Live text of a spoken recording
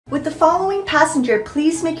With the following passenger,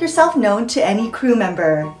 please make yourself known to any crew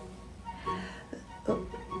member.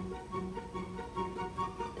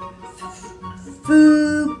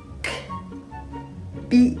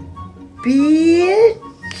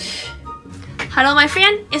 Bitch. Hello, my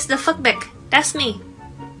friend. It's the fuckback. That's me.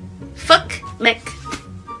 Fuckback.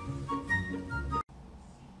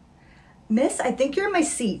 Miss, I think you're in my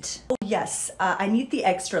seat. Oh, yes, I need the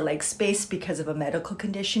extra leg space because of a medical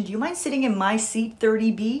condition. Do you mind sitting in my seat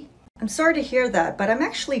 30B? I'm sorry to hear that, but I'm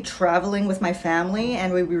actually traveling with my family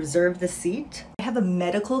and we reserved the seat. I have a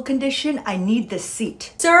medical condition. I need this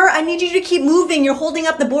seat. Sir, I need you to keep moving. You're holding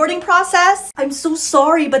up the boarding process. I'm so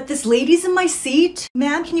sorry, but this lady's in my seat.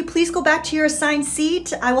 Ma'am, can you please go back to your assigned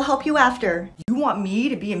seat? I will help you after. You want me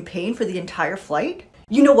to be in pain for the entire flight?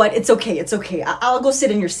 You know what? It's okay. It's okay. I'll go sit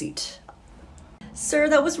in your seat. Sir,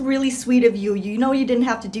 that was really sweet of you. You know you didn't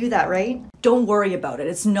have to do that, right? Don't worry about it.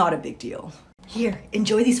 It's not a big deal. Here,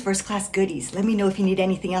 enjoy these first class goodies. Let me know if you need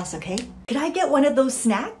anything else, okay? Could I get one of those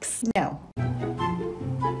snacks? No.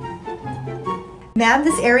 Ma'am,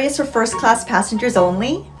 this area is for first class passengers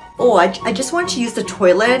only. Oh, I just want to use the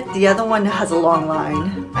toilet. The other one has a long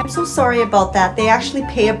line. I'm so sorry about that. They actually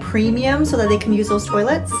pay a premium so that they can use those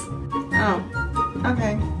toilets. Oh,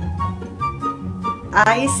 okay.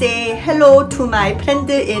 I say hello to my friend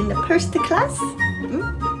in first class.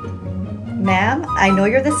 Ma'am, I know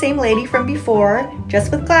you're the same lady from before, just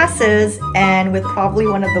with glasses and with probably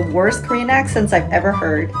one of the worst Korean accents I've ever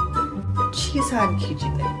heard. 치사한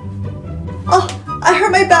기집애. Oh, I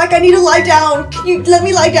hurt my back. I need to lie down. Can you let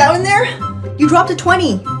me lie down in there? You dropped a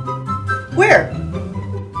 20. Where?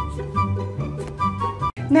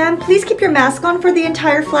 Ma'am, please keep your mask on for the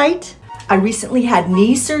entire flight. I recently had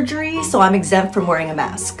knee surgery, so I'm exempt from wearing a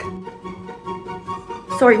mask.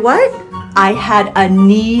 Sorry, what? I had a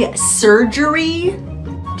knee surgery?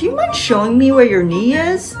 Do you mind showing me where your knee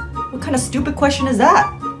is? What kind of stupid question is that?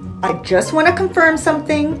 I just want to confirm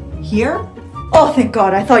something. Here? Oh, thank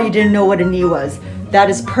God. I thought you didn't know what a knee was. That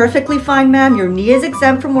is perfectly fine, ma'am. Your knee is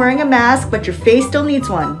exempt from wearing a mask, but your face still needs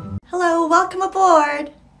one. Hello, welcome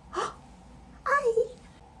aboard. Hi.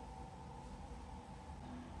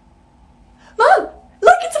 Mom,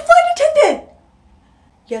 look, it's a flight attendant.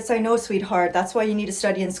 Yes, I know, sweetheart. That's why you need to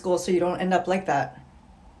study in school so you don't end up like that.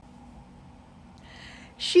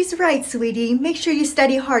 She's right, sweetie. Make sure you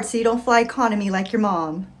study hard so you don't fly economy like your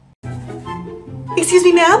mom. Excuse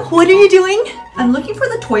me, ma'am. What are you doing? I'm looking for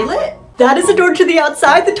the toilet. That is the door to the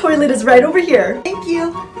outside. The toilet is right over here. Thank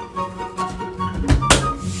you.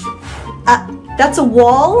 That's a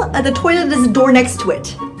wall. The toilet is a door next to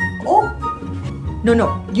it. Oh.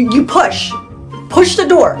 No. You push. Push the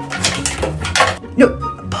door. No,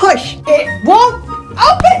 push. It won't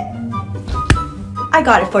open. I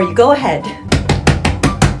got it for you. Go ahead.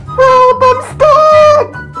 Help, I'm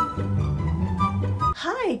stuck.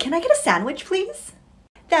 Hi, can I get a sandwich, please?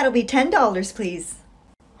 That'll be $10, please.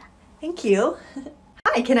 Thank you.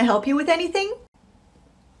 Hi, can I help you with anything?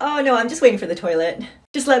 Oh, no, I'm just waiting for the toilet.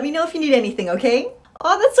 Just let me know if you need anything, okay?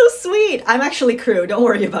 Oh, that's so sweet. I'm actually crew. Don't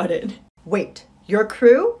worry about it. Wait, you're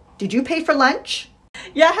crew? Did you pay for lunch?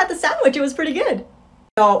 Yeah, I had the sandwich. It was pretty good.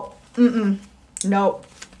 No, no.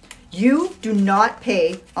 You do not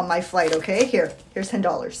pay on my flight, okay? Here's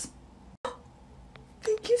 $10.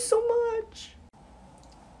 Thank you so much.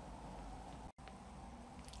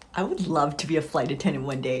 I would love to be a flight attendant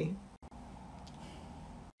one day.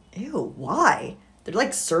 Ew, why? They're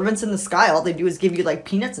like servants in the sky. All they do is give you like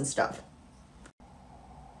peanuts and stuff.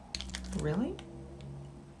 Really?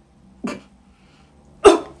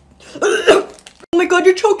 Oh my God,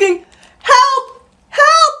 you're choking. Help!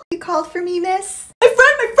 Help! You called for me, miss? My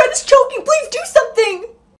friend is choking. Please do something.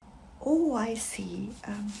 Oh, I see.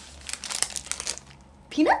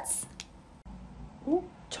 Peanuts? 오,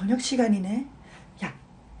 저녁 시간이네. 야,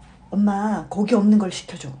 엄마, 고기 없는 걸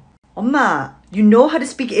시켜줘. 엄마, you know how to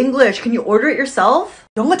speak English. Can you order it yourself?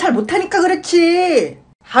 영어 잘 못하니까 그렇지.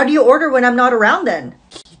 How do you order when I'm not around then?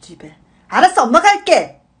 기집애. 알았어, 엄마가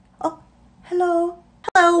할게. Oh, hello.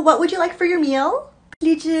 Hello, what would you like for your meal?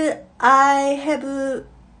 Please, I have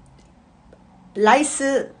rice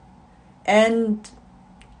and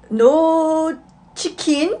no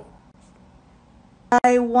chicken.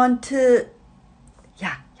 I want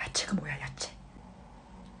야, 야채가 뭐야, 야채.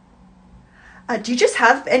 Do you just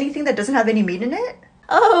have anything that doesn't have any meat in it?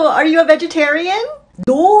 Oh, are you a vegetarian?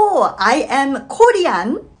 No, I am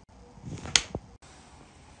Korean.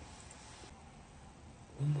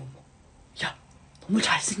 야, 너무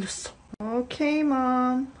잘생겼어. Okay,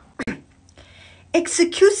 mom.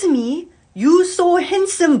 Excuse me, you so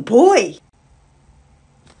handsome boy.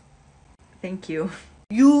 Thank you.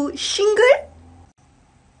 You single?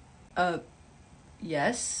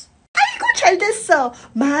 Yes? 아이고 잘 됐어.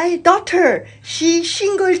 My daughter, she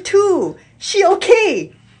single too. She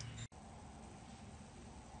okay.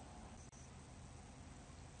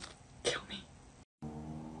 Kill me.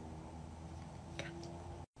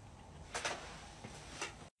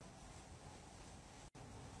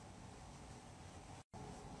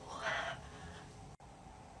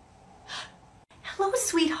 Hello,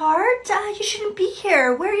 sweetheart. You shouldn't be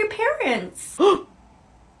here. Where are your parents?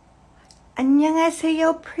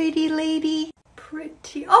 안녕하세요, pretty lady.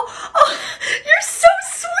 Pretty. Oh, you're so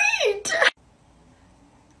sweet.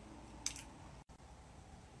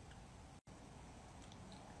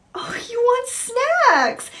 Oh, you want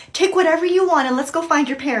snacks? Take whatever you want and let's go find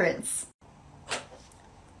your parents.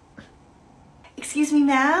 Excuse me,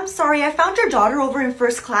 ma'am. Sorry, I found your daughter over in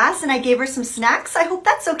first class and I gave her some snacks. I hope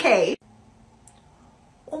that's okay.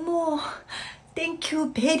 어머, thank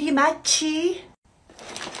you very much.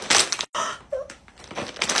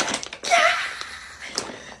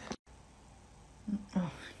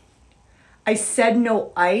 I said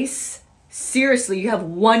no ice. Seriously, you have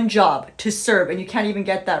one job to serve and you can't even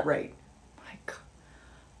get that right. My God.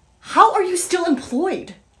 How are you still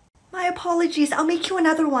employed? My apologies. I'll make you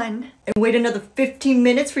another one. And wait another 15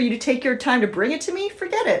 minutes for you to take your time to bring it to me?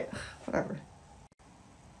 Forget it. Whatever.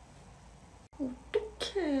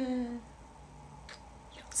 어떡해.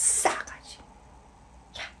 이런 싸가지.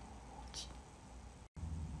 야.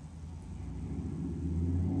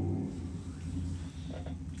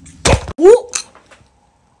 오!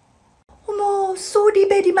 어머, sorry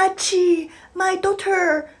very much. My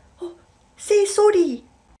daughter. Say sorry.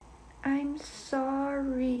 I'm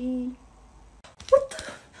sorry. What the?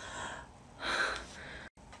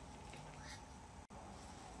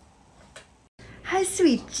 Hi,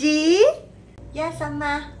 sweetie. Yes,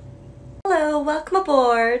 Amma. Hello, welcome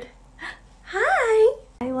aboard. Hi.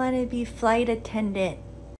 I want to be flight attendant.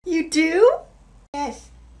 You do?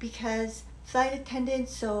 Yes, because flight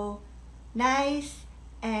attendant's so nice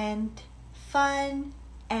and fun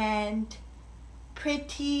and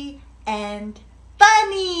pretty and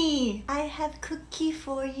funny. I have cookie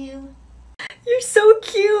for you. You're so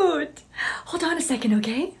cute. Hold on a second,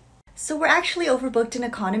 okay? So we're actually overbooked in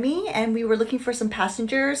economy and we were looking for some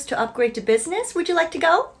passengers to upgrade to business. Would you like to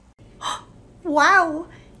go? Wow,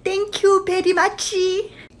 thank you very much.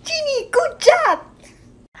 Jeenie, good job.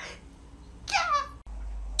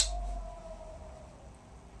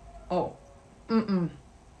 Oh.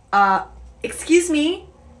 Excuse me.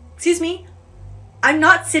 Excuse me. I'm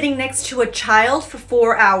not sitting next to a child for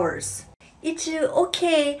 4 hours. It's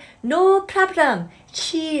okay, no problem.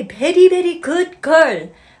 She very, very good girl.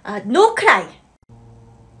 No cry.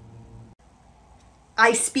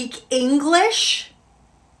 I speak English.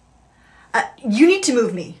 You need to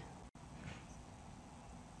move me.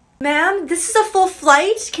 Ma'am, this is a full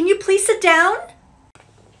flight. Can you please sit down?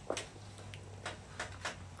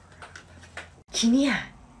 지니야.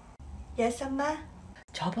 Yes, 엄마?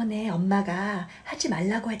 저번에 엄마가 하지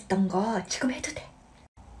말라고 했던 거 지금 해도 돼.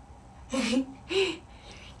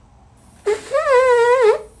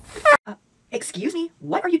 Excuse me,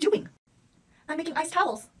 what are you doing? I'm making iced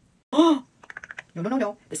towels.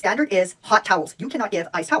 No. The standard is hot towels. You cannot give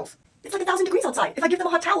iced towels. It's like 1,000 degrees outside. If I give them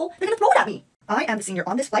a hot towel, they're gonna throw it at me. I am the senior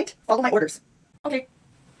on this flight. Follow my orders. Okay.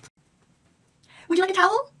 Would you like a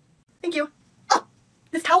towel? Thank you. Oh,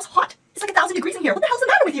 this towel's hot. It's like 1,000 degrees in here. What the hell's the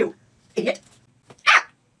matter with you? Idiot. Ah!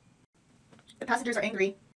 The passengers are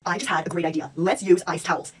angry. I just had a great idea. Let's use iced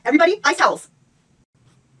towels. Everybody, iced towels.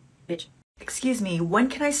 Bitch. Excuse me, when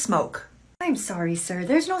can I smoke? I'm sorry, sir.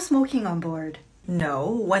 There's no smoking on board. No,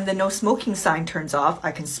 when the no smoking sign turns off,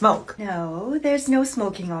 I can smoke. No, there's no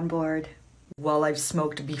smoking on board. Well, I've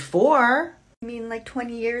smoked before. You mean like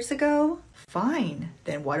 20 years ago? Fine.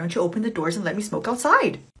 Then why don't you open the doors and let me smoke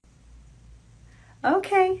outside?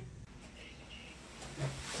 Okay.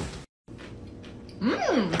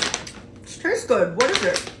 This tastes good. What is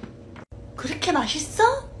it? 그렇게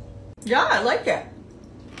맛있어? Yeah, I like it.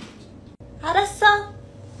 알았어.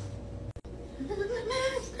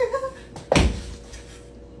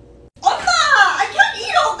 I can't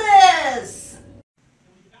eat all this!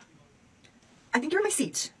 I think you're in my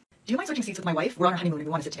seat. Do you mind switching seats with my wife? We're on our honeymoon and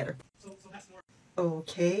we want to sit together.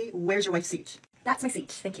 Okay, where's your wife's seat? That's my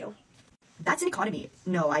seat, thank you. That's an economy.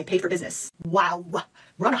 No, I paid for business. Wow.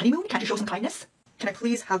 We're on a honeymoon? Can't you show some kindness? Can I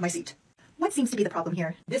please have my seat? What seems to be the problem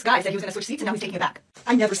here? This guy said he was going to switch seats and now he's taking it back.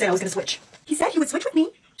 I never said I was going to switch. He said he would switch with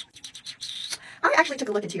me. I actually took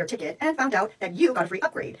a look into your ticket and found out that you got a free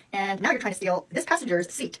upgrade. And now you're trying to steal this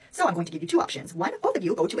passenger's seat. So I'm going to give you two options. One, both of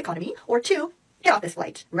you go to economy. Or two, get off this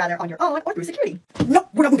flight. Rather on your own or through security. No,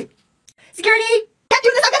 we're not moving. Security! Can't do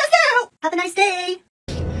this, I'm gonna sue!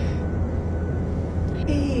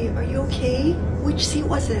 Which seat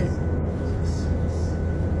was it?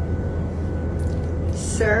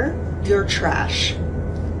 Sir, you're trash.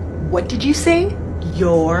 What did you say?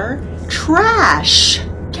 You're trash.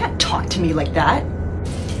 Can't talk to me like that.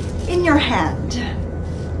 In your hand.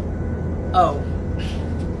 Oh.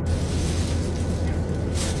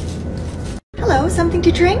 Hello, something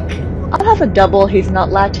to drink? I'll have a double hazelnut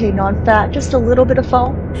latte, non-fat, just a little bit of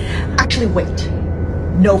foam. Actually, wait.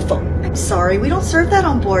 No foam. I'm sorry, we don't serve that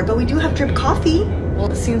on board, but we do have drip coffee.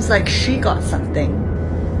 Well, it seems like she got something.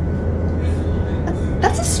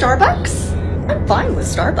 That's a Starbucks? I'm fine with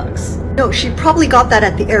Starbucks. No, she probably got that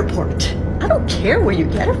at the airport. I don't care where you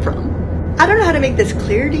get it from. I don't know how to make this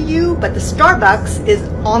clear to you, but the Starbucks is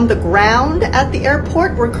on the ground at the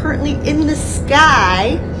airport. We're currently in the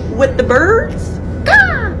sky with the birds.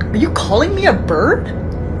 Gah! Are you calling me a bird?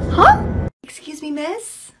 Huh? Excuse me,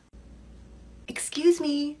 miss? Excuse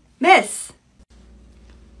me, miss?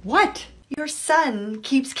 What? Your son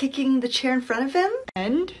keeps kicking the chair in front of him?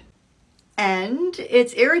 And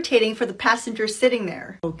it's irritating for the passenger sitting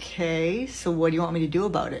there. Okay, so what do you want me to do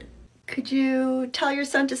about it? Could you tell your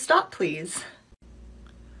son to stop, please?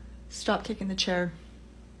 Stop kicking the chair.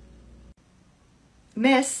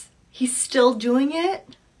 Miss, he's still doing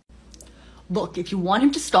it? Look, if you want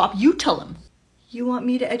him to stop, you tell him. You want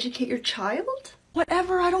me to educate your child?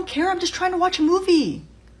 Whatever, I don't care. I'm just trying to watch a movie.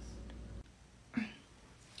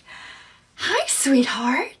 Hi,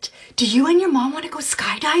 sweetheart. Do you and your mom want to go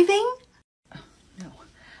skydiving?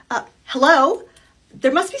 No. Hello?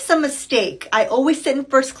 There must be some mistake. I always sit in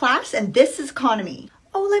first class and this is economy.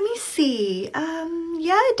 Oh, let me see.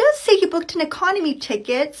 Yeah, it does say you booked an economy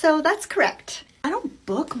ticket, so that's correct. I don't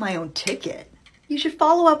book my own ticket. You should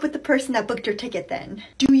follow up with the person that booked your ticket then.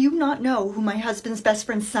 Do you not know who my husband's best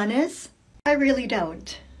friend's son is? I really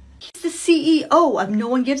don't. He's the CEO of No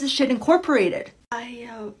One Gives a Shit Incorporated.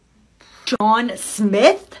 John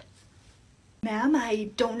Smith? Ma'am, I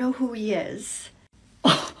don't know who he is.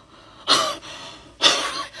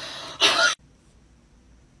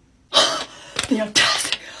 The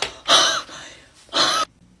audacity.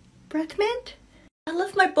 Breath mint? I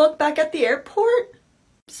left my book back at the airport.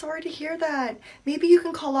 Sorry to hear that. Maybe you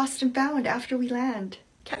can call Lost and Found after we land.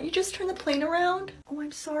 Can't you just turn the plane around? Oh,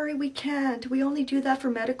 I'm sorry, we can't. We only do that for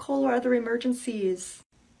medical or other emergencies.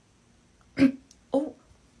 Oh.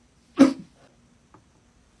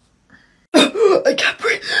 I can't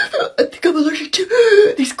breathe. I think I'm allergic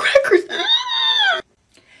to these crackers.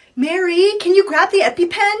 Mary, can you grab the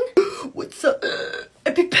EpiPen? What's up?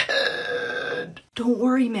 EpiPen. Don't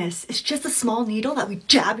worry, miss. It's just a small needle that we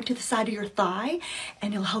jab into the side of your thigh,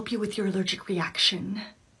 and it'll help you with your allergic reaction.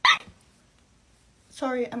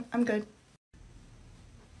 Sorry, I'm good.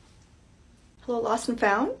 Hello, Lost and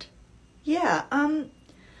Found? Yeah,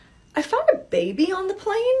 I found a baby on the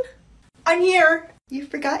plane. I'm here. You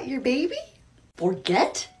forgot your baby?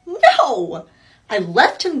 Forget? No! I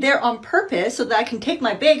left him there on purpose so that I can take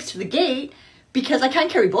my bags to the gate because I can't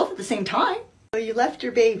carry both at the same time. So you left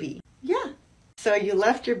your baby? Yeah. So you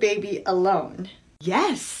left your baby alone?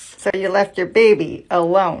 Yes. So you left your baby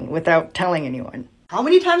alone without telling anyone? How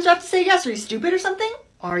many times do I have to say yes? Are you stupid or something?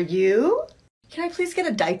 Are you? Can I please get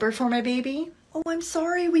a diaper for my baby? Oh, I'm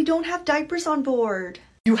sorry. We don't have diapers on board.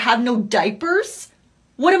 You have no diapers?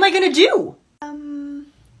 What am I gonna do?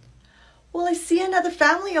 Well, I see another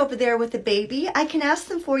family over there with a baby. I can ask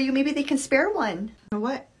them for you. Maybe they can spare one. You know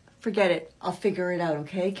what? Forget it. I'll figure it out,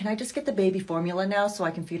 okay? Can I just get the baby formula now so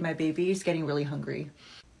I can feed my baby? He's getting really hungry.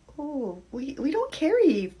 Oh, we don't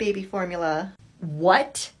carry baby formula.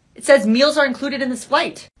 What? It says meals are included in this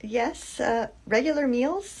flight. Yes, regular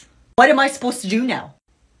meals. What am I supposed to do now?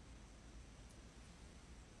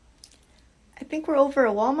 I think we're over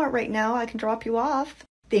at Walmart right now. I can drop you off.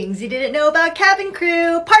 Things you didn't know about cabin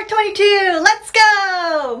crew, part 22, let's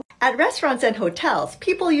go! At restaurants and hotels,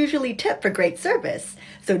 people usually tip for great service.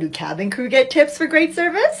 So do cabin crew get tips for great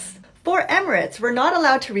service? For Emirates, we're not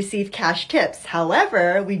allowed to receive cash tips.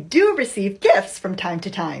 However, we do receive gifts from time to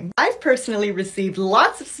time. I've personally received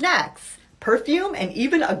lots of snacks, perfume, and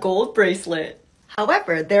even a gold bracelet.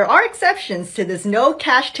 However, there are exceptions to this no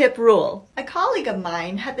cash tip rule. A colleague of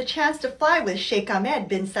mine had the chance to fly with Sheikh Ahmed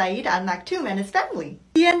bin Saeed Al Maktoum and his family.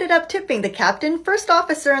 He ended up tipping the captain, first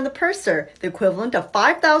officer, and the purser, the equivalent of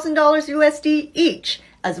 $5,000 USD each,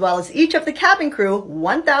 as well as each of the cabin crew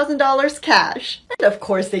 $1,000 cash. And of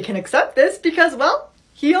course they can accept this because, well,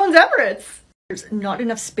 he owns Emirates. There's not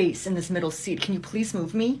enough space in this middle seat. Can you please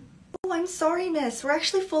move me? Oh, I'm sorry, miss. We're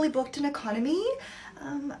actually fully booked in economy.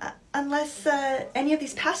 Unless any of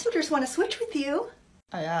these passengers want to switch with you.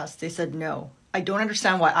 I asked. They said no. I don't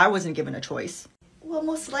understand why I wasn't given a choice. Well,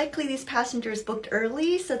 most likely these passengers booked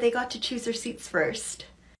early, so they got to choose their seats first.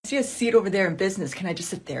 I see a seat over there in business. Can I just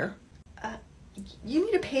sit there? You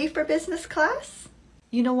need to pay for business class?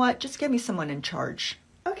 You know what? Just get me someone in charge.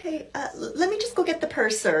 Okay, let me just go get the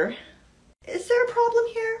purser. Is there a problem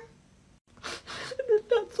here?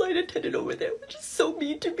 That flight attendant over there was just so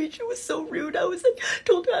mean to me. She was so rude. I was like,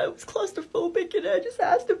 told her I was claustrophobic, and I just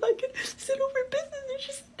asked if I could sit over in business, and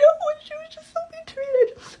she said no, and she was just so mean to me.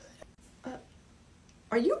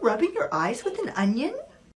 Are you rubbing your eyes with an onion?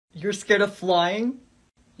 You're scared of flying?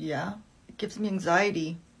 Yeah, it gives me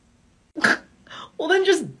anxiety. Well, then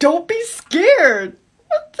just don't be scared.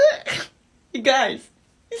 What the? You guys,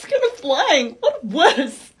 he's scared of flying. What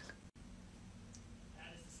was?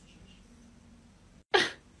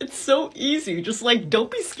 It's so easy. Just like,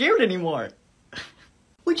 don't be scared anymore.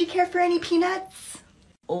 Would you care for any peanuts?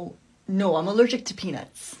 Oh, no, I'm allergic to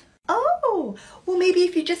peanuts. Oh, well maybe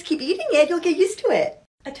if you just keep eating it, you'll get used to it.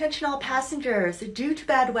 Attention all passengers, due to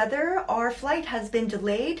bad weather, our flight has been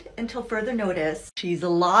delayed until further notice. She's a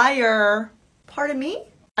liar. Pardon me?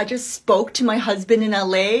 I just spoke to my husband in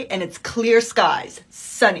LA and it's clear skies,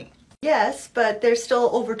 sunny. Yes, but there's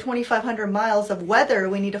still over 2,500 miles of weather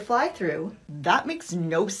we need to fly through. That makes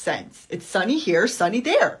no sense. It's sunny here, sunny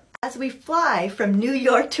there. As we fly from New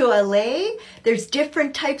York to LA, there's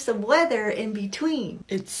different types of weather in between.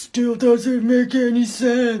 It still doesn't make any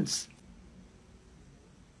sense.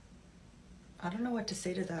 I don't know what to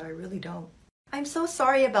say to that. I really don't. I'm so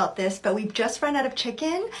sorry about this, but we've just run out of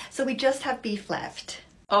chicken, so we just have beef left.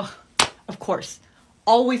 Oh, of course.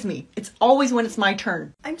 Always me. It's always when it's my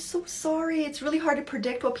turn. I'm so sorry. It's really hard to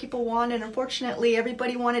predict what people want, and unfortunately,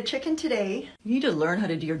 everybody wanted chicken today. You need to learn how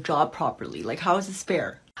to do your job properly. Like, how is this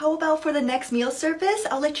fair? How about for the next meal service?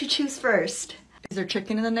 I'll let you choose first. Is there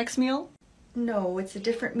chicken in the next meal? No, it's a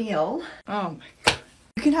different meal. Oh my God.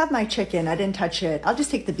 You can have my chicken. I didn't touch it. I'll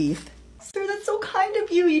just take the beef. Sir, that's so kind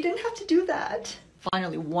of you. You didn't have to do that.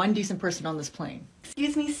 Finally, one decent person on this plane.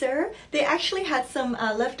 Excuse me, sir. They actually had some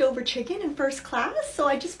leftover chicken in first class, so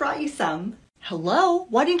I just brought you some. Hello?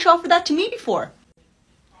 Why didn't you offer that to me before?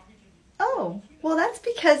 Oh, well that's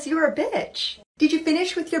because you're a bitch. Did you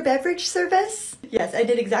finish with your beverage service? Yes, I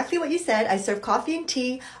did exactly what you said. I served coffee and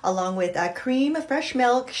tea along with cream, fresh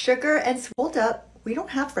milk, sugar, and hold up. We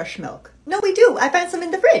don't have fresh milk. No, we do. I found some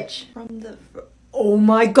in the fridge. Oh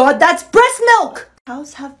my God, that's breast milk!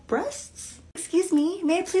 Cows have breasts? Excuse me,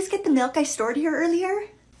 may I please get the milk I stored here earlier?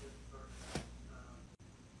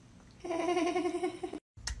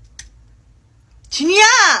 지니야!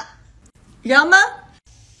 야, 엄마?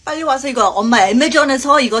 빨리 와서 이거 엄마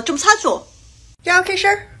애매전에서 이거 좀 사줘. Yeah, okay,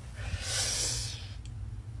 sure.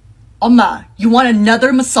 엄마, you want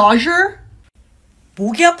another massager?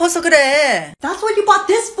 목이 아파서 그래. That's what you bought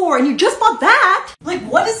this for, and you just bought that! Like,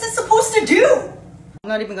 what is this supposed to do? I'm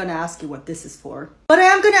not even gonna ask you what this is for. But I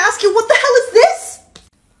am gonna ask you, what the hell is this?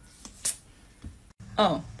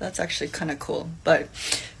 Oh, that's actually kind of cool, but...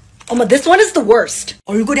 엄마, this one is the worst.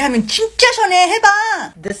 얼굴에 하면 진짜 시원해,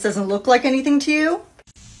 해봐. This doesn't look like anything to you?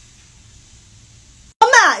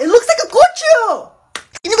 엄마, it looks like a 고추!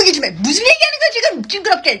 이놈의 좀 해. 무슨 얘기하는 거야, 지금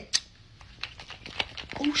징그럽게.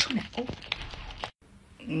 Oh, 시원해. Oh.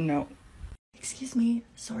 No. Excuse me,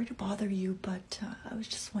 sorry to bother you, but I was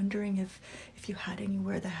just wondering if you had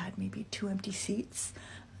anywhere that had maybe 2 empty seats.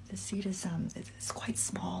 The seat is it's quite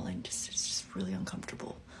small and it's just really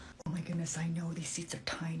uncomfortable. Oh my goodness, I know these seats are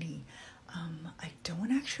tiny. I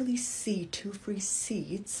don't actually see 2 free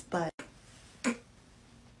seats, but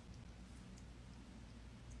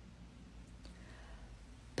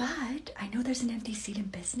I know there's an empty seat in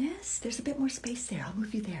business. There's a bit more space there. I'll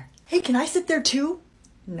move you there. Hey, can I sit there too?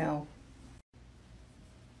 No.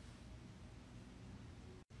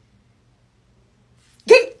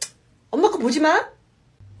 예! 엄마 거 보지 마.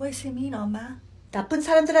 What does it mean, 엄마? 나쁜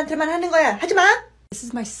사람들한테만 하는 거야. 하지 마. This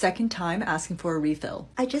is my second time asking for a refill.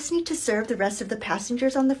 I just need to serve the rest of the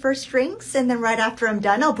passengers on the first drinks, and then right after I'm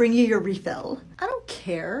done, I'll bring you your refill. I don't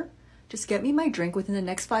care. Just get me my drink within the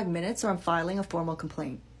next 5 minutes or I'm filing a formal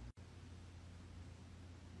complaint.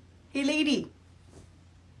 Hey, lady.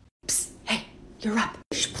 Psst, hey, you're up.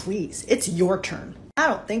 Shh, please, it's your turn. I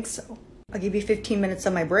don't think so. I'll give you 15 minutes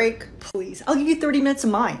on my break. Please, I'll give you 30 minutes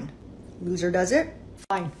of mine. Loser does it.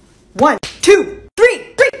 Fine. 1, 2,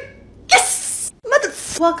 3, 3. Yes!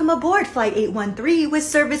 Welcome aboard Flight 813 with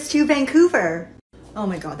service to Vancouver. Oh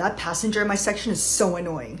my God, that passenger in my section is so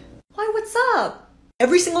annoying. Why, what's up?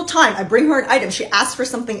 Every single time I bring her an item, she asks for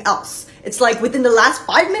something else. It's like within the last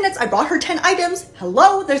 5 minutes, I brought her 10 items.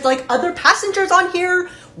 Hello, there's like other passengers on here.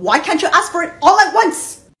 Why can't you ask for it all at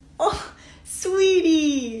once? Oh,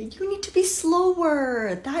 sweetie, you need to be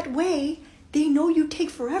slower. That way, They know you take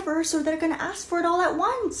forever, so they're gonna ask for it all at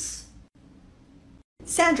once.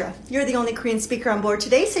 Sandra, you're the only Korean speaker on board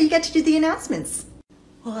today, so you get to do the announcements.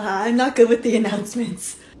 Well, I'm not good with the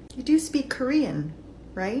announcements. You do speak Korean,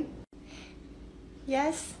 right?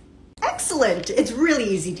 Yes? Excellent! It's really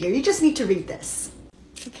easy, dear. You just need to read this.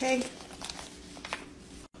 Okay?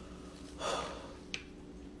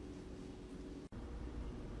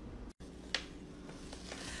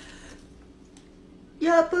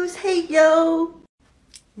 여보세요.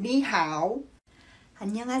 Ni hao.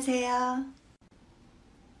 안녕하세요.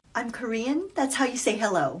 I'm Korean. That's how you say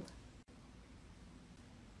hello.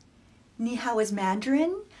 Ni hao is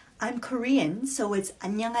Mandarin. I'm Korean, so it's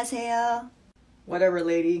안녕하세요. Whatever,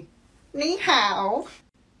 lady. Ni hao.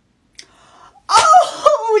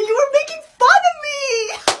 Oh, you were making fun of me!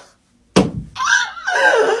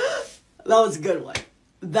 That was a good one.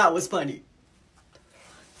 That was funny.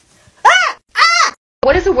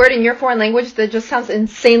 What is a word in your foreign language that just sounds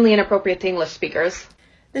insanely inappropriate to English speakers?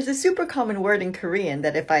 There's a super common word in Korean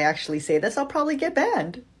that if I actually say this, I'll probably get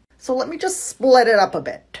banned. So let me just split it up a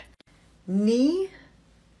bit. Ni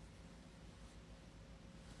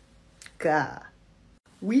ga.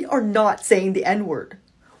 We are not saying the N-word.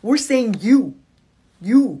 We're saying you.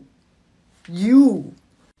 You. You.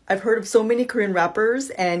 I've heard of so many Korean rappers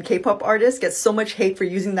and K-pop artists get so much hate for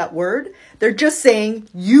using that word. They're just saying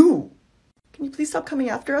you. Can you please stop coming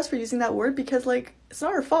after us for using that word? Because, like, it's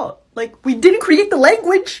not our fault. Like, we didn't create the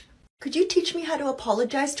language. Could you teach me how to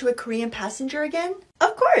apologize to a Korean passenger again?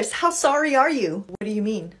 Of course. How sorry are you? What do you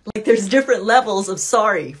mean? Like, there's different levels of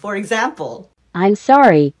sorry. For example, I'm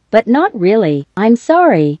sorry, but not really. I'm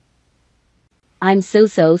sorry. I'm so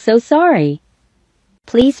sorry.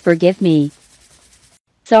 Please forgive me.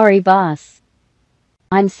 Sorry, boss.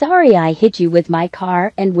 I'm sorry I hit you with my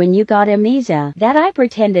car, and when you got amnesia, that I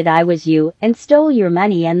pretended I was you and stole your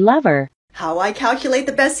money and lover. how I calculate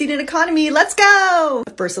the best seat in economy. Let's go!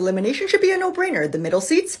 The first elimination should be a no-brainer. The middle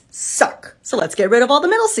seats suck. So let's get rid of all the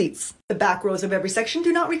middle seats. The back rows of every section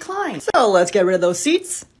do not recline. So let's get rid of those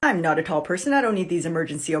seats. I'm not a tall person. I don't need these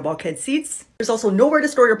emergency or bulkhead seats. There's also nowhere to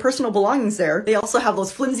store your personal belongings there. They also have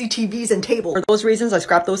those flimsy TVs and tables. For those reasons, I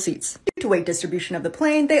scrapped those seats. Due to weight distribution of the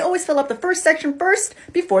plane, they always fill up the first section first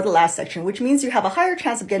before the last section, which means you have a higher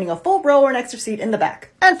chance of getting a full row or an extra seat in the back.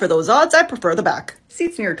 And for those odds, I prefer the back.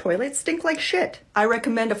 Seats near toilets stink like shit. I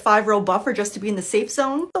recommend a 5-row buffer just to be in the safe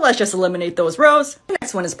zone. So let's just eliminate those rows. The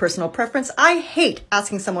next one is personal preference. I hate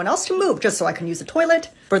asking someone else to move just so I can use the toilet.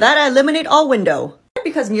 For that, I eliminate all window.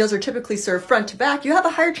 Because meals are typically served front to back, you have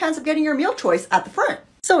a higher chance of getting your meal choice at the front.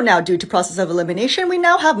 So now, due to process of elimination, we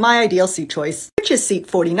now have my ideal seat choice, which is seat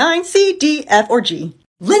 49, C, D, F, or G.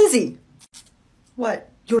 Lindsay! What?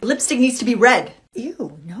 Your lipstick needs to be red.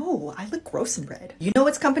 Ew, no, I look gross in red. You know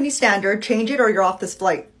it's company standard, change it or you're off this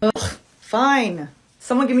flight. Ugh, fine.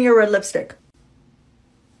 Someone give me a red lipstick.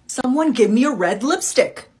 Someone give me a red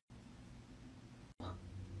lipstick.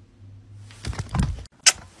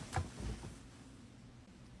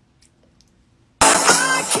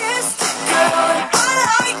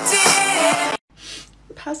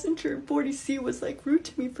 Passenger in 40C was like rude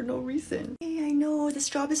to me for no reason. Hey, I know, this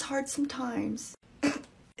job is hard sometimes.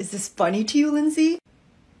 Is this funny to you, Lindsay?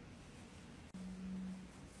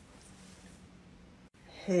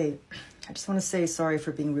 Hey, I just want to say sorry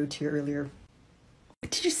for being rude to you earlier.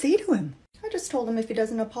 What did you say to him? I just told him if he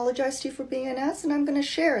doesn't apologize to you for being an ass, and I'm going to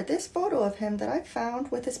share this photo of him that I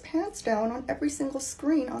found with his pants down on every single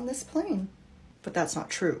screen on this plane. But that's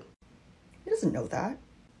not true. He doesn't know that.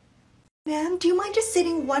 Ma'am, do you mind just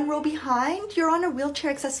sitting one row behind? You're on a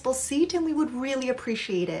wheelchair accessible seat and we would really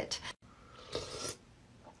appreciate it.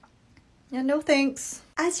 Yeah, no thanks.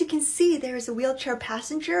 As you can see, there is a wheelchair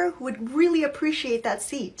passenger who would really appreciate that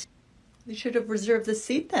seat. You should have reserved the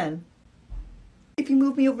seat then. If you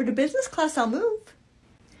move me over to business class, I'll move.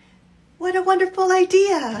 What a wonderful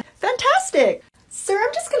idea. Fantastic. Sir,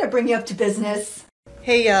 I'm just gonna bring you up to business.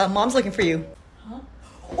 Hey, Mom's looking for you. Huh?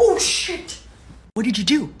 Oh, shit. What did you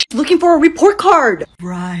do? Looking for a report card.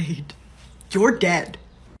 Right. You're dead.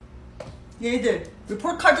 얘들,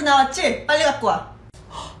 report card 나왔지? 빨리 갖고 와.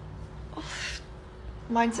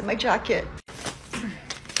 Mine's in my jacket.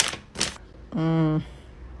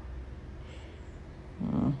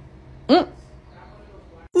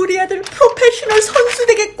 우리 아들 프로페셔널 선수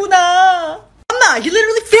되겠구나. 엄마, you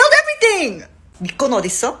literally failed everything. 네 건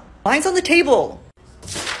어딨어? Mine's on the table.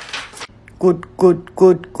 Good.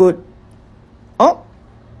 어?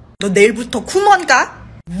 너 내일부터 쿠먼 가?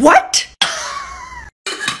 What?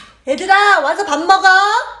 얘들아, 와서 밥 먹어.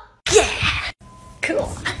 Yeah. Cool.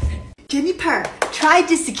 Jennifer, try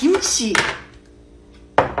this kimchi.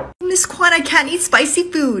 Miss Kwan, I can't eat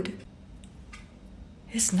spicy food.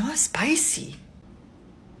 It's not spicy.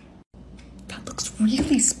 That looks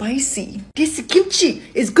really spicy. This kimchi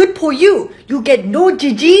is good for you. You get no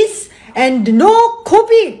disease and no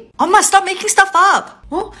COVID. Amma, stop making stuff up.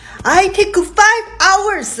 Oh, I take 5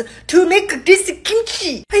 hours to make this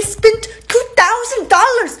kimchi. I spent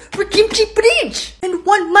 $2,000 for kimchi bridge. And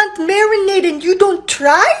 1 month marinated and you don't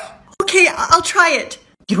try? Okay, I'll try it.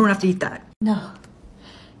 You don't have to eat that. No,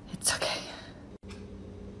 it's okay.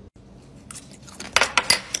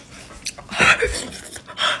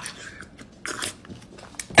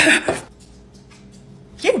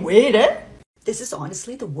 You wait, eh? This is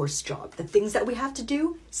honestly the worst job. The things that we have to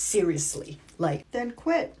do, seriously. Like, then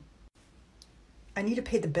quit. I need to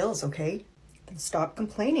pay the bills, okay? Then stop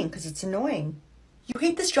complaining because it's annoying. You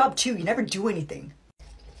hate this job too. You never do anything.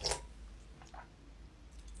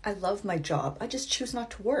 I love my job. I just choose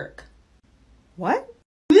not to work. What?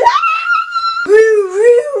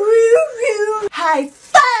 High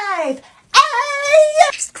five!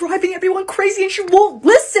 She's driving everyone crazy and she won't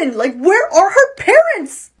listen. Like, where are her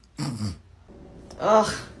parents?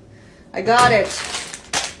 Ugh, I got it.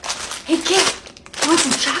 Hey kid, want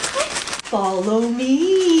some chocolate? Follow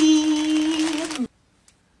me.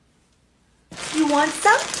 You want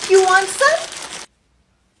some? You want some?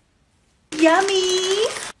 Yummy.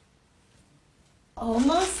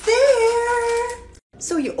 Almost there.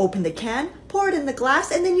 So you open the can, pour it in the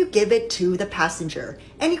glass, and then you give it to the passenger.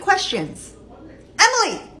 Any questions?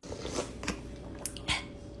 Emily!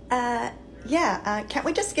 Can't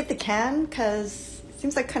we just skip the can? Cause it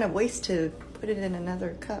seems like kind of waste to put it in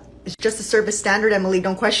another cup. It's just a service standard, Emily,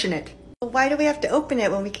 don't question it. Well, why do we have to open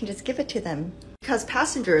it when we can just give it to them? Because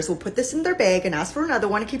passengers will put this in their bag and ask for another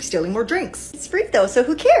one and keep stealing more drinks. It's free though, so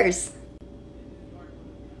who cares?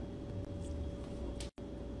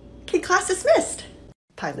 Okay, class dismissed.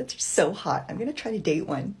 Pilots are so hot. I'm gonna try to date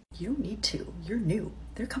one. You don't need to. You're new.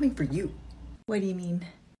 They're coming for you. What do you mean?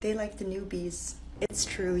 They like the newbies. It's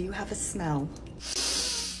true, you have a smell.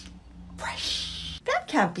 Fresh. That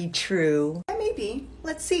can't be true. Maybe.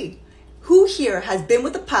 Let's see. Who here has been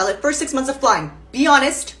with a pilot for 6 months of flying? Be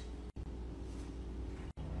honest.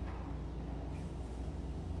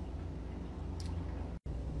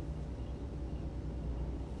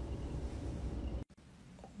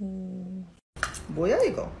 뭐야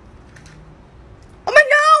이거? Oh my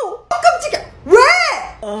no! 깜짝이야!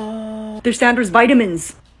 왜? Their standards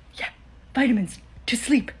vitamins. Yeah, vitamins to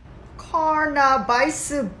sleep.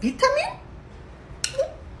 Cannabis vitamin?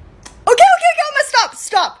 Okay, Amma,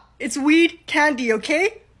 stop. It's weed candy,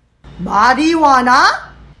 okay?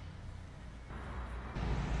 Marijuana?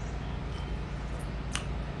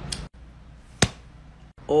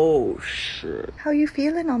 Oh shit. How you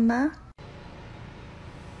feeling, Amma?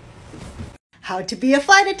 How to be a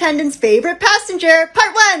flight attendant's favorite passenger,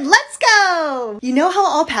 part 1, let's go! You know how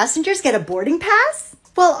all passengers get a boarding pass?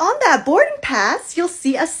 Well, on that boarding pass, you'll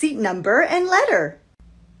see a seat number and letter.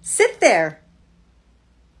 Sit there.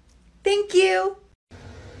 Thank you.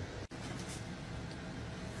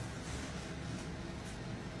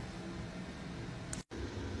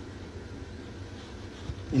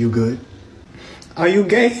 You good? Are you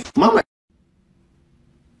gay? Mama.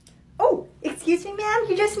 Oh, excuse me, ma'am.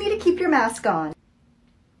 You just need to keep your mask on.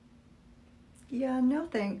 Yeah, no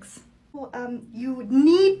thanks. Well, you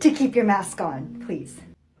need to keep your mask on, please.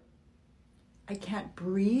 I can't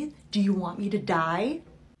breathe. Do you want me to die?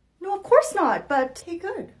 No, of course not, but hey,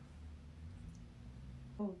 good.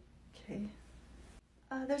 Okay.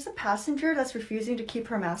 There's a passenger that's refusing to keep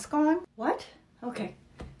her mask on. What? Okay,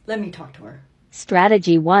 let me talk to her.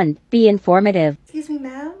 Strategy 1. Be informative. Excuse me,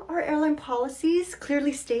 ma'am. Our airline policies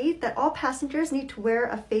clearly state that all passengers need to wear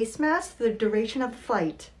a face mask for the duration of the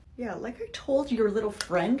flight. Yeah, like I told your little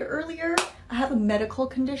friend earlier, I have a medical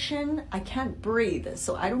condition. I can't breathe,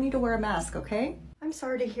 so I don't need to wear a mask, okay? I'm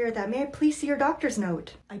sorry to hear that. May I please see your doctor's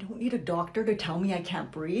note? I don't need a doctor to tell me I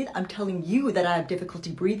can't breathe. I'm telling you that I have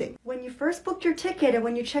difficulty breathing. When you first booked your ticket and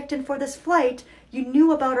when you checked in for this flight, you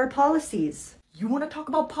knew about our policies. You want to talk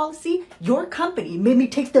about policy? Your company made me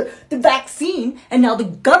take the vaccine and now the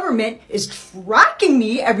government is tracking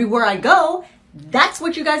me everywhere I go. That's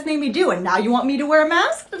what you guys made me do and now you want me to wear a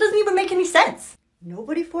mask? That doesn't even make any sense.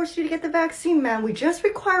 Nobody forced you to get the vaccine, ma'am. We just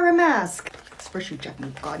require a mask. Expression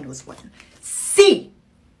checking, God knows what. See,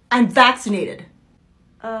 I'm vaccinated.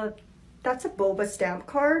 That's a boba stamp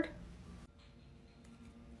card.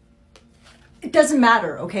 It doesn't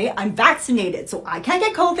matter, okay? I'm vaccinated, so I can't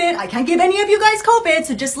get COVID. I can't give any of you guys COVID,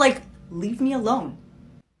 so just like, leave me alone.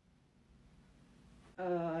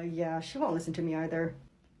 Yeah, she won't listen to me either.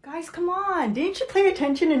 Guys, come on. Didn't you pay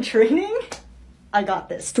attention in training? I got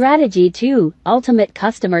this. Strategy 2. Ultimate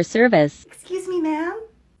customer service. Excuse me, ma'am.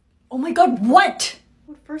 Oh my god, what?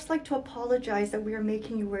 I would first like to apologize that we are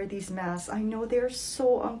making you wear these masks. I know they're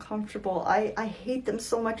so uncomfortable. I hate them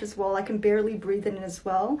so much as well. I can barely breathe in it as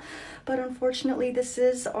well. But unfortunately, this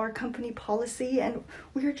is our company policy and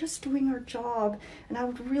we are just doing our job. And I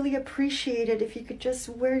would really appreciate it if you could just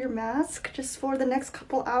wear your mask just for the next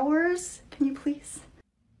couple hours. Can you please?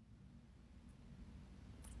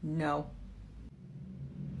 No.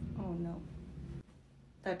 Oh no.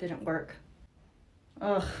 That didn't work.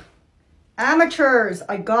 Ugh. Amateurs,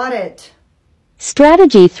 I got it.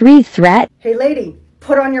 Strategy 3 threat. Hey lady,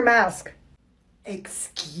 put on your mask.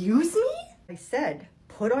 Excuse me? I said,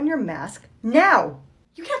 put on your mask now.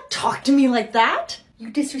 You can't talk to me like that. You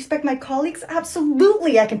disrespect my colleagues?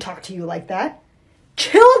 Absolutely I can talk to you like that.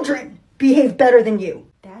 Children behave better than you.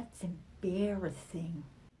 That's embarrassing.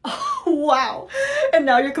 Oh, wow. And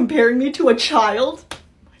now you're comparing me to a child?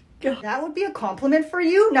 That would be a compliment for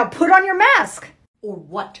you. Now put on your mask. Or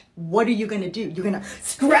what? What are you gonna do? You're gonna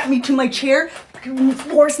strap me to my chair?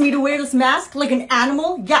 Force me to wear this mask like an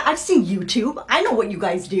animal? Yeah, I've seen YouTube. I know what you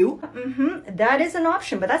guys do. That is an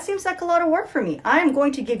option, but that seems like a lot of work for me. I'm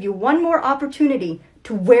going to give you one more opportunity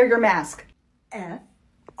to wear your mask. F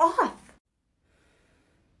off.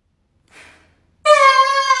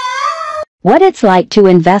 What it's like to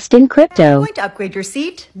invest in crypto. Going to upgrade your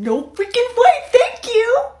seat. No freaking way, thank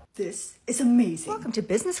you! This is amazing. Welcome to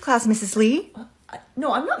business class, Mrs. Lee.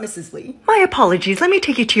 No, I'm not Mrs. Lee. My apologies. Let me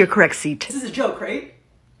take you to your correct seat. This is a joke, right?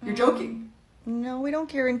 You're joking. No, we don't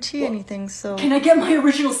guarantee anything, so... Can I get my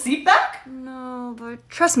original seat back? No, but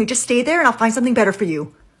trust me, just stay there and I'll find something better for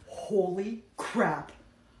you. Holy crap.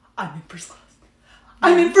 I'm in first class.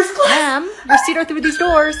 I'm in first class! Ma'am, your seat are through these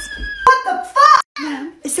doors. What the fuck?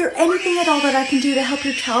 Ma'am, is there anything at all that I can do to help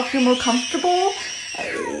your child feel more comfortable?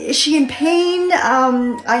 Is she in pain?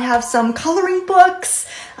 I have some coloring books,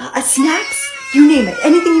 snacks, you name it,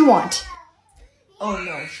 anything you want. Oh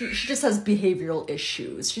no, she just has behavioral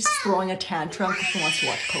issues. She's throwing a tantrum because she wants to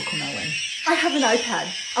watch CoComelon. I have an iPad.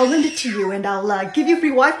 I'll lend it to you and I'll give you free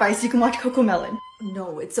Wi-Fi so you can watch CoComelon.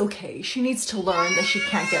 No, it's okay. She needs to learn that she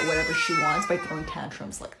can't get whatever she wants by throwing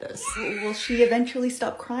tantrums like this. Will she eventually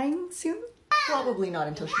stop crying soon? Probably not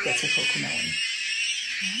until she gets her CoComelon.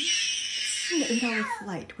 This is an 8-hour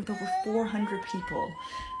flight with over 400 people.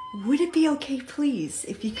 Would it be okay, please,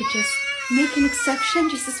 if you could just make an exception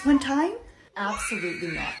just this one time?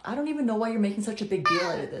 Absolutely not. I don't even know why you're making such a big deal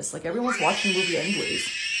out of this. Like, everyone's watching the movie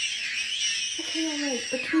anyways. Okay, alright,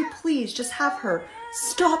 but can you please just have her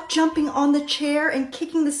stop jumping on the chair and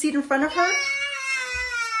kicking the seat in front of her?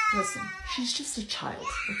 Listen, she's just a child,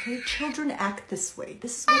 okay? Children act this way.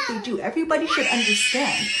 This is what they do. Everybody should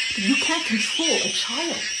understand that you can't control a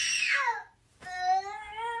child.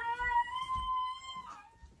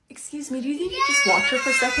 Excuse me, do you think you just watch her for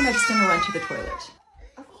a second? I'm just gonna run to the toilet.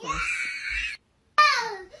 Of course.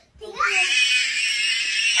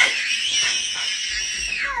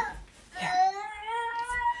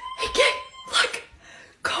 Hey, kid, look!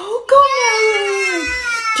 CoComelon!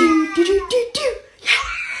 Do, do, do, do, do!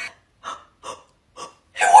 Yeah!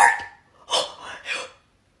 It worked!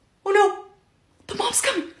 Oh no! The mom's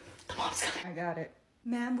coming! The mom's coming! I got it.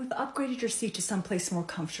 Ma'am, we've upgraded your seat to someplace more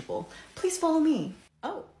comfortable. Please follow me.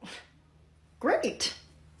 Oh, great.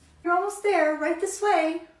 You're almost there, right this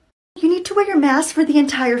way. You need to wear your mask for the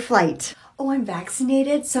entire flight. Oh, I'm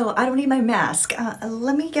vaccinated, so I don't need my mask.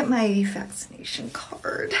 Let me get my vaccination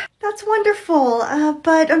card. That's wonderful,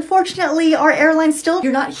 but unfortunately our airline still...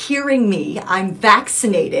 You're not hearing me. I'm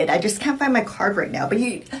vaccinated. I just can't find my card right now, but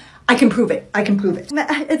I can prove it. I can prove it.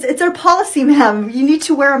 It's our policy, ma'am. You need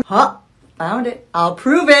to wear a... Huh? Found it. I'll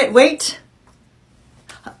prove it. Wait.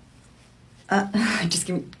 Just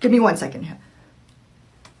give me 1 second here.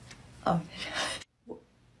 Oh.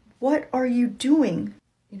 What are you doing?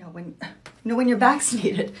 You know, when you're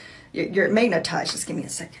vaccinated, you're magnetized. Just give me a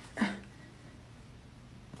second.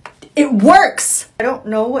 It works! I don't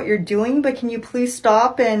know what you're doing, but can you please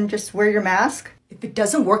stop and just wear your mask? If it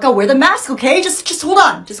doesn't work, I'll wear the mask, okay? Just hold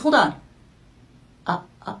on. Just hold on.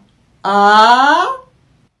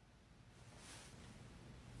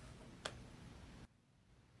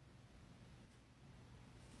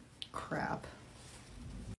 Crap.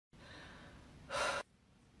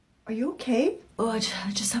 Are you okay? Oh, I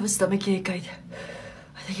just have a stomachache. I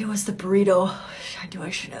think it was the burrito. I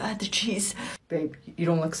should have had the cheese. Babe, you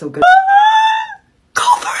don't look so good.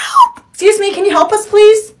 Call for help! Excuse me, can you help us,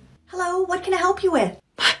 please? Hello, what can I help you with?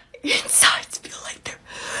 My insides feel like they're...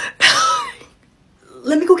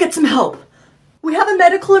 Let me go get some help. We have a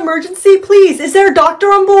medical emergency, please. Is there a doctor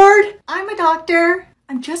on board? I'm a doctor.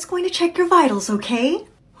 I'm just going to check your vitals, okay?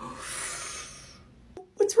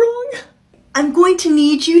 What's wrong? I'm going to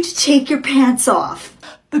need you to take your pants off.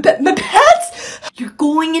 My pants? You're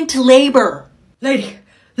going into labor. Lady,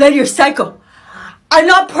 you're psycho. I'm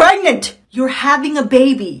not pregnant. You're having a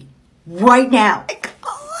baby right now.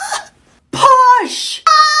 Posh!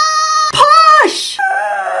 Posh!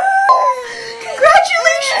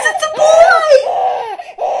 Congratulations, it's a boy!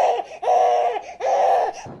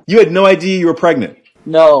 You had no idea you were pregnant.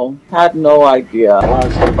 No, had no idea.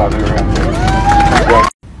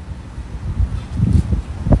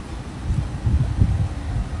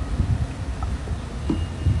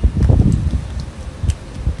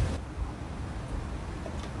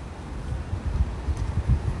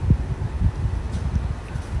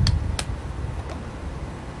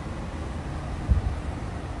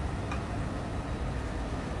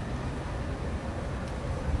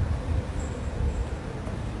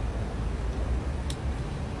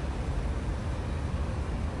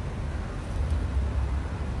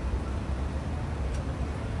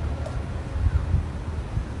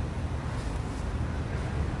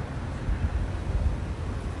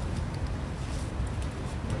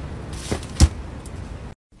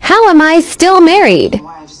 How am I still married?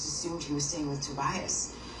 Why, I just assumed he was staying with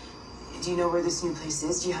Tobias. Do you know where this new place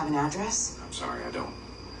is? Do you have an address? I'm sorry, I don't.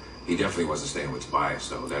 He definitely wasn't staying with Tobias,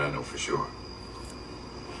 though. That I know for sure.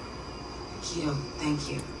 Keo, thank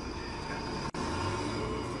you.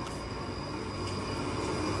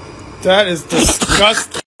 That is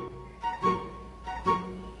disgusting.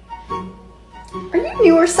 Are you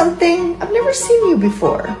new or something? I've never seen you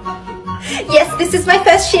before. Yes, this is my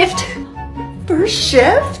first shift. First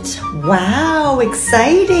shift? Wow,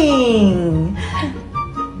 exciting.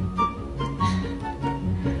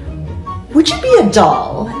 Would you be a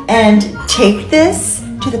doll and take this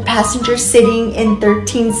to the passenger sitting in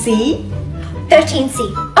 13C?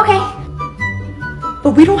 13C, okay.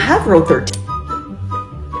 But we don't have row 13.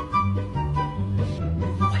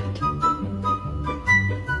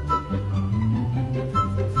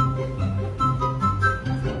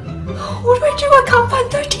 What do I do? I can't find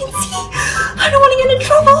 13C. I don't want to get in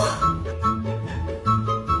trouble.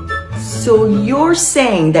 So you're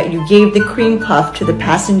saying that you gave the cream puff to the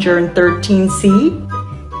passenger in 13C?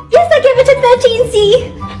 Yes, I gave it to 13C.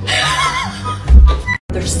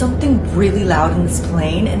 There's something really loud in this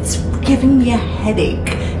plane and it's giving me a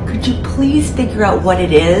headache. Could you please figure out what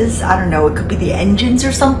it is? I don't know, it could be the engines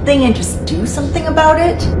or something and just do something about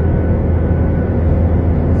it?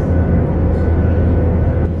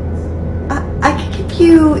 I could give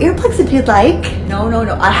you earplugs if you'd like. No,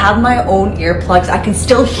 I have my own earplugs. I can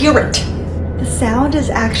still hear it. The sound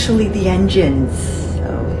is actually the engines.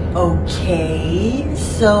 Okay,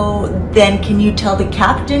 so then can you tell the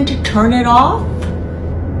captain to turn it off?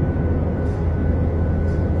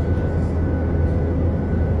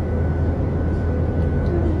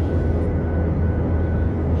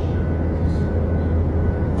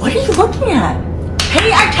 What are you looking at?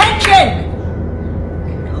 Pay attention!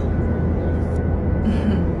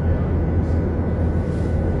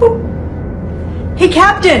 Hey,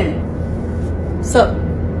 Captain! So,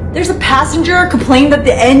 there's a passenger complaining that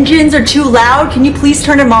the engines are too loud. Can you please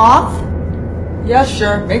turn them off? Yeah,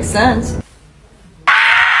 sure. Makes sense.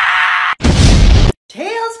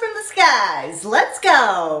 Tales from the skies. Let's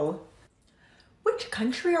go! Which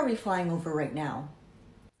country are we flying over right now?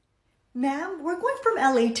 Ma'am, we're going from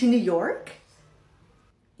LA to New York.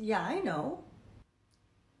 Yeah, I know.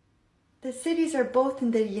 The cities are both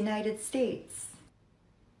in the United States.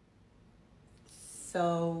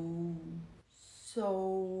 So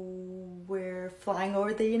we're flying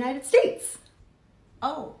over the United States.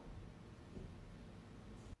 Oh.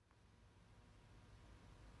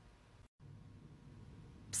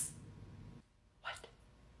 Psst. What?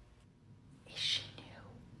 Is she new?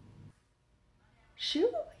 Shoo?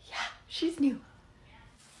 Yeah, she's new.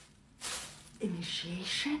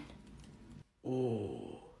 Initiation?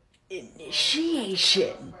 Ooh.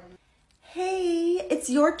 Initiation. Hey, it's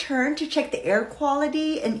your turn to check the air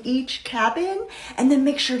quality in each cabin and then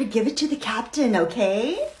make sure to give it to the captain,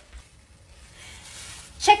 okay?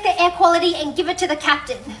 Check the air quality and give it to the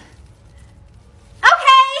captain.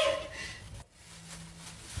 Okay!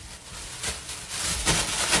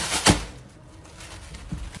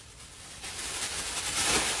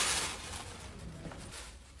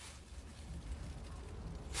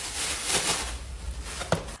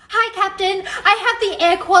 Hi, Captain. I have the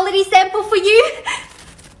air quality sample for you.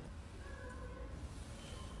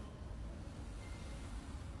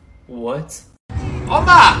 What?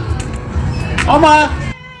 Oma! Oma!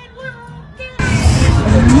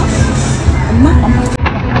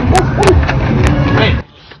 Hey!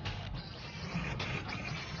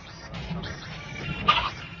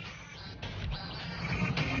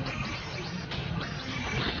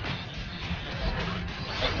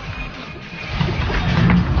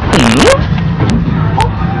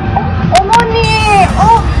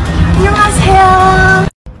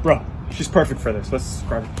 Bro, she's perfect for this. Let's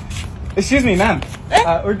grab her. Excuse me, ma'am.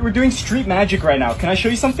 We're doing street magic right now. Can I show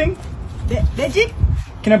you something? Magic?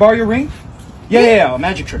 Can I borrow your ring? Yeah.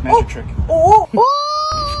 Magic trick. Oh!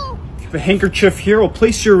 The handkerchief here will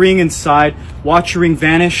place your ring inside. Watch your ring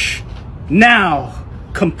vanish. Now,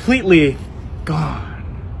 completely gone.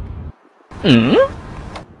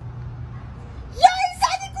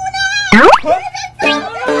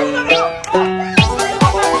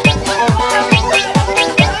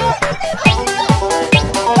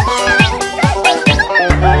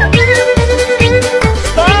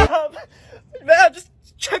 Stop! Man, just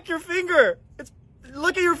check your finger.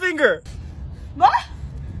 Look at your finger. What?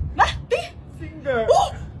 Finger.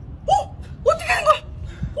 어떻게 된 거야?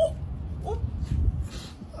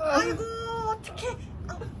 아이고, 어떡해.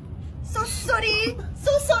 So sorry.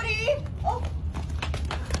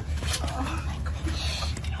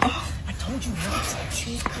 I told you not to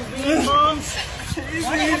choose Korean moms.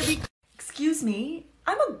 Excuse me,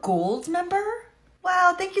 I'm a gold member?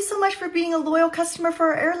 Wow, thank you so much for being a loyal customer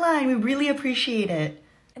for our airline. We really appreciate it.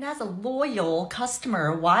 And as a loyal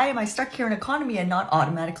customer, why am I stuck here in economy and not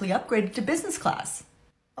automatically upgraded to business class?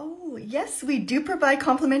 Oh, yes, we do provide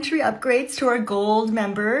complimentary upgrades to our gold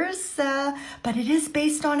members, but it is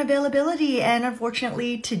based on availability, and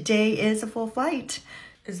unfortunately, today is a full flight.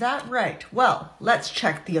 Is that right? Well, let's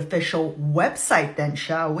check the official website then,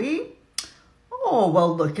 shall we? Oh,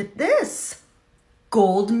 well, look at this.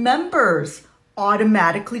 Gold members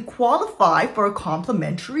automatically qualify for a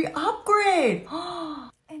complimentary upgrade.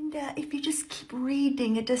 And if you just keep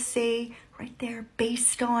reading, it does say right there,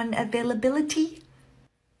 based on availability.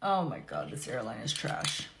 Oh my God, this airline is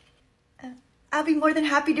trash. I'll be more than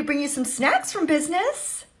happy to bring you some snacks from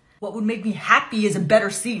business. What would make me happy is a better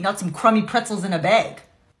seat, not some crummy pretzels in a bag.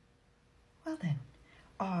 Well then,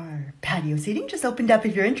 our patio seating just opened up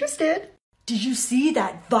if you're interested. Did you see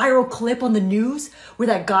that viral clip on the news where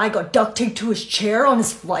that guy got duct taped to his chair on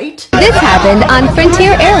his flight? This happened on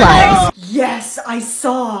Frontier Airlines. Yes, I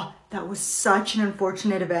saw. That was such an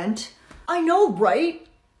unfortunate event. I know, right?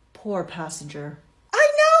 Poor passenger. I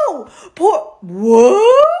know! What?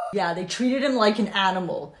 Yeah, they treated him like an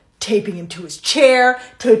animal. Taping him to his chair,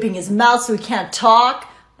 taping his mouth so he can't talk.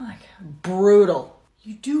 My God, brutal.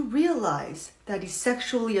 You do realize that he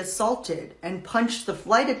sexually assaulted and punched the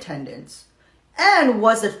flight attendants and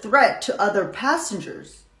was a threat to other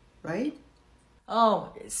passengers, right?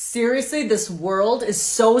 Oh, seriously, this world is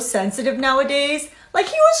so sensitive nowadays. Like,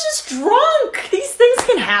 he was just drunk. These things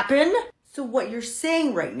can happen. So what you're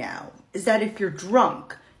saying right now is that if you're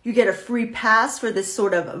drunk, you get a free pass for this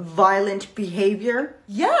sort of violent behavior?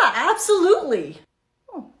 Yeah, absolutely.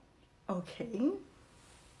 Oh, okay.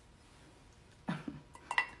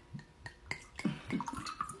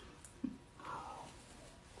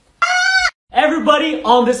 Everybody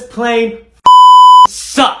on this plane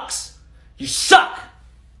sucks. You suck.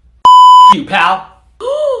 You, pal.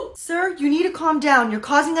 Sir, you need to calm down. You're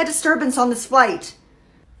causing a disturbance on this flight.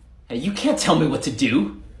 Hey, you can't tell me what to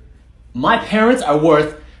do. My parents are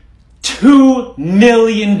worth $2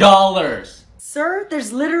 million. Sir,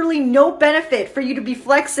 there's literally no benefit for you to be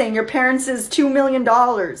flexing your parents' $2 million.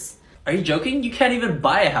 Are you joking? You can't even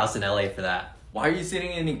buy a house in LA for that. Why are you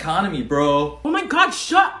sitting in economy, bro? Oh my God,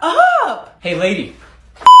 shut up! Hey, lady.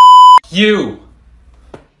 You.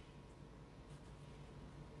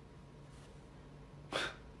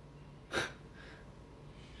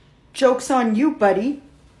 Joke's on you, buddy.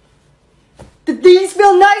 Did these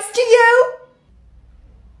feel nice to you?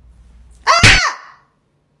 Ah!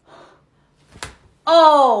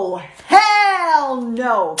 Oh, hell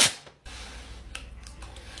no.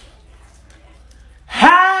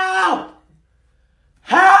 Help!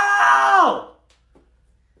 Help!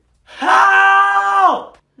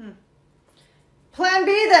 Help! Plan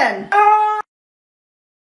B then.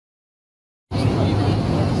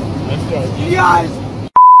 You guys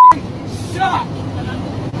suck.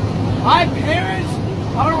 My parents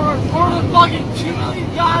are worth more than fucking 2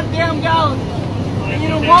 million goddamn gallons. And you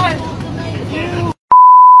know what?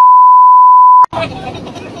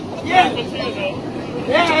 Yeah.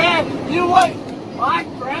 You know what? My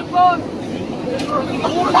grandpa is worth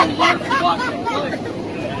more than your fucking life.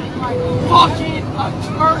 My fucking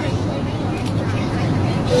attorney.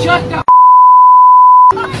 Shut the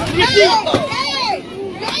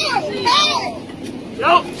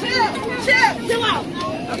No! Chill out!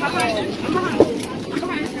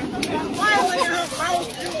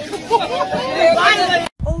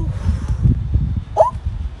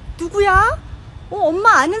 누구야?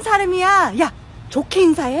 엄마 아는 사람이야. 야, 좋게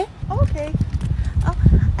인사해. 오케이.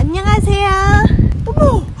 안녕하세요.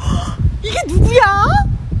 어머, 이게 누구야?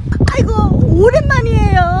 아이고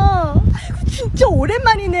오랜만이에요. 아이고 진짜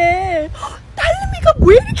오랜만이네. 딸내미가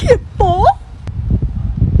왜 이렇게 예뻐?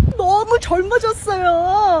 너무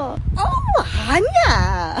젊어졌어요.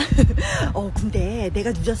 아니야. 근데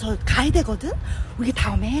내가 늦어서 가야 되거든. 우리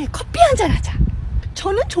다음에 커피 한잔 하자.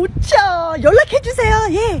 저는 좋죠. 연락해주세요.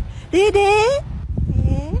 예. 네네.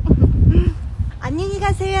 네. 안녕히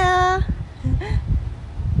가세요.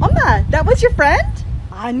 엄마, that was your friend?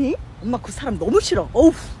 아니, 엄마 그 사람 너무 싫어.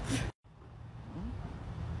 어우.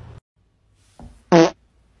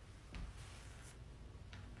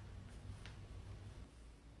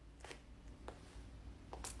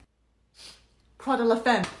 Prada La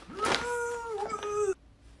Femme.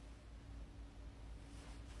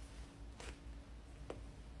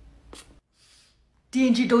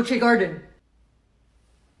 D&G Dolce Garden.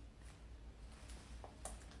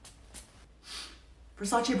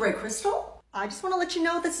 Versace Bright Crystal? I just want to let you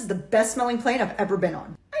know this is the best smelling plane I've ever been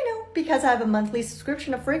on. I know, because I have a monthly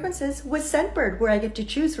subscription of fragrances with Scentbird where I get to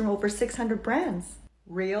choose from over 600 brands.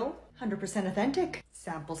 Real, 100% authentic.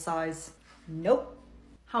 Sample size. Nope.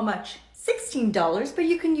 How much? $16, but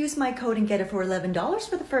you can use my code and get it for $11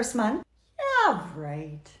 for the first month. Yeah,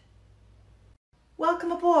 right.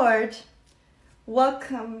 Welcome aboard.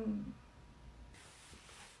 Welcome.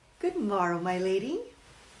 Good morrow, my lady.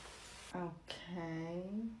 Okay,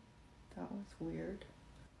 that was weird.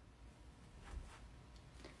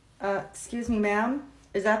 Excuse me, ma'am.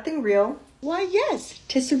 Is that thing real? Why, yes,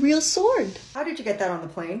 'tis a real sword. How did you get that on the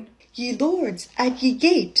plane? Ye lords, at ye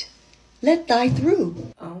gate, let thy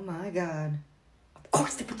through. Oh my God. Of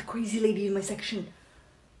course they put the crazy lady in my section.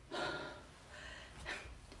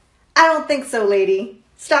 I don't think so, lady.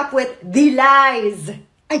 Stop with the lies.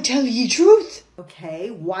 I tell ye truth.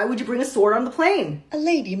 Okay, why would you bring a sword on the plane? A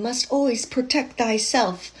lady must always protect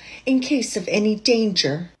thyself in case of any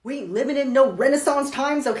danger. We ain't living in no Renaissance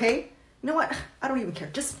times, okay? You know what? I don't even care.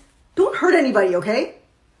 Just don't hurt anybody, okay?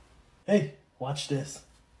 Hey, watch this.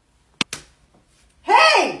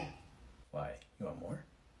 Hey! Why? You want more?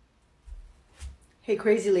 Hey,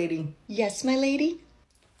 crazy lady. Yes, my lady?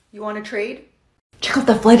 You want to trade? Check out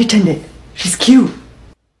that flight attendant. She's cute.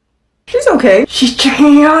 She's okay. She's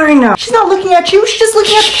checking you out right now. She's not looking at you. She's just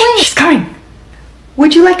looking at the plane. She's coming.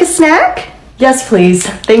 Would you like a snack? Yes, please.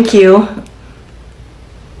 Thank you.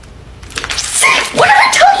 What did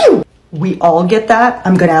I tell you? We all get that.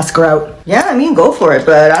 I'm gonna ask her out. Yeah, I mean, go for it,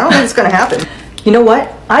 but I don't think it's gonna happen. You know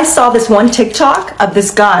what? I saw this one TikTok of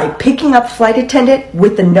this guy picking up flight attendant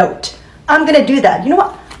with a note. I'm gonna do that. You know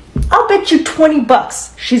what? I'll bet you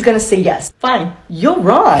 $20 she's gonna say yes. Fine. You'll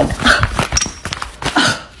run.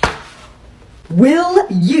 Will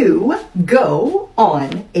you go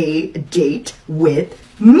on a date with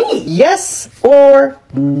me? Yes or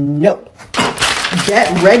no? Get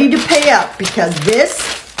ready to pay up because this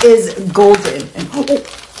is golden. And oh,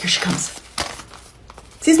 here she comes.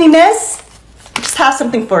 Excuse me, miss. I just have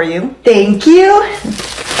something for you. Thank you.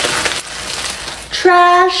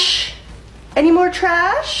 Trash. Any more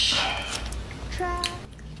trash? Trash.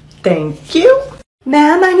 Thank you.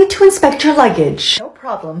 Ma'am, I need to inspect your luggage. No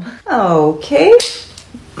problem. Okay.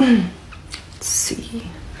 Let's see.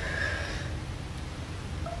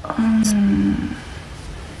 I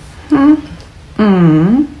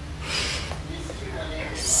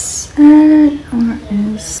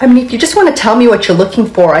mean, if you just want to tell me what you're looking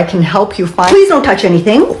for, I can help you find. Please don't touch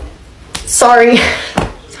anything. Sorry.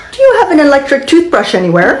 Do you have an electric toothbrush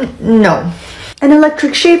anywhere? No. An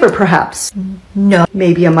electric shaver, perhaps? No.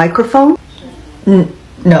 Maybe a microphone?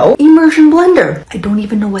 No. Immersion blender. I don't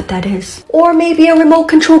even know what that is. Or maybe a remote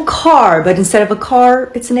control car, but instead of a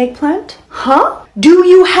car, it's an eggplant? Huh? Do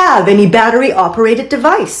you have any battery operated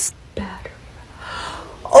device? Battery.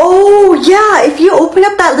 Oh yeah, if you open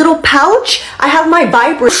up that little pouch, I have my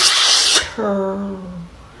vibrator.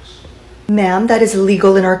 Ma'am, that is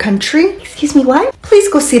illegal in our country. Excuse me, what? Please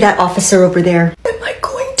go see that officer over there. Am I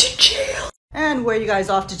going to jail? And where are you guys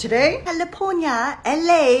off to today? California,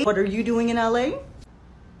 LA. What are you doing in LA?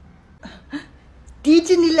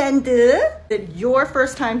 Disneyland. Your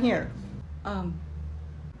first time here?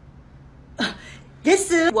 Yes,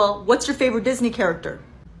 sir. Well, what's your favorite Disney character?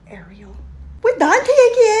 Ariel. 왜 나한테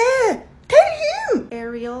얘기해? Tell him.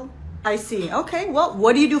 Ariel. I see. Okay, well,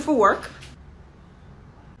 what do you do for work?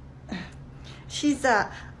 She's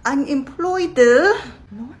unemployed.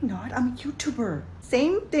 No, I'm not. I'm a YouTuber.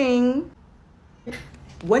 Same thing.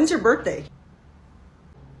 When's your birthday?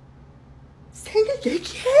 생일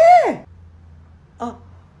얘기해.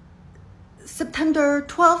 September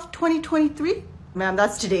 12th, 2023? Ma'am,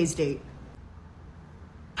 that's today's date.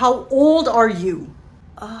 How old are you?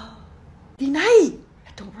 The night.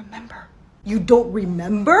 I don't remember. You don't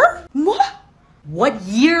remember? What? What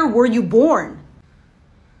year were you born?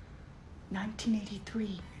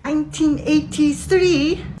 1983.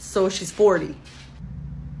 1983? So she's 40.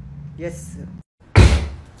 Yes.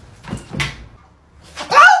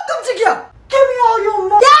 깜짝이야! Give me all your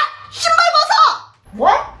money! 야! 신발 벗어!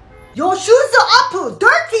 What? Your shoes are up,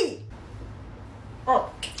 dirty! Oh.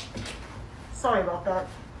 Sorry about that.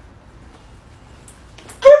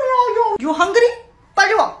 Give me all your... You hungry?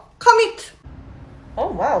 빨리 와. Come eat. Oh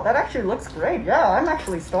wow, that actually looks great. Yeah, I'm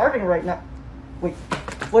actually starving right now. Wait,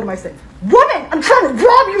 what am I saying? Woman, I'm trying to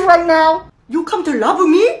rob you right now. You come to rob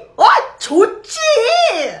me? 아, 좋지.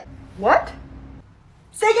 What?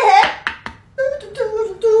 세게 해. What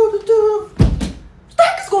the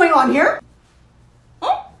heck is going on here?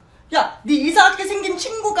 어? 야, 네 이상하게 생긴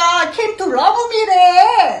친구가 came to rob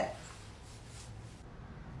me래.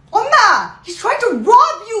 엄마, he's trying to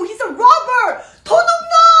rob you. He's a robber.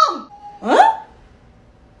 도둑놈. Huh?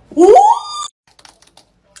 Ooh?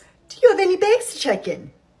 Do you have any bags to check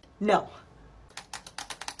in? No.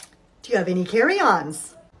 Do you have any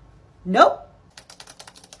carry-ons? Nope.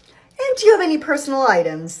 And do you have any personal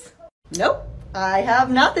items? Nope. I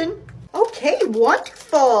have nothing. Okay,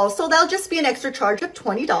 wonderful. So that'll just be an extra charge of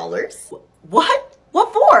 $20. What?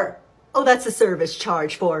 What for? Oh, that's a service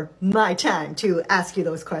charge for my time to ask you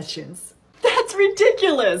those questions. That's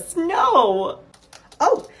ridiculous. No.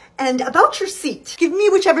 Oh, and about your seat. Give me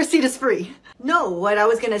whichever seat is free. No, what I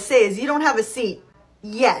was going to say is you don't have a seat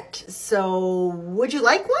yet. So would you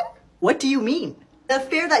like one? What do you mean? The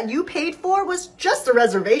fare that you paid for was just a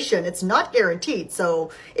reservation. It's not guaranteed.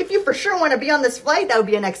 So if you for sure want to be on this flight, that would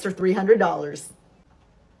be an extra $300.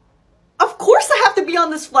 Of course I have to be on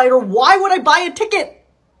this flight, or why would I buy a ticket?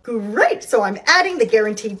 Great, so I'm adding the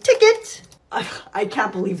guaranteed ticket. I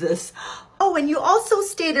can't believe this. Oh, and you also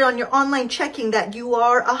stated on your online checking that you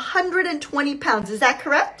are 120 pounds. Is that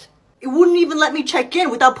correct? It wouldn't even let me check in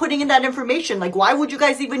without putting in that information. Like, why would you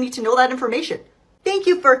guys even need to know that information? Thank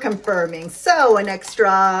you for confirming. So an extra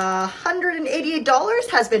 $188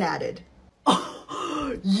 has been added.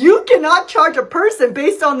 Oh, you cannot charge a person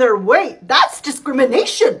based on their weight. That's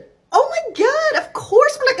discrimination. Oh my God, of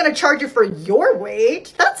course we're not going to charge you for your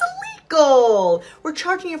weight. That's illegal. We're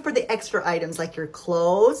charging you for the extra items like your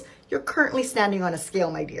clothes. You're currently standing on a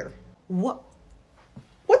scale, my dear. What?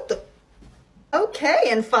 What the? Okay,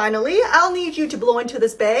 and finally, I'll need you to blow into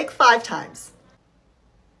this bag 5 times.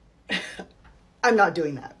 I'm not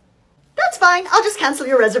doing that. That's fine. I'll just cancel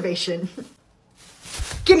your reservation.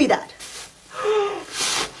 Give me that.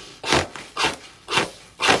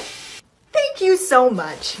 Thank you so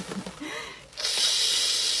much.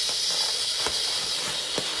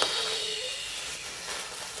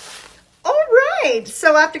 All right.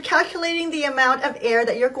 So after calculating the amount of air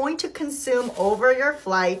that you're going to consume over your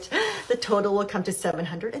flight, the total will come to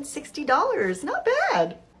 $760. Not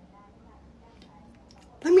bad.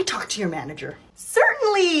 Let me talk to your manager.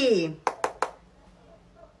 Certainly.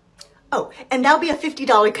 Oh, and that'll be a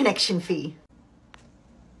 $50 connection fee.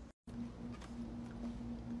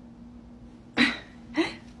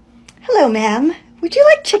 Hello, ma'am. Would you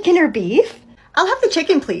like chicken or beef? I'll have the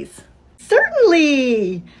chicken, please.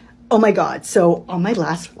 Certainly. Oh my God. So on my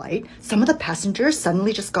last flight, some of the passengers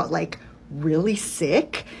suddenly just got like really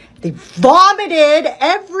sick. They vomited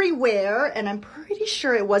everywhere, and I'm pretty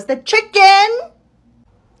sure it was the chicken.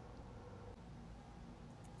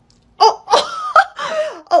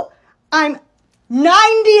 Oh, I'm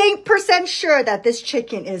 98% sure that this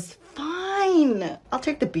chicken is fine. I'll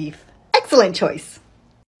take the beef. Excellent choice.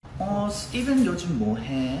 스티븐 요즘 뭐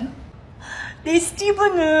해? 네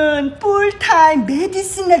스티븐은 풀타임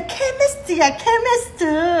메디시널 케미스트야,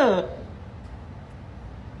 케미스트.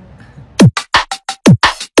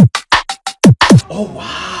 Oh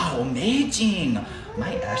wow, amazing.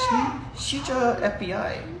 My Ashley, she's a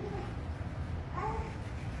FBI.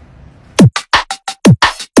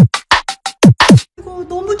 이거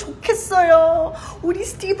너무 좋겠어요. 우리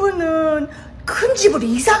스티븐은 큰 집으로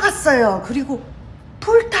이사 갔어요. 그리고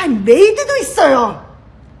풀타임 메이드도 있어요.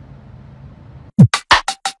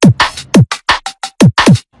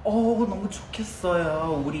 너무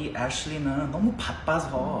좋겠어요. 우리 애슐리는 너무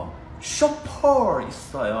바빠서 쇼퍼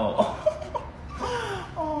있어요.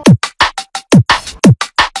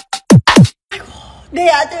 아이고, 내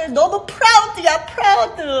아들 너무 프라우드야,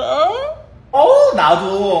 프라우드.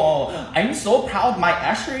 나도. I'm so proud my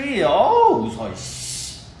Ashley. 웃어.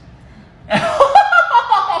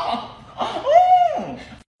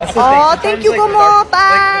 Thank you, Gomo.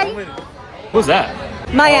 Bye. Who's that?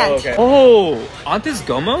 My aunt. Okay. Oh, Aunt is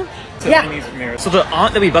Gomo? Yeah. So the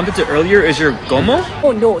aunt that we bumped into earlier is your gomo?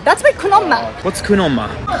 Oh no, that's my kunoma. What's kunoma?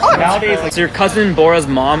 Aunt. Nowadays, like, so your cousin Bora's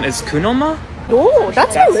mom is kunoma? No,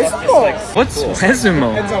 that's my resumo. What's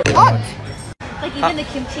resumo? Aunt. Like even the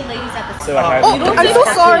kimchi ladies at the Oh, I'm so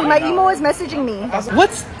sorry. My emo is messaging me.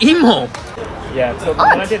 What's emo? Yeah, so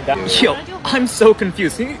when I did that. Yo, I'm so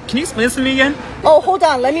confused. Can you explain this to me again? Oh, hold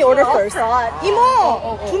on. Let me order first.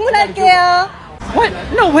 이모, 주문할게요. What?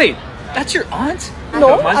 No, wait. That's your aunt?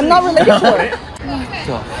 No, I'm not related to her.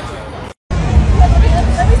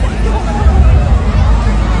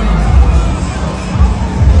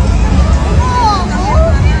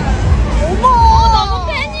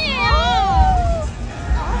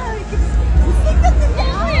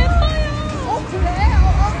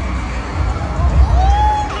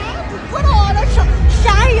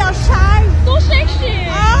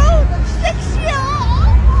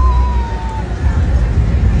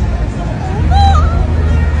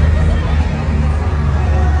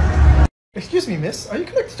 Excuse me, miss. Are you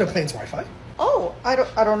connected to a plane's Wi-Fi? Oh, I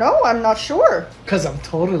don't know. I'm not sure. Because I'm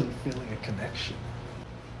totally feeling a connection.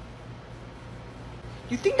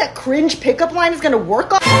 You think that cringe pickup line is gonna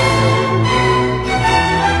work on?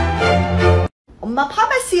 엄마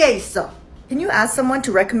파마시에 있어. Can you ask someone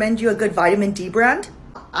to recommend you a good vitamin D brand?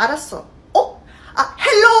 알았어.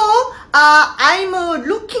 Hello. I'm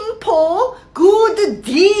looking for good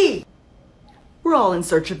D. We're all in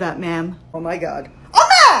search of that, ma'am. Oh my God.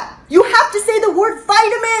 엄마! You have to say the word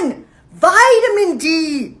vitamin. Vitamin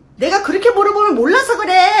D. 내가 그렇게 물어보면 몰라서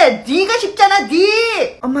그래. D가 쉽잖아,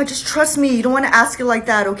 D. 엄마, just trust me. You don't want to ask it like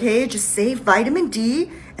that, okay? Just say vitamin D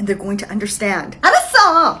and they're going to understand.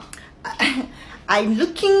 알았어. I'm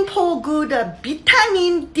looking for good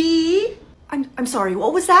vitamin D. I'm sorry,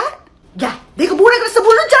 what was that? 야, 내가 뭐라 그랬어?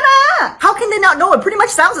 모르잖아. How can they not know? It pretty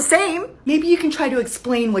much sounds the same. Maybe you can try to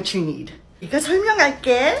explain what you need. 내가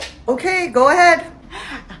설명할게. Okay, go ahead.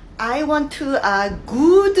 I want to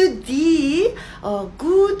good D.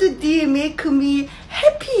 Good D make me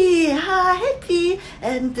happy, happy,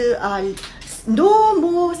 and no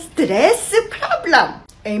more stress problem.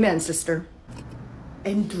 Amen, sister.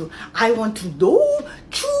 And I want to know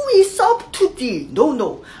chewy soft D.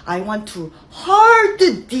 No. I want to hard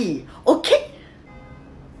D. Okay?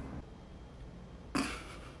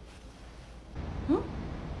 응?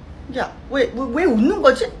 야, 왜 웃는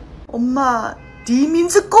거지? 엄마, D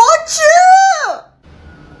means 고추!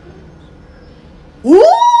 오!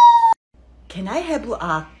 Can I have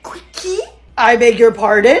a quickie? I beg your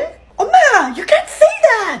pardon? 엄마, you can't say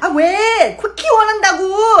that! 아, 왜? quickie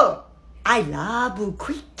원한다고! I love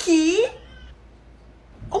quickie.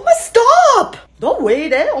 엄마, stop! 너 왜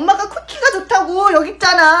이래? 엄마가 쿠키가 좋다고. 여기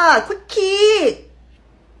있잖아. 쿠키.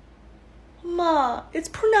 엄마, it's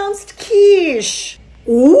pronounced quiche.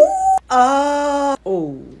 오?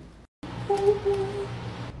 오.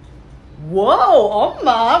 Whoa,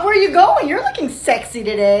 엄마, where are you going? You're looking sexy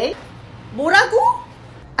today. 뭐라고?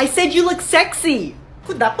 I said you look sexy.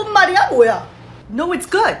 그 나쁜 말이야, 뭐야? No, it's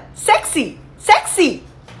good. Sexy. Sexy.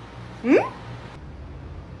 응?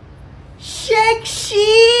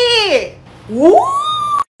 섹시! 오!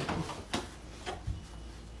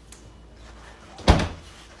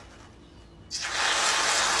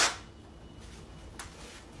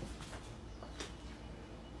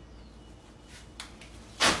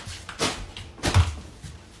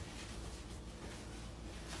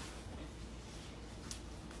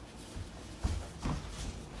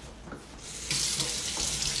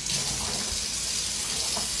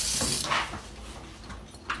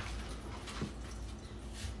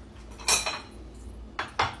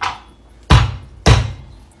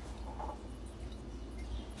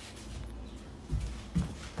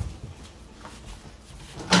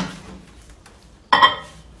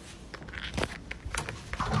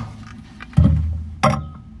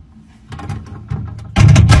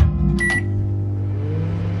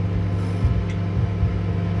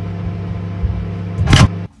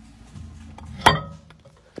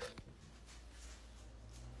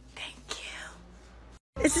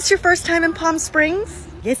 Is this your first time in Palm Springs?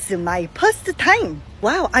 Yes, my first time.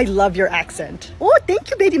 Wow, I love your accent. Oh, thank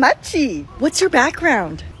you, baby machi. What's your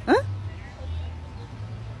background? Huh?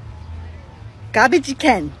 Garbage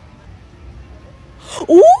can.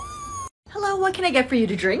 Ooh! Hello, what can I get for you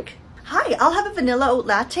to drink? Hi, I'll have a vanilla oat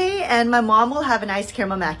latte and my mom will have an iced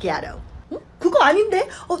caramel macchiato. 그거 아닌데?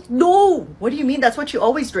 No. What do you mean? That's what you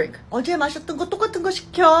always drink. 어제 마셨던 거 똑같은 거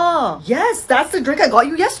시켜. Yes, that's the drink I got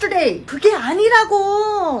you yesterday. 그게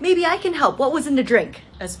아니라고. Maybe I can help. What was in the drink?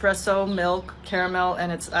 Espresso, milk, caramel,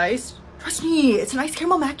 and it's iced. Trust me, it's an iced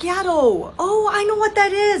caramel macchiato. Oh, I know what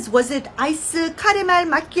that is. Was it ice caramel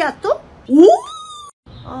macchiato? Ooh!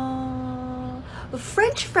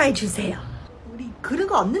 French fry 주세요. 우리 그런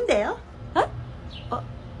거 없는데요?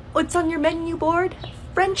 What's on your menu board?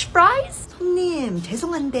 French fries? 손님,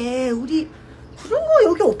 죄송한데 우리 그런 거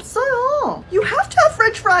여기 없어요. You have to have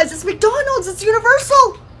French fries. It's McDonald's. It's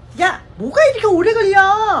universal. 야, 뭐가 이렇게 오래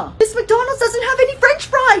걸려? This McDonald's doesn't have any French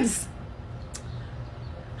fries.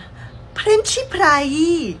 프렌치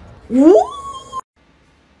프라이. 오?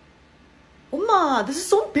 엄마, this is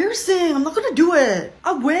so embarrassing. I'm not gonna do it.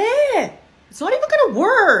 아, 왜? It's not even gonna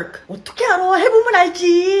work. 어떻게 알아? 해보면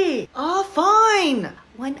알지. Fine.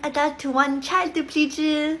 One adult, one child,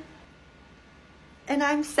 please. And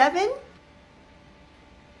I'm 7?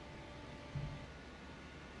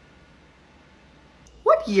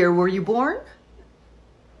 What year were you born?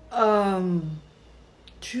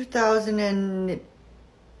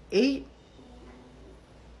 2008?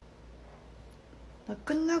 나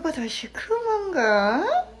끝나고 다시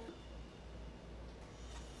그만가?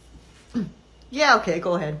 Yeah, okay,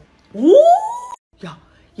 go ahead. 오! 야,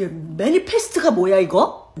 얘 manifest가 뭐야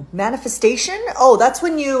이거? Manifestation? Oh, that's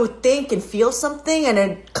when you think and feel something and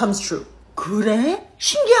it comes true. 그래?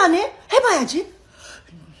 신기하네? 해봐야지.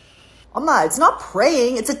 Amma, it's not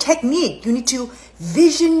praying, it's a technique. You need to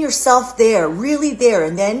vision yourself there, really there,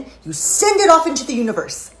 and then you send it off into the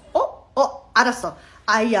universe. 알았어.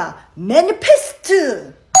 I manifest.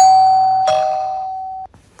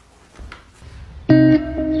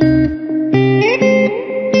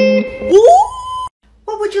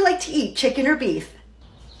 What would you like to eat, chicken or beef?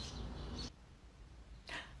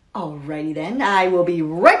 Alrighty then, I will be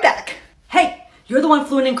right back. Hey, you're the one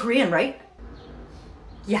fluent in Korean, right?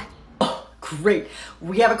 Yeah. Oh, great.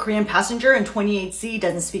 We have a Korean passenger and 28C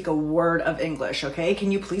doesn't speak a word of English, okay?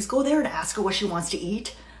 Can you please go there and ask her what she wants to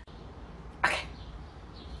eat? Okay.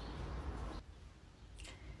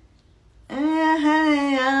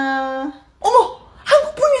 어머!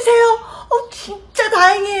 한국 분이세요? 진짜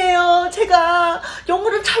다행이에요. 제가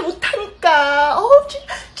영어를 잘 못하니까.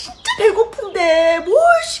 진짜 배고픈데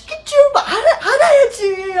뭘 시킬지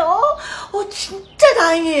알아야지. 진짜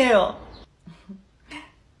다행이에요.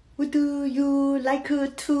 Would you like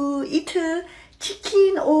to eat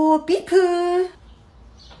chicken or beef?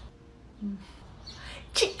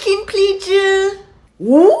 Chicken, please.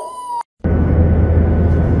 오?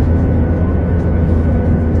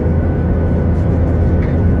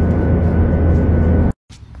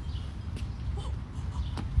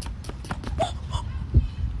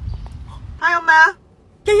 Hi, 엄마. 야,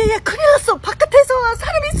 큰일 났어. 바깥에서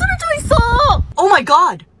사람이 쓰러져 있어. Oh my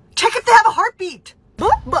god. Check if they have a heartbeat. 뭐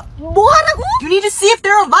하라고? You need to see if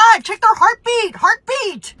they're alive. Check their heartbeat.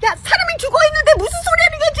 Heartbeat. 야, 사람이 죽어 있는데 무슨 소리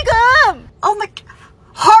하는 거야, 지금? Oh my,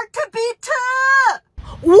 heartbeat.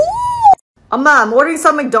 오! 엄마, I'm ordering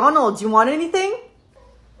some McDonald's. You want anything?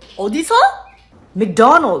 어디서?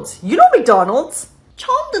 McDonald's. You know McDonald's?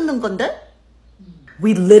 처음 듣는 건데?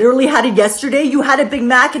 We literally had it yesterday. You had a Big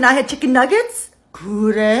Mac and I had chicken nuggets?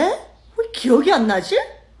 그래? 왜 기억이 안 나지?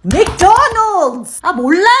 McDonald's!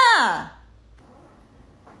 몰라!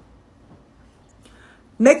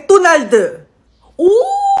 맥도날드. 오!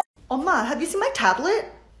 엄마, have you seen my tablet?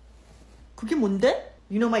 그게 뭔데?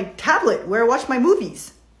 You know my tablet, where I watch my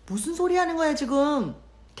movies. 무슨 소리 하는 거야, 지금?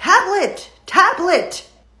 Tablet!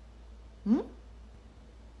 응?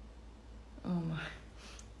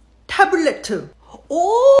 타블레트.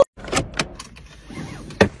 오!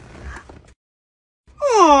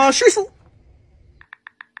 실수.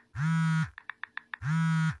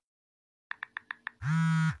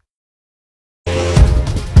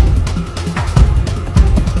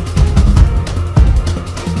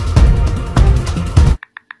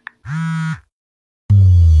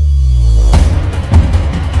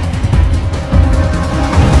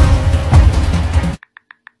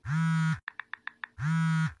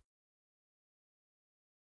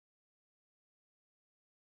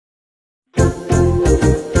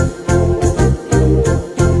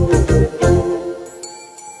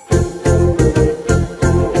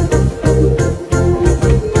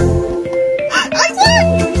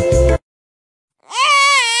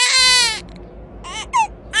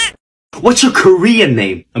 What's your Korean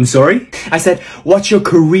name? I'm sorry? I said, what's your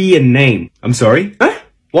Korean name? I'm sorry? Huh?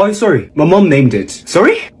 Why sorry? My mom named it.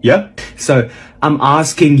 Sorry? Yeah? So, I'm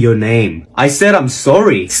asking your name. I said I'm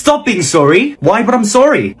sorry. Stop being sorry. Why but I'm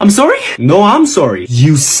sorry? I'm sorry? No, I'm sorry.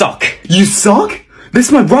 You suck. You suck? This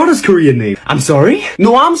is my brother's Korean name. I'm sorry?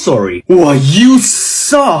 No, I'm sorry. Why, you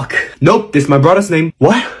suck. Nope, this is my brother's name.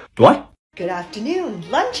 What? What? Good afternoon.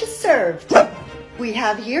 Lunch is served. We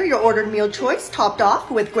have here your ordered meal choice, topped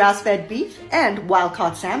off with grass-fed beef and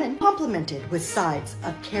wild-caught salmon, complemented with sides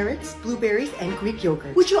of carrots, blueberries, and Greek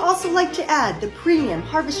yogurt. Would you also like to add the premium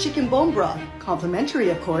harvest chicken bone broth, complimentary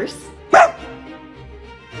of course?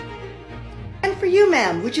 And for you,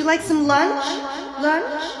 ma'am, would you like some lunch?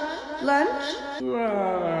 Lunch?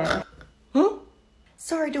 Huh?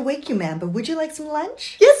 Sorry to wake you, ma'am, but would you like some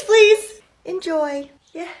lunch? Yes, please. Enjoy.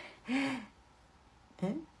 Yeah.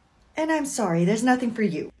 And I'm sorry, there's nothing for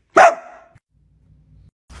you.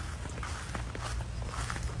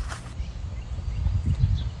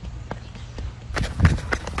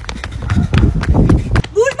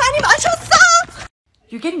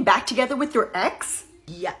 You're getting back together with your ex?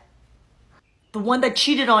 Yeah. The one that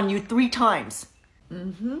cheated on you 3 times.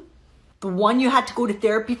 Mm-hmm. The one you had to go to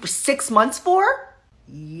therapy for 6 months for?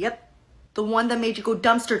 Yep. The one that made you go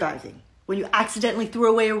dumpster diving when you accidentally threw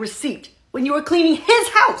away a receipt when you were cleaning his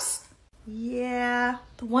house. Yeah.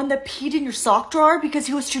 The one that peed in your sock drawer because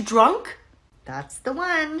he was too drunk? That's the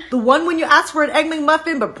one. The one when you asked for an egg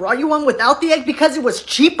McMuffin but brought you one without the egg because it was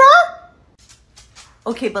cheaper?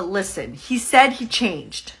 Okay, but listen, he said he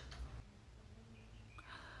changed.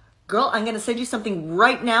 Girl, I'm gonna send you something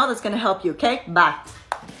right now that's gonna help you, okay? Bye.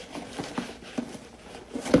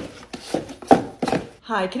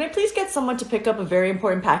 Hi, can I please get someone to pick up a very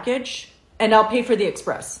important package? And I'll pay for the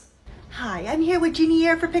express. Hi, I'm here with Jeenie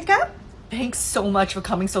Air for pickup. Thanks so much for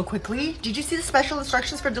coming so quickly. Did you see the special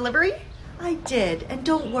instructions for delivery? I did, and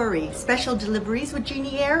don't worry, special deliveries with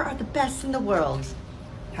Jeenie Air are the best in the world.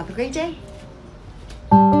 Have a great day.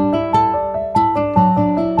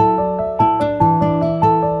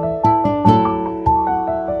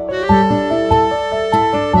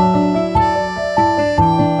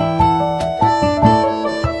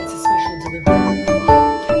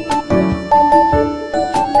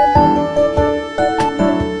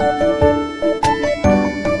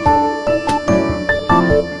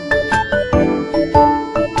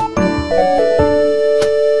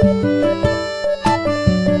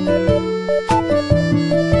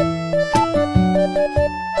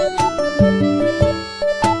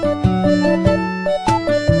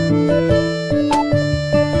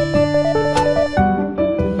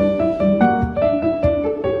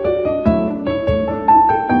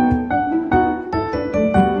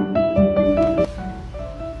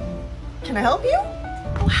 Can I help you?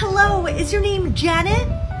 Oh, hello, is your name Janet?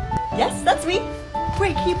 Yes, that's me.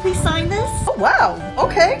 Great, can you please sign this? Oh, wow.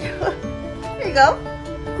 Okay. Here you go.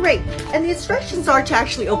 Great, and the instructions are to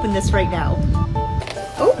actually open this right now.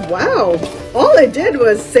 Oh, wow. All I did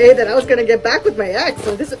was say that I was going to get back with my ex,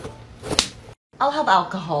 so this is... I'll have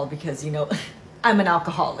alcohol because, you know, I'm an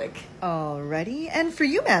alcoholic. Alrighty, and for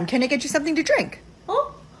you, ma'am, can I get you something to drink?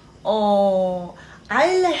 Oh,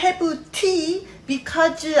 I'll have tea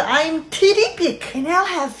because I'm terrific. And I'll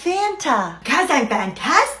have Fanta because I'm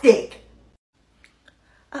fantastic.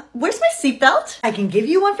 Where's my seatbelt? I can give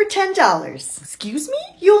you one for $10. Excuse me?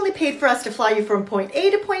 You only paid for us to fly you from point A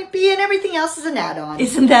to point B, and everything else is an add-on.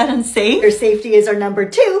 Isn't that unsafe? Your safety is our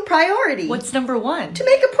 #2 priority. What's #1? To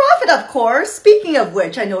make a profit, of course. Speaking of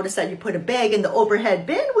which, I noticed that you put a bag in the overhead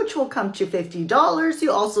bin, which will come to $50.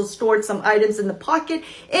 You also stored some items in the pocket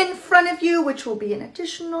in front of you, which will be an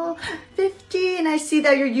additional $50. And I see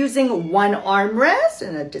that you're using one armrest,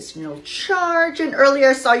 an additional charge. And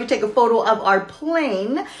earlier I saw you take a photo of our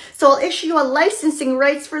plane. So I'll issue you a licensing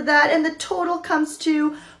rights for that, and the total comes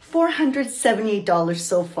to $478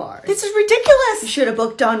 so far. This is ridiculous. You should have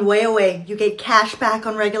booked on Way Away. You get cash back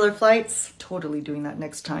on regular flights. Totally doing that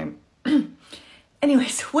next time.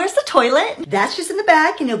 Anyways, where's the toilet? That's just in the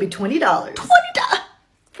back, and it'll be $20. $20?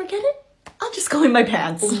 Forget it. I'll just go in my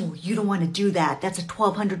pants. Oh, you don't want to do that. That's a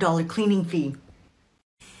 $1,200 cleaning fee.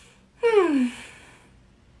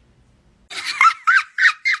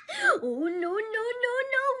 Oh, no.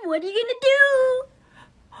 What are you gonna do?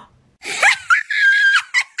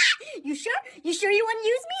 You sure? You sure you want to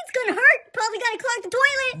use me? It's gonna hurt. Probably gonna clog the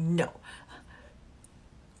toilet. No.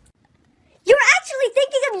 You're actually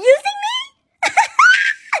thinking of using me?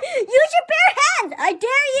 Use your bare hands. I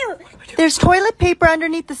dare you. There's toilet paper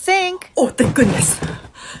underneath the sink. Oh, thank goodness.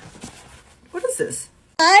 What is this?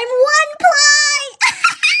 I'm one ply.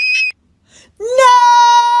 No!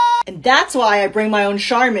 And that's why I bring my own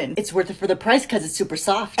Charmin. It's worth it for the price because it's super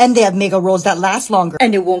soft. And they have mega rolls that last longer.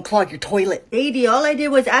 And it won't clog your toilet. Lady, all I did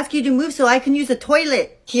was ask you to move so I can use the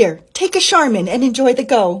toilet. Here, take a Charmin and enjoy the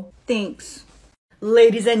go. Thanks.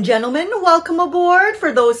 Ladies and gentlemen, welcome aboard.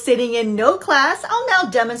 For those sitting in no class, I'll now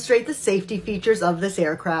demonstrate the safety features of this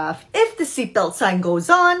aircraft. If the seatbelt sign goes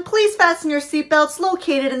on, please fasten your seatbelts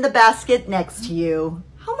located in the basket next to you.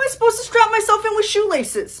 How am I supposed to strap myself in with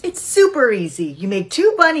shoelaces? It's super easy. You make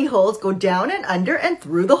 2 bunny holes, go down and under and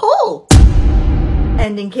through the hole.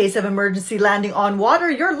 And in case of emergency landing on water,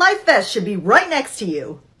 your life vest should be right next to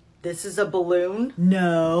you. This is a balloon?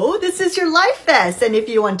 No, this is your life vest. And if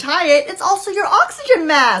you untie it, it's also your oxygen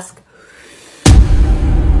mask.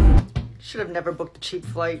 Should have never booked a cheap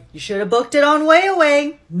flight. You should have booked it on Way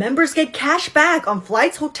Away. Members get cash back on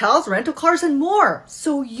flights, hotels, rental cars, and more.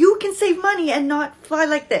 So you can save money and not fly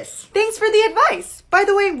like this. Thanks for the advice. By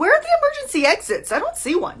the way, where are the emergency exits? I don't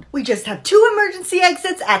see one. We just have 2 emergency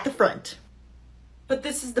exits at the front. But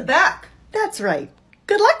this is the back. That's right.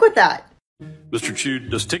 Good luck with that. Mr. Chu,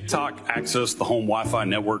 does TikTok access the home Wi-Fi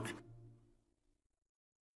network?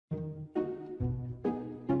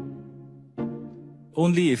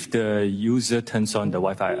 Only if the user turns on the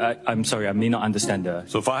Wi-Fi. I'm sorry, I may not understand the...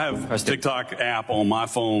 So if I have a TikTok app on my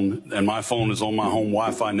phone and my phone is on my home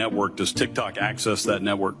Wi-Fi network, does TikTok access that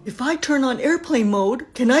network? If I turn on airplane mode,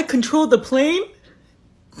 can I control the plane?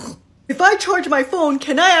 If I charge my phone,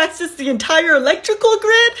 can I access the entire electrical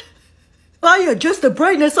grid? If I adjust the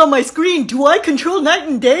brightness on my screen, do I control night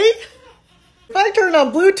and day? If I turn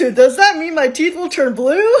on Bluetooth, does that mean my teeth will turn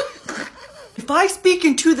blue? If I speak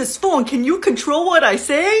into this phone, can you control what I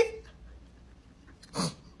say?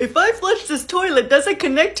 If I flush this toilet, does it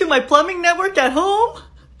connect to my plumbing network at home?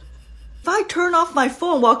 If I turn off my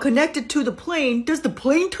phone while connected to the plane, does the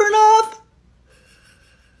plane turn off?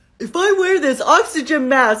 If I wear this oxygen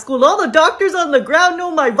mask, will all the doctors on the ground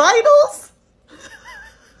know my vitals?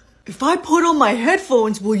 If I put on my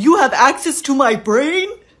headphones, will you have access to my brain?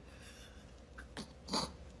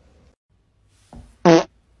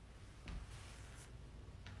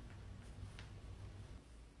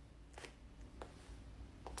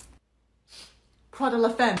 Prada La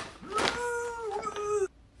Femme.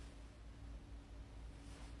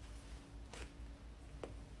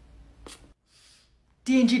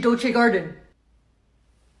 D&G Dolce Garden.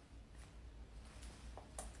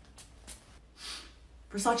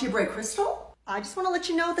 Versace Bright Crystal? I just want to let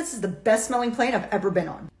you know this is the best smelling plane I've ever been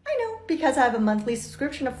on. I know, because I have a monthly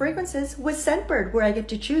subscription of fragrances with Scentbird where I get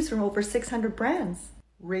to choose from over 600 brands.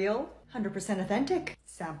 Real, 100% authentic.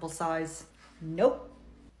 Sample size. Nope.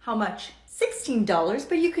 How much? $16,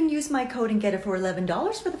 but you can use my code and get it for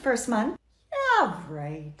 $11 for the first month. Yeah,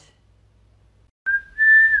 right.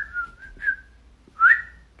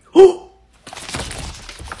 Oh!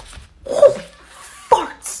 Holy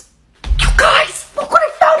farts! You guys, look what I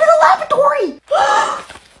found in the lavatory!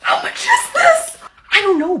 How much is this? I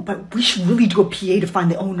don't know, but we should really do a PA to find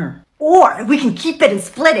the owner. Or we can keep it and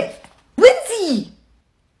split it. Lindsay!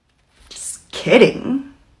 Just kidding.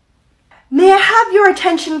 May I have your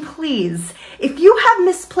attention, please? If you have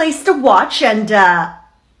misplaced a watch and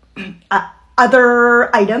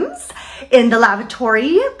other items in the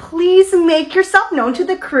lavatory, please make yourself known to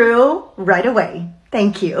the crew right away.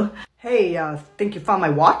 Thank you. Hey, think you found my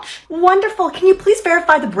watch? Wonderful. Can you please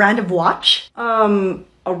verify the brand of watch? A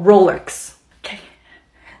Rolex. Okay.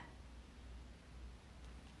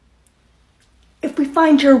 If we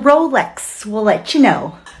find your Rolex, we'll let you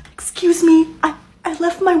know. Excuse me, I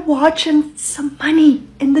left my watch and some money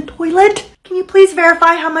in the toilet. Can you please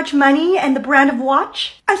verify how much money and the brand of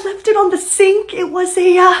watch? I left it on the sink. It was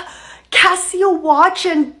a Casio watch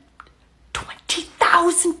and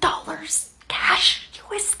 $20,000 cash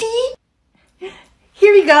USD.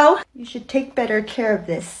 Here you go. You should take better care of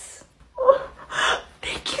this. Oh,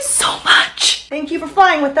 thank you so much. Thank you for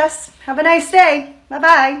flying with us. Have a nice day.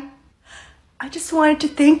 Bye-bye. I just wanted to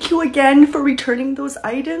thank you again for returning those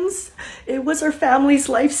items. It was our family's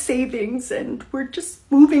life savings and we're just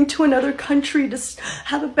moving to another country to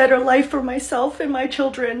have a better life for myself and my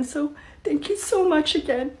children. So thank you so much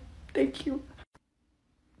again. Thank you.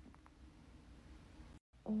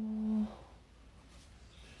 Oh.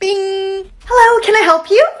 Bing! Hello, can I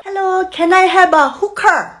help you? Hello, can I have a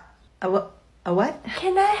hooker? A what?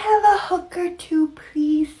 Can I have a hooker too,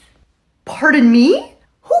 please? Pardon me?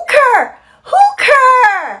 Hooker!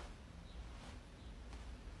 Hooker!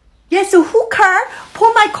 Yes, a hooker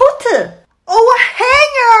for my coat. Oh, a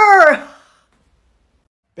hanger!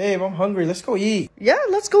 Babe, I'm hungry. Let's go eat. Yeah,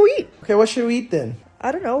 let's go eat. Okay, what should we eat then?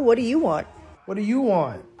 I don't know. What do you want? What do you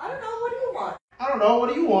want? I don't know. What do you want? I don't know. What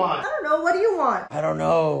do you want? I don't know. What do you want? I don't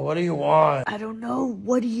know. What do you want? I don't know.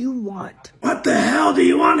 What do you want? What the hell do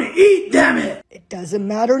you want to eat, damn it? It doesn't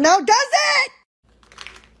matter now, does it?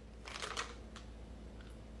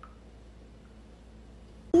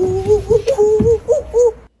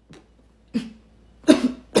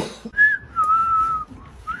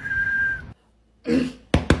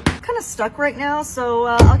 Kind of stuck right now, so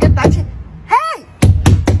I'll get back to you. Hey!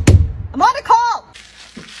 I'm on a call!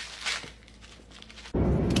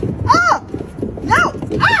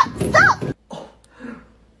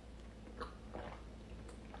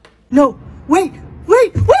 No, wait!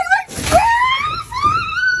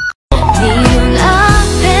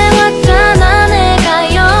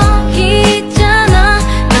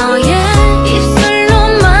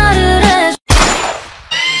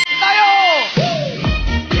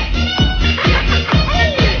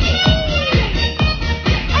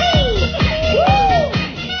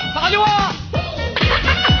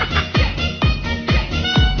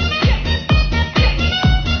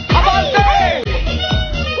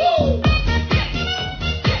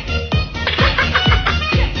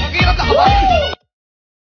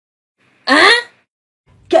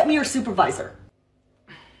 Get me your supervisor.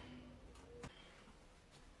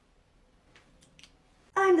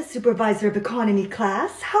 I'm the supervisor of economy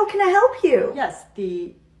class. How can I help you? Yes,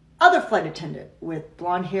 the other flight attendant with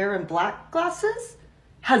blonde hair and black glasses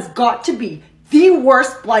has got to be the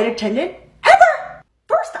worst flight attendant ever.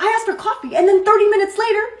 First, I asked her coffee, and then 30 minutes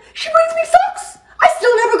later, she brings me socks. I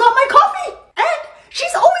still never got my coffee. And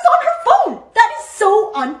she's always on her phone. That is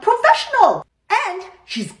so unprofessional. And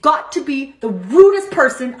she's got to be the rudest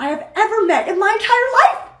person I have ever met in my entire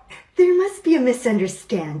life. There must be a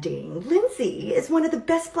misunderstanding. Lindsay is one of the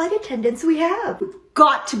best flight attendants we have. You've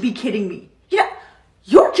got to be kidding me. Yeah,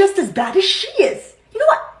 you're just as bad as she is. You know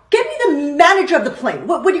what? Get me the manager of the plane.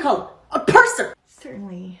 What do you call it? A purser.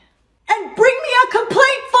 Certainly. And bring me a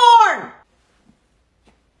complaint form.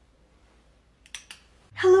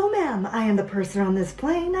 Hello, ma'am. I am the purser on this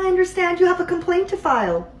plane. I understand you have a complaint to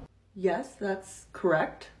file. Yes, that's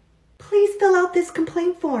correct. Please fill out this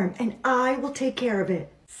complaint form and I will take care of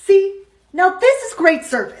it. See? Now this is great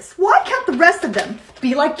service. Why can't the rest of them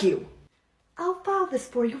be like you? I'll file this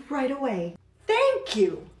for you right away. Thank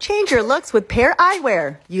you. Change your looks with Pear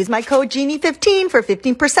Eyewear. Use my code Jeenie15 for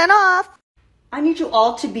 15% off. I need you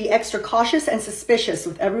all to be extra cautious and suspicious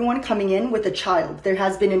with everyone coming in with a child. There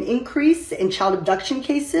has been an increase in child abduction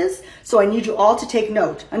cases, so I need you all to take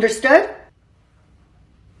note. Understood?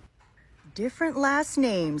 Different last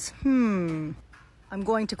names. I'm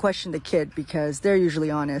going to question the kid because they're usually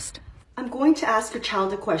honest. I'm going to ask your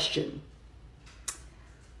child a question.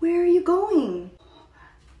 Where are you going?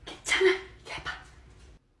 괜찮아.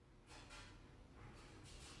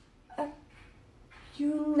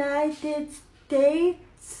 United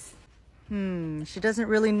States? She doesn't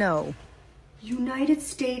really know. United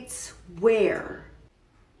States where?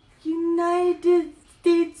 United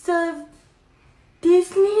States of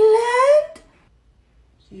Disneyland?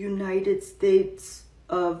 United States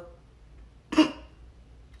of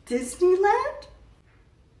Disneyland?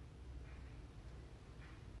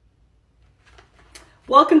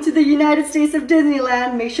 Welcome to the United States of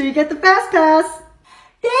Disneyland. Make sure you get the fast pass.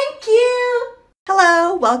 Thank you.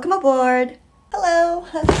 Hello, welcome aboard. Hello.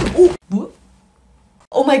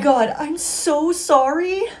 Oh my God, I'm so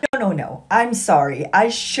sorry. No, I'm sorry. I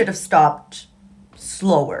should have stopped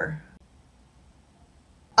slower.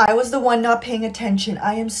 I was the one not paying attention.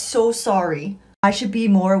 I am so sorry. I should be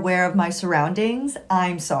more aware of my surroundings.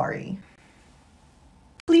 I'm sorry.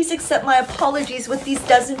 Please accept my apologies with these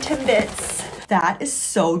dozen Timbits. That is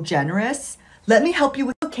so generous. Let me help you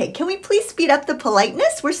with... Okay, can we please speed up the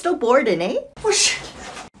politeness? We're still bored, eh? Oh, shit.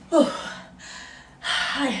 Oh.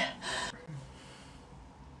 Hi.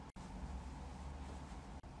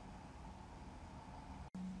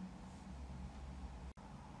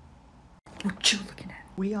 What you looking at?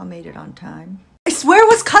 We all made it on time. I swear it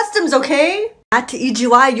was customs, okay? At to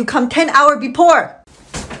EGY, you come 10 hours before.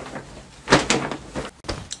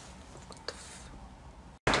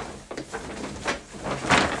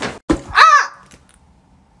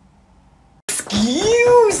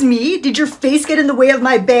 Excuse me? Did your face get in the way of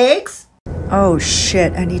my bags? Oh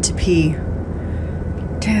shit, I need to pee.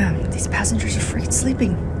 Damn, these passengers are freaking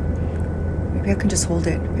sleeping. Maybe I can just hold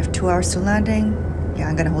it. We have 2 hours to landing. Yeah,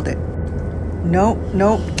 I'm gonna hold it.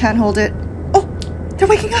 Nope, can't hold it. Oh, they're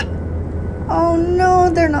waking up. Oh no,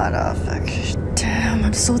 they're not up. Damn,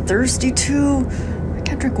 I'm so thirsty too. I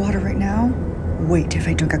can't drink water right now. Wait, if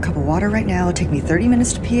I drink a cup of water right now, it'll take me 30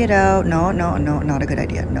 minutes to pee it out. No, not a good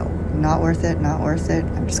idea. No, not worth it, not worth it.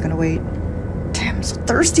 I'm just gonna wait. Damn, I'm so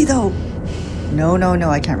thirsty though. No,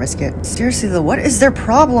 I can't risk it. Seriously though, what is their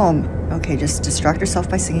problem? Okay, just distract yourself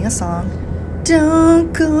by singing a song.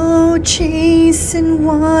 Don't go chasing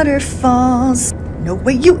waterfalls. No,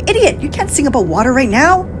 wait, you idiot! You can't sing about water right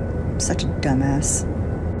now. I'm such a dumbass.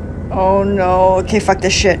 Oh no, okay, fuck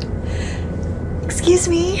this shit. Excuse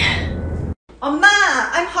me? 엄마,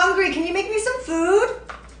 I'm hungry. Can you make me some food?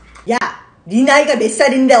 야, 네 나이가 몇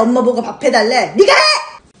살인데 엄마 보고 밥 해달래? 네가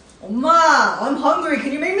해! 엄마, I'm hungry.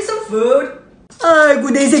 Can you make me some food?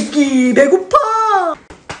 아이고, 내 새끼, 배고파.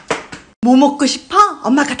 뭐 먹고 싶어?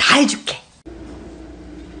 엄마가 다 해줄게.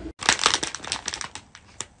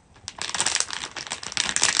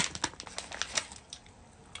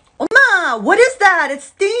 what is that? It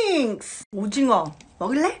stinks. 오징어,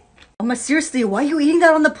 먹을래? 엄마, seriously, why are you eating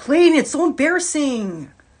that on the plane? It's so embarrassing.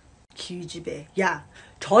 기집애. 야,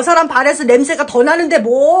 저 사람 발에서 냄새가 더 나는데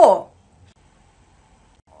뭐.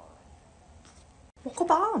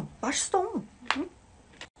 먹어봐. 맛있어. 응?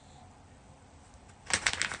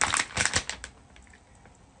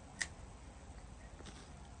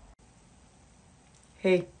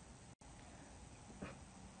 Hey.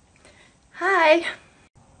 Hi.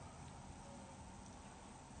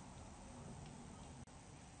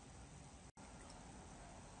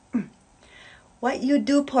 What you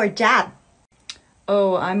do for job?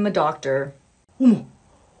 Oh, I'm a doctor. 어머.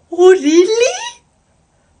 Oh, really?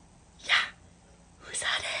 야,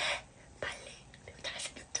 의사래. 빨리.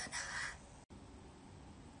 잘생겼잖아.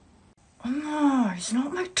 어머, it's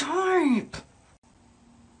not my type.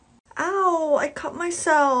 Ow, I cut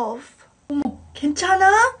myself. 어머,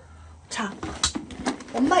 괜찮아? 자,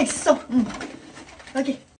 엄마 있어. 응.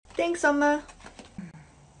 여기. Thanks, 엄마.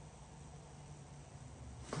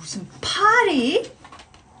 무슨 파리?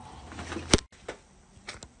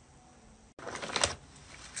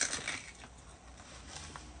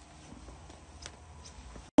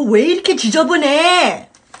 왜 이렇게 지저분해?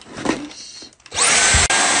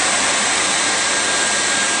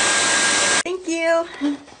 Thank you.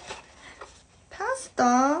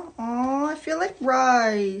 Pasta. Oh, I feel like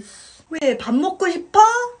rice. 왜, 밥 먹고 싶어?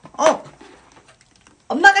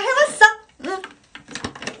 엄마가 해왔어. 응.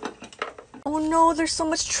 Oh no, there's so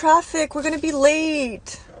much traffic. We're gonna be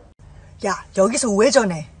late. 야, 여기서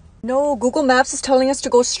우회전해. No, Google Maps is telling us to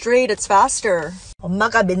go straight. It's faster.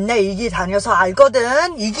 엄마가 맨날 이 길 다녀서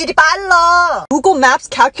알거든. 이 길이 빨라. Google Maps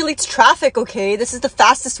calculates traffic, okay? This is the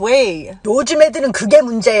fastest way. 요즘 애들은 그게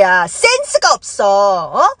문제야. 센스가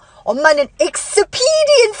없어. 어? 엄마는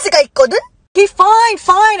experience가 있거든? Okay, fine,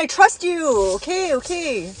 fine. I trust you. Okay,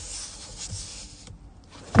 okay.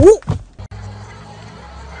 오!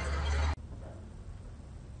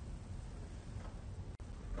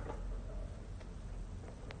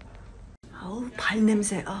 아우,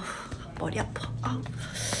 발냄새. 아우, 머리 아파. 아우.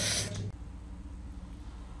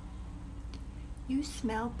 You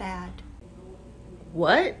smell bad.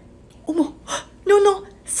 What? 어머, no, no,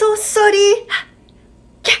 so sorry.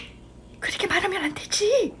 야, 그렇게 말하면 안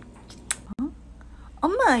되지.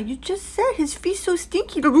 엄마, you just said his feet so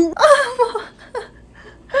stinky.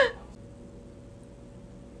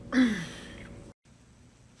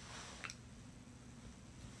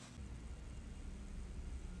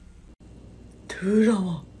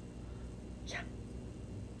 더러워. 야.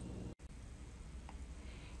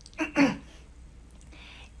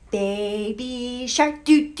 Baby shark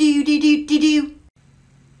do do do do do do.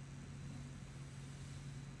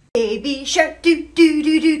 Baby shark do do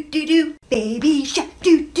do do do do. Baby shark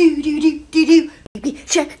do do do do do do. Baby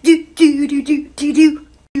shark do do do do do do.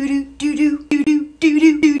 Do do do do do do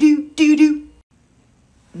do do do do do.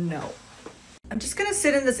 No. I'm just gonna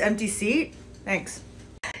sit in this empty seat. Thanks.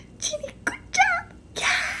 Jeenie, good job.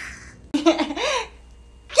 Yeah.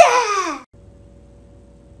 Yeah.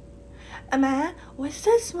 Emma, what's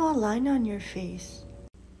that small line on your face?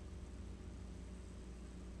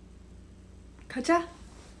 가자.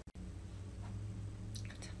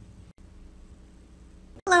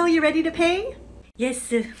 Hello, you ready to pay?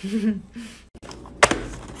 Yes.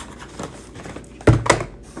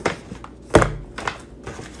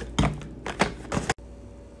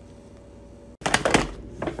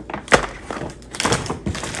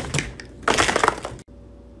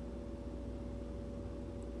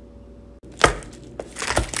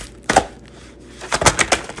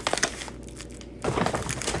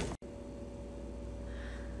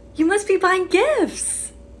 You must be buying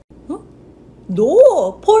gifts. Huh?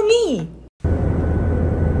 No, for me.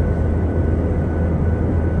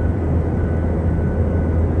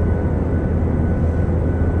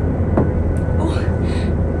 Oh,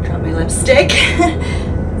 dropped my lipstick.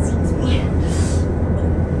 Excuse me.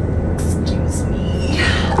 Excuse me.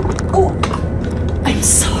 Oh, I'm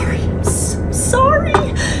sorry. I'm so sorry.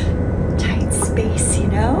 Tight space, you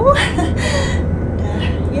know?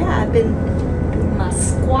 Yeah, I've been doing my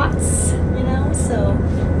squats, you know, so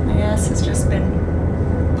my ass has just been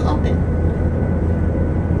popping.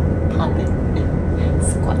 Popping.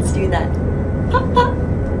 Squats do that. Pop, pop,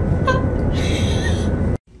 pop.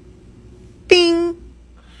 Bing!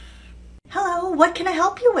 Hello, what can I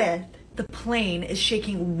help you with? The plane is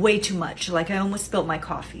shaking way too much, like I almost spilled my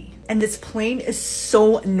coffee. And this plane is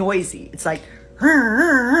so noisy. It's like,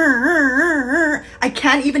 I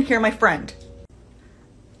can't even hear my friend.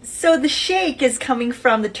 So the shake is coming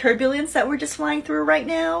from the turbulence that we're just flying through right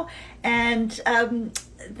now, and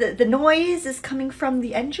the noise is coming from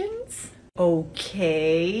the engines.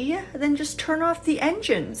 Okay, then just turn off the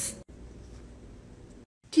engines.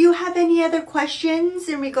 Do you have any other questions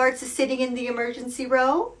in regards to sitting in the emergency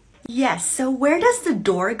row? Yes, so where does the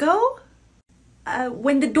door go?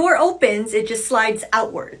 When the door opens, it just slides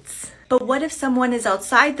outwards. But what if someone is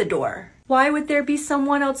outside the door? Why would there be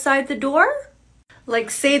someone outside the door? Like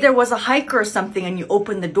say there was a hiker or something and you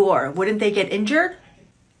open the door, wouldn't they get injured?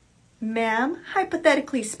 Ma'am,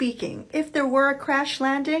 hypothetically speaking, if there were a crash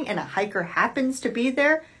landing and a hiker happens to be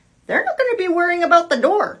there, they're not going to be worrying about the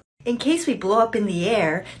door. In case we blow up in the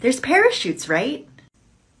air, there's parachutes, right?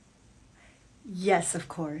 Yes, of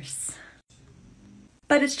course.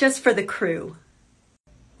 But it's just for the crew.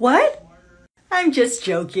 What? I'm just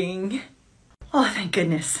joking. Oh, thank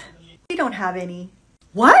goodness. We don't have any.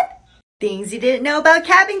 What? Things you didn't know about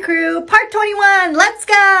cabin crew, part 21, let's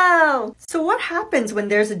go! So what happens when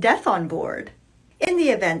there's a death on board? In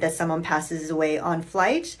the event that someone passes away on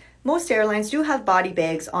flight, most airlines do have body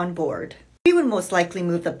bags on board. We would most likely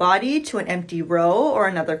move the body to an empty row or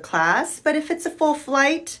another class, but if it's a full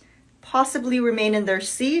flight, possibly remain in their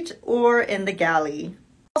seat or in the galley.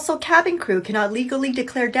 Also, cabin crew cannot legally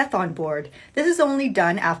declare death on board. This is only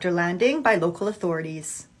done after landing by local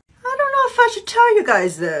authorities. I don't know if I should tell you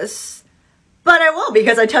guys this, but I will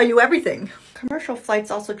because I tell you everything. Commercial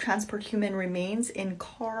flights also transport human remains in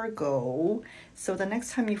cargo, so the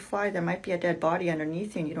next time you fly, there might be a dead body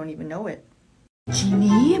underneath you and you don't even know it.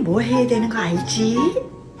 Jeenie, 뭐 해야 되는 거 알지?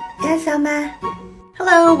 Yes, Emma.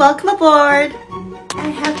 Hello, welcome aboard. I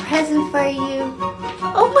have a present for you.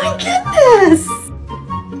 Oh my goodness!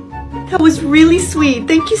 That was really sweet.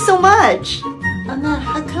 Thank you so much. Emma,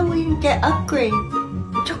 how come we didn't get upgrade?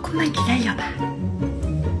 조금만 기다려봐.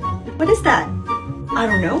 What is that? I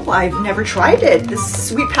don't know. I've never tried it. This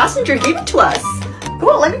sweet passenger gave it to us.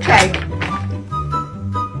 Cool, let me try.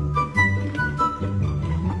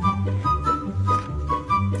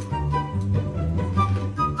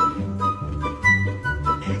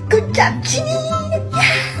 Good job, Jeenie!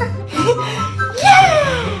 Yeah!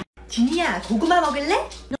 Yeah! 지니야, 고구마 먹을래?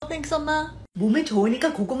 No thanks, 엄마. 몸에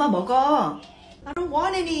좋으니까 고구마 먹어. I don't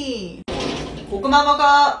want any. 고구마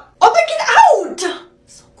먹어. Oh, get out!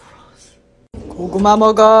 So gross. 고구마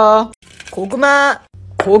먹어. 고구마.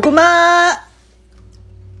 고구마.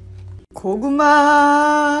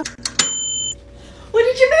 고구마. What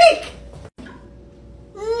did you make?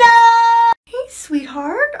 No! Hey,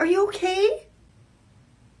 sweetheart, are you okay?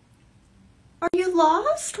 Are you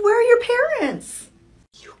lost? Where are your parents?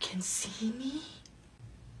 You can see me?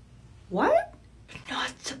 What? You're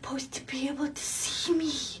not supposed to be able to see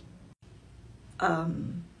me.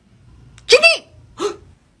 Jeenie!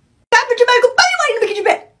 까불지 말고 빨리 와 이놈의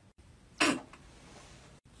기집애!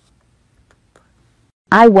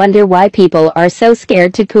 I wonder why people are so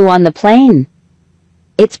scared to poo on the plane.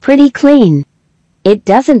 It's pretty clean. It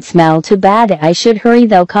doesn't smell too bad. I should hurry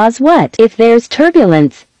though, cause what if there's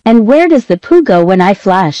turbulence? And where does the poo go when I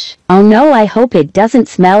flush? Oh no, I hope it doesn't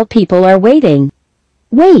smell. People are waiting.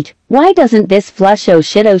 Wait, why doesn't this flush? Oh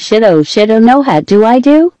shit, oh shit, oh shit, oh no, what do I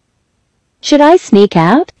do? Should I sneak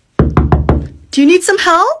out? Do you need some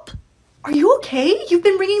help? Are you okay? You've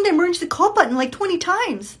been ringing the emergency call button like 20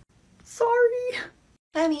 times. Sorry.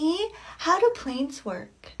 Honey, how do planes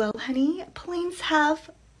work? Well, honey, planes have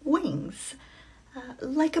wings.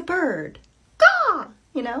 Like a bird. Caw!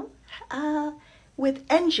 You know? With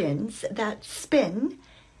engines that spin.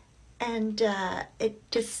 And it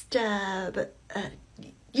just,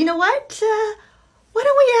 you know what? Why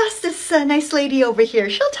don't we ask this nice lady over here?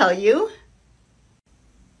 She'll tell you.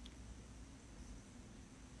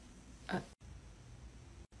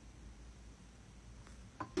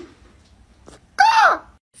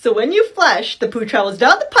 So when you flush, the poo travels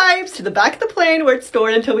down the pipes to the back of the plane where it's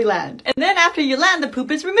stored until we land. And then after you land, the poop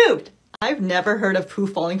is removed. I've never heard of poo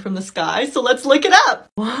falling from the sky, so let's look it up.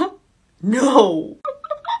 What? No.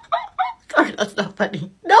 Sorry, that's not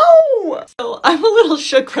funny. No! So I'm a little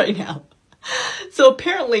shook right now. So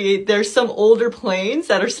apparently there's some older planes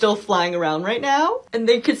that are still flying around right now, and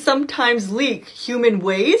they could sometimes leak human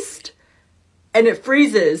waste, and it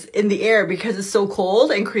freezes in the air because it's so cold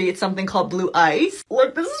and creates something called blue ice.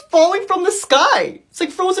 Look, this is falling from the sky. It's like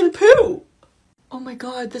frozen poo. Oh my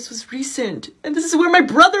god, this was recent. And this is where my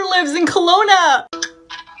brother lives in Kelowna.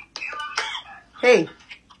 Hey.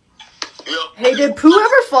 Yeah. Hey, did poo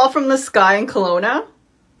ever fall from the sky in Kelowna?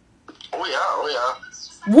 Oh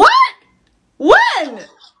yeah. What? When?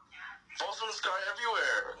 Falls from the sky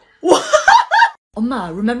everywhere. What?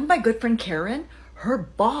 Oma, remember my good friend Karen? Her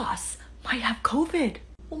boss might have COVID.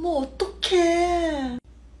 어머, 어떡해.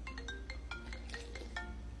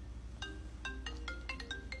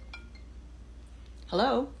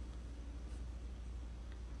 Hello?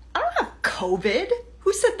 COVID?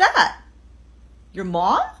 Who said that? Your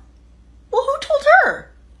mom? Well, who told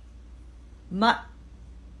her?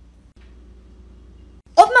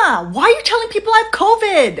 엄마, why are you telling people I have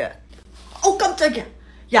COVID? 깜짝이야.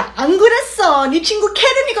 야, 안 그랬어. 네 친구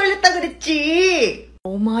캐름이 걸렸다 그랬지.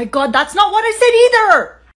 Oh my god, that's not what I said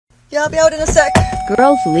either. Yeah, I'll be out in a sec.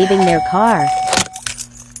 Girls leaving their car.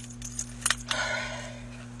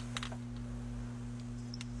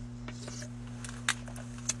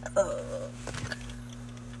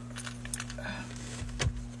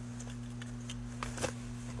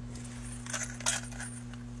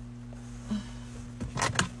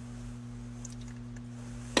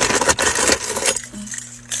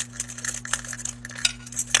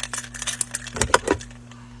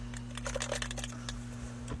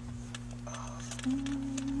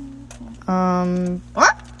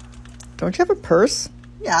 What? Don't you have a purse?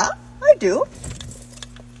 Yeah, I do.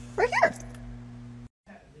 Right here.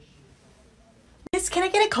 Miss, can I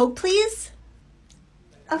get a Coke, please?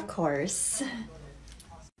 Of course.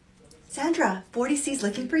 Sandra, 40C's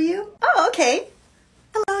looking for you. Oh, okay.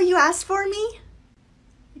 Hello, you asked for me?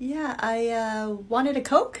 Yeah, I wanted a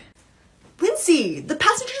Coke. Lindsay, the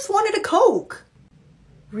passengers wanted a Coke.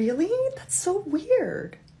 Really? That's so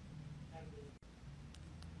weird.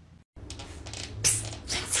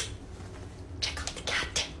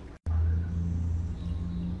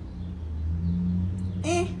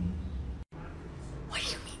 What do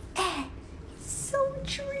you mean, He's so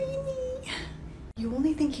dreamy. You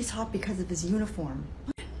only think he's hot because of his uniform.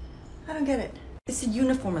 I don't get it. It's a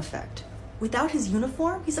uniform effect. Without his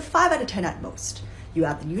uniform, he's a 5 out of 10 at most. You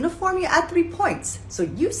add the uniform, you add 3 points. So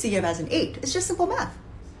you see him as an 8. It's just simple math.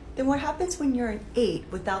 Then what happens when you're an 8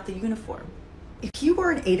 without the uniform? If you were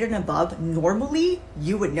an 8 and above, normally,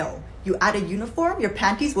 you would know. You add a uniform, your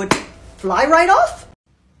panties would fly right off.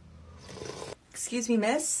 Excuse me,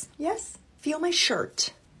 miss? Yes? Feel my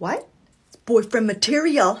shirt. What? It's boyfriend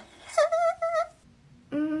material.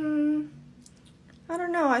 I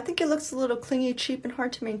don't know. I think it looks a little clingy, cheap, and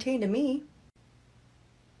hard to maintain to me.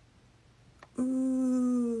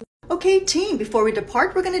 Okay, team, before we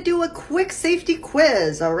depart, we're going to do a quick safety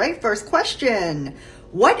quiz. All right, first question.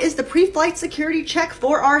 What is the pre-flight security check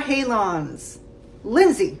for our halons?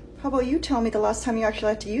 Lindsay, how about you tell me the last time you actually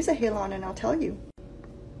had to use a halon and I'll tell you.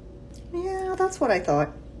 Yeah, that's what I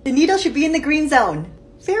thought. The needle should be in the green zone.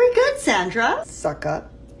 Very good, Sandra. Suck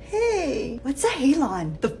up. Hey, what's a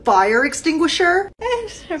halon? The fire extinguisher?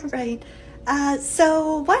 Right.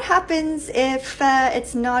 So what happens if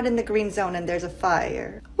it's not in the green zone and there's a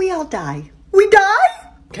fire? We all die. We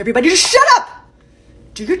die? Okay, everybody just shut up!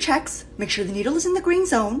 Do your checks, make sure the needle is in the green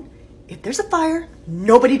zone. If there's a fire,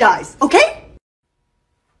 nobody dies, okay?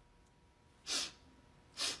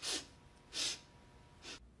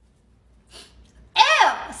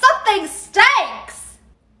 Something stinks!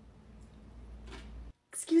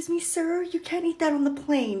 Excuse me, sir, you can't eat that on the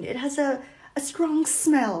plane. It has a strong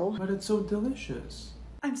smell. But it's so delicious.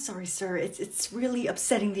 I'm sorry, sir. It's really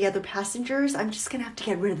upsetting the other passengers. I'm just gonna have to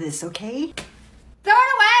get rid of this, okay? Throw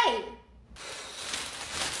it away!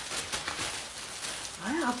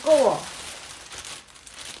 Go.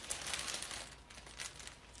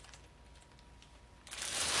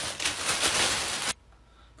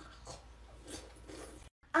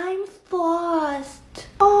 I'm lost.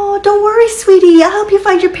 Oh, don't worry, sweetie. I'll help you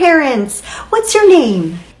find your parents. What's your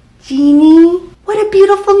name? Jeenie. What a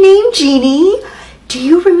beautiful name, Jeenie. Do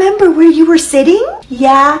you remember where you were sitting?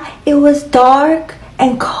 Yeah, it was dark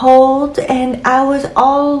and cold and I was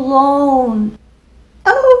all alone.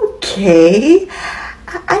 Okay.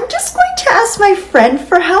 I'm just going to ask my friend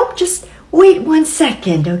for help. Just wait 1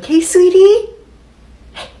 second, okay, sweetie?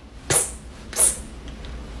 Hey, psst, psst.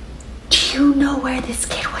 Do you know where this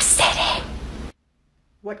kid was sitting?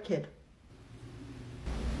 What kid?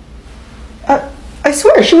 I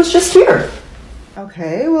swear, she was just here.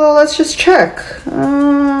 Okay, well, let's just check.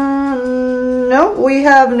 No, we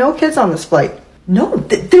have no kids on this flight. No,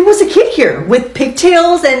 there was a kid here with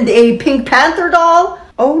pigtails and a Pink Panther doll.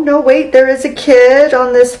 Oh, no, wait, there is a kid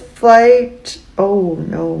on this flight. Oh,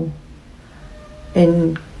 no.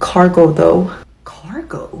 In cargo, though.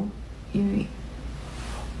 Cargo? You mean...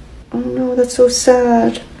 Oh, no, that's so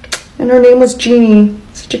sad. And her name was Jeenie.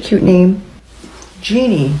 Such a cute name.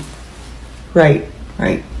 Jeenie. Right.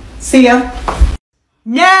 See ya.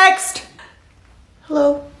 Next!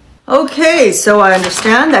 Hello. Okay, so I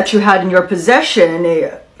understand that you had in your possession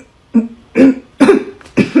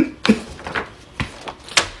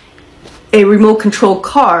a remote control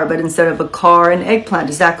car, but instead of a car, an eggplant.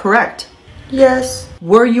 Is that correct? Yes.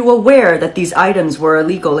 Were you aware that these items were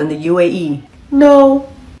illegal in the UAE? No.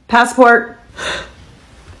 Passport.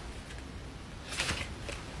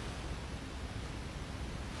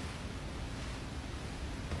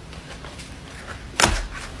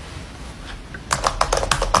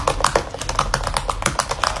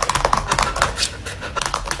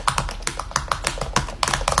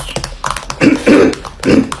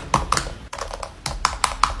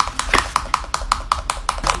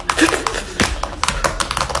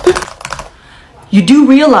 You do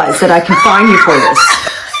realize that I can fine you for this.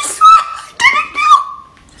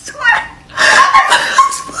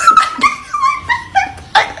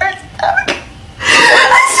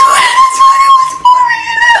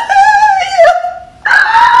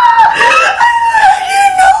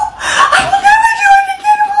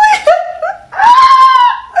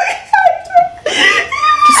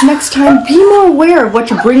 Next time, be more aware of what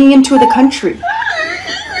you're bringing into the country.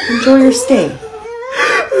 Enjoy your stay.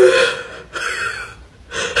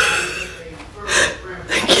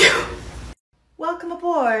 Thank you. Welcome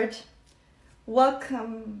aboard.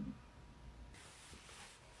 Welcome.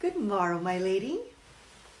 Good morrow, my lady.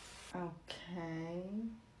 Okay.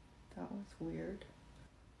 That was weird.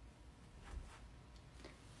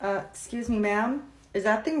 Excuse me, ma'am. Is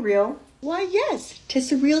that thing real? Why, yes,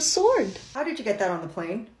 'tis a real sword. How did you get that on the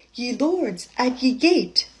plane? Ye lords, at ye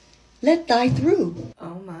gate, let thy through.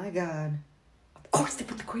 Oh my God. Of course they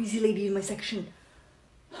put the crazy lady in my section.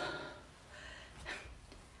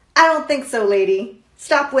 I don't think so, lady.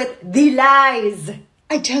 Stop with the lies.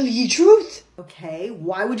 I tell ye truth. Okay,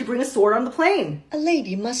 why would you bring a sword on the plane? A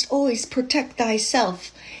lady must always protect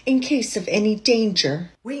thyself in case of any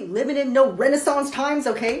danger. We ain't living in no Renaissance times,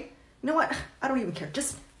 okay? You know what? I don't even care.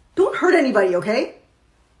 Just don't hurt anybody, okay?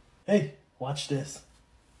 Hey, watch this.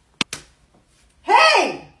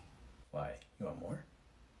 Hey! Why? You want more?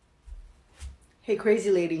 Hey, crazy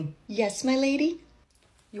lady. Yes, my lady?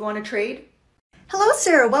 You want to trade? Hello,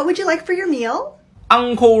 sir. What would you like for your meal?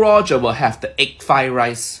 Uncle Roger will have the egg fried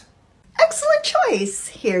rice. Excellent choice.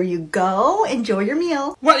 Here you go. Enjoy your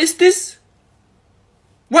meal. What is this?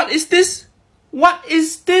 What is this? What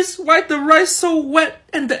is this? Why the rice so wet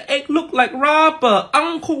and the egg look like rubber?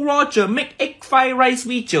 Uncle Roger make egg fried rice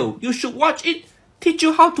video. You should watch it. Teach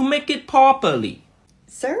you how to make it properly.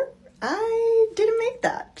 Sir, I didn't make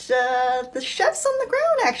that. The chefs on the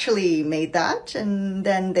ground actually made that, and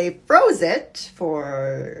then they froze it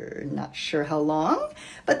for not sure how long,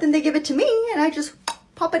 but then they give it to me, and I just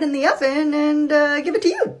pop it in the oven and give it to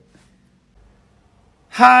you.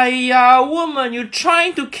 Hiya, woman, you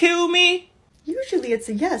trying to kill me? Usually it's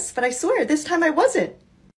a yes, but I swear, this time I wasn't.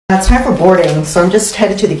 It's time for boarding, so I'm just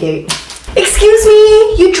headed to the gate. Excuse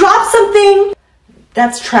me, you dropped something.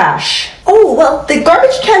 That's trash. Oh, well, the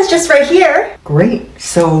garbage can's just right here. Great,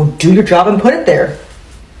 so do your job and put it there.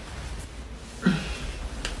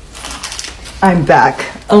 I'm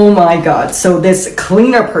back. Oh my God, so this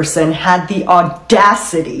cleaner person had the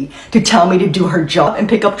audacity to tell me to do her job and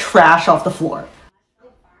pick up trash off the floor.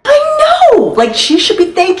 I know! Like, she should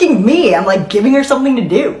be thanking me. I'm like giving her something to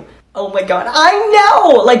do. Oh my God, I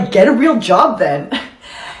know! Like, get a real job then.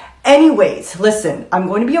 Anyways, listen, I'm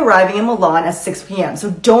going to be arriving in Milan at 6 p.m.,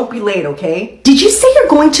 so don't be late, okay? Did you say you're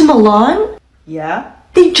going to Milan? Yeah.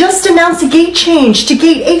 They just announced a gate change to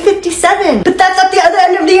gate 857, but that's at the other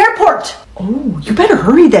end of the airport. Oh, you better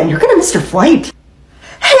hurry then. You're gonna miss your flight.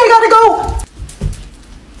 Hey, I gotta go!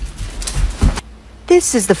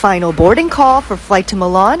 This is the final boarding call for flight to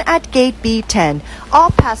Milan at gate B10.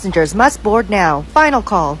 All passengers must board now. Final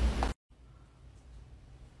call.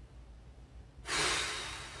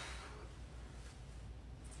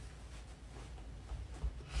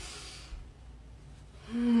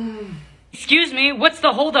 Excuse me, what's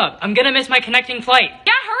the holdup? I'm gonna miss my connecting flight.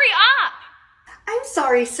 Yeah, hurry up! I'm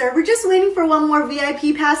sorry, sir. We're just waiting for one more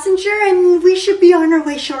VIP passenger and we should be on our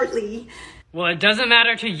way shortly. Well, it doesn't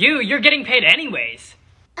matter to you. You're getting paid anyways.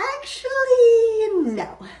 Actually,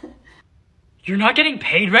 no. You're not getting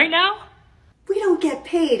paid right now? We don't get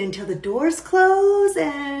paid until the doors close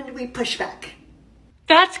and we push back.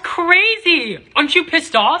 That's crazy! Aren't you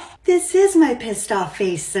pissed off? This is my pissed off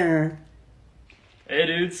face, sir. Hey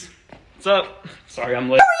dudes, what's up? Sorry I'm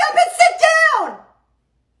late. Hurry up and sit down!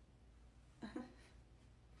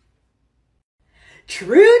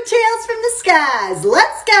 True tales from the skies,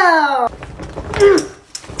 let's go!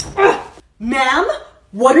 Ma'am,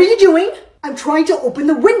 what are you doing? I'm trying to open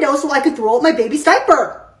the window so I can throw out my baby's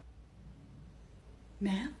diaper.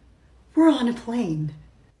 Ma'am, we're on a plane.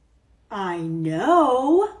 I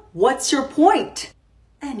know. What's your point?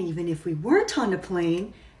 And even if we weren't on a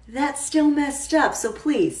plane, that's still messed up, so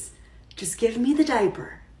please, just give me the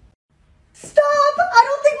diaper. Stop! I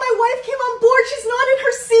don't think my wife came on board. She's not in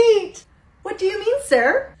her seat. What do you mean,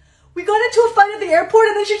 sir? We got into a fight at the airport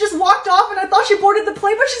and then she just walked off and I thought she boarded the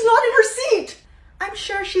plane, but she's not in her seat. I'm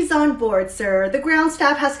sure she's on board, sir. The ground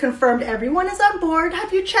staff has confirmed everyone is on board.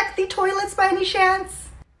 Have you checked the toilets by any chance?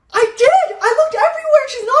 I did! I looked everywhere.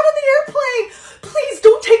 She's not on the airplane. Please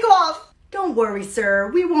don't take off. Don't worry,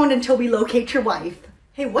 sir. We won't until we locate your wife.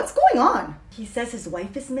 Hey, what's going on? He says his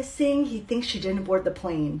wife is missing. He thinks she didn't board the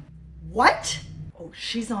plane. What? Oh,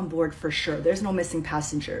 she's on board for sure. There's no missing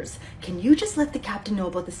passengers. Can you just let the captain know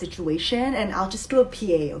about the situation and I'll just do a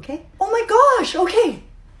PA, okay? Oh my gosh, okay.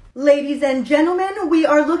 Ladies and gentlemen, we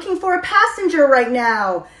are looking for a passenger right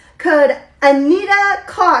now. Could Anita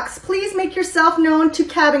Cox please make yourself known to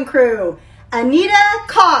cabin crew? Anita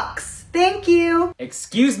Cox, thank you.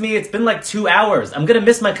 Excuse me, it's been like 2 hours. I'm gonna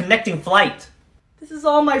miss my connecting flight. This is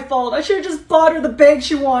all my fault. I should have just bought her the bag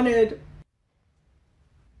she wanted.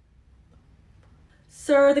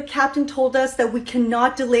 Sir, the captain told us that we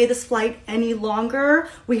cannot delay this flight any longer.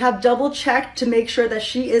 We have double checked to make sure that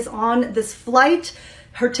she is on this flight.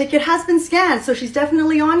 Her ticket has been scanned, so she's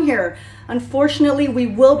definitely on here. Unfortunately, we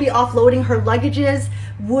will be offloading her luggages.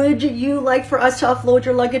 Would you like for us to offload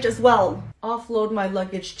your luggage as well? Offload my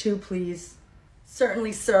luggage too, please.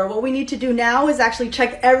 Certainly, sir. What we need to do now is actually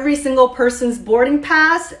check every single person's boarding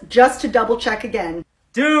pass just to double check again.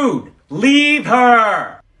 Dude, leave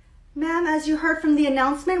her! Ma'am, as you heard from the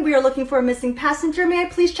announcement, we are looking for a missing passenger. May I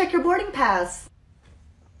please check your boarding pass?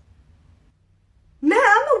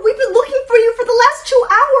 Ma'am, we've been looking for you for the last 2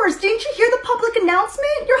 hours. Didn't you hear the public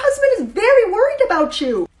announcement? Your husband is very worried about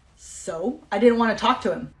you. So, I didn't want to talk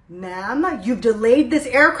to him. Ma'am, you've delayed this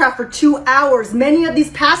aircraft for 2 hours. Many of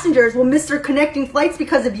these passengers will miss their connecting flights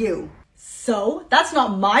because of you. So, that's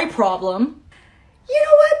not my problem. You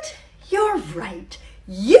know what? You're right.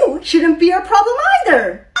 You shouldn't be our problem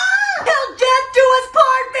either. Till death do us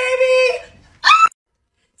part, baby!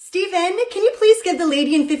 Steven, can you please give the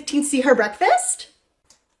lady in 15C her breakfast?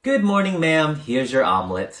 Good morning, ma'am. Here's your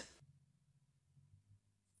omelet.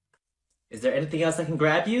 Is there anything else I can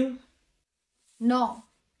grab you? No.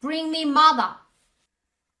 Bring me mother.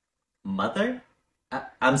 Mother?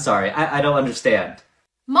 I'm sorry, I don't understand.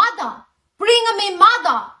 Mother! Bring me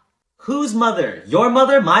mother! Whose mother? Your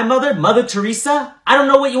mother? My mother? Mother Teresa? I don't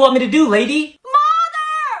know what you want me to do, lady.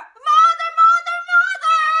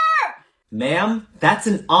 Ma'am, that's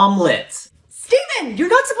an omelet. Steven, you're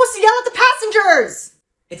not supposed to yell at the passengers!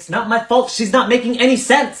 It's not my fault she's not making any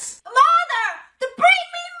sense. Mother! Bring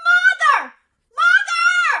me mother!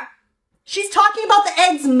 Mother! She's talking about the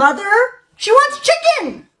egg's mother? She wants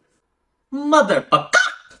chicken! Mother.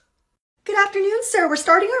 Good afternoon, sir. We're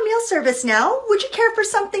starting our meal service now. Would you care for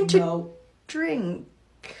something to drink?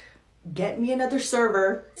 Get me another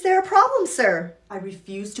server. Is there a problem, sir? I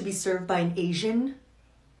refuse to be served by an Asian.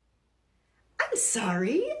 I'm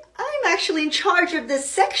sorry. I'm actually in charge of this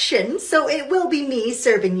section, so it will be me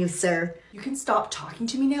serving you, sir. You can stop talking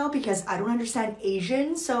to me now because I don't understand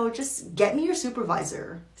Asian, so just get me your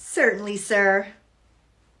supervisor. Certainly, sir.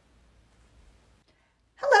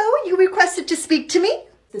 Hello, you requested to speak to me?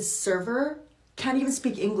 This server can't even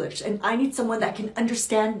speak English, and I need someone that can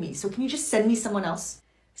understand me, so can you just send me someone else?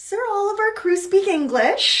 Sir, all of our crew speak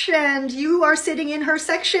English, and you are sitting in her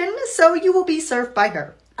section, so you will be served by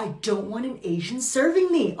her. I don't want an Asian serving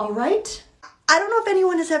me, all right? I don't know if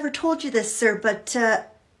anyone has ever told you this, sir, but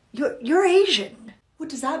you're Asian. What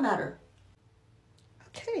does that matter?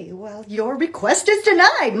 Okay, well, your request is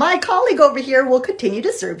denied. My colleague over here will continue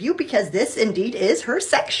to serve you because this indeed is her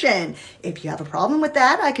section. If you have a problem with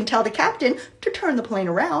that, I can tell the captain to turn the plane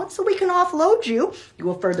around so we can offload you. You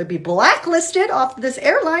will further be blacklisted off this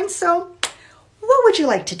airline, so what would you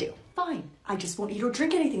like to do? Fine, I just won't eat or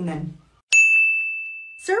drink anything then.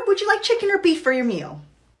 Sir, would you like chicken or beef for your meal?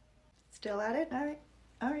 Still at it?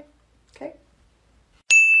 All right, okay.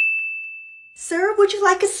 Sir, would you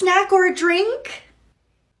like a snack or a drink?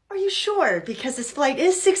 Are you sure? Because this flight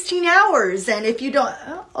is 16 hours, and if you don't...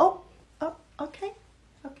 okay.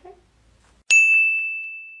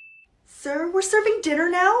 Sir, we're serving dinner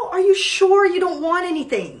now. Are you sure you don't want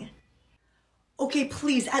anything? Okay,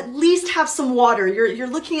 please, at least have some water. You're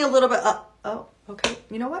looking a little bit... okay.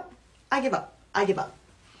 You know what? I give up.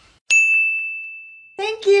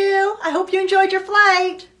 Thank you. I hope you enjoyed your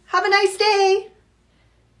flight. Have a nice day.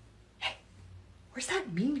 Hey, where's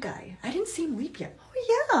that mean guy? I didn't see him leave yet. Oh,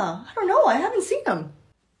 yeah. I don't know. I haven't seen him.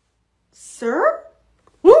 Sir?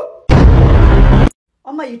 Whoop!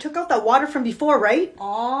 Oma, you took out that water from before, right?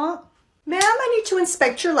 Aw. Ma'am, I need to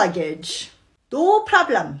inspect your luggage. No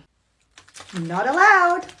problem. Not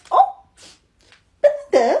allowed. Oh!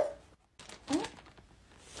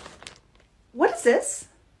 What is this?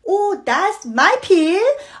 Oh, that's my pill.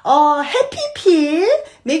 Happy pill.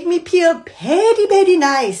 Make me feel very, very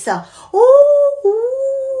nice.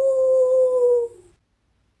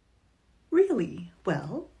 Really?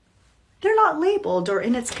 Well, they're not labeled or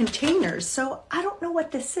in its containers, so I don't know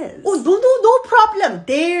what this is. Oh, no problem.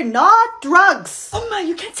 They're not drugs. Oh my,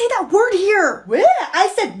 you can't say that word here. Well,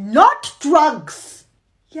 I said not drugs.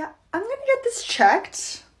 Yeah, I'm gonna get this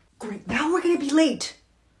checked. Great, now we're gonna be late.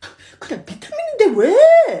 그냥 비타민인데 왜?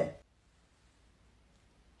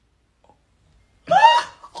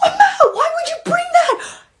 엄ma, why would you bring that?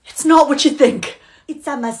 It's not what you think. It's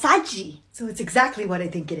a massage. So it's exactly what I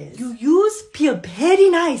think it is. You use, feel very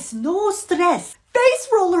nice, no stress. Face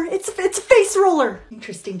roller, it's a face roller.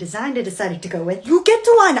 Interesting design I decided to go with. You get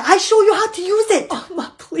to one, I show you how to use it.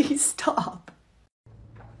 엄마, please stop.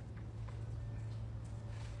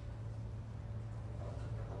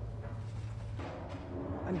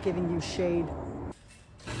 I'm giving you shade.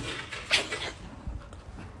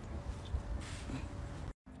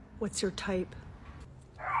 What's your type?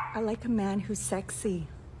 I like a man who's sexy.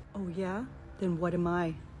 Oh yeah? Then what am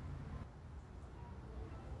I?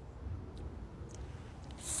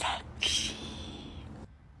 Sexy.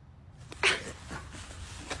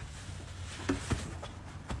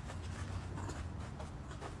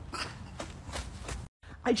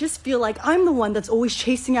 I just feel like I'm the one that's always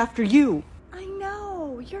chasing after you. I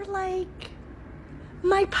know, you're like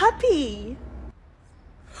my puppy.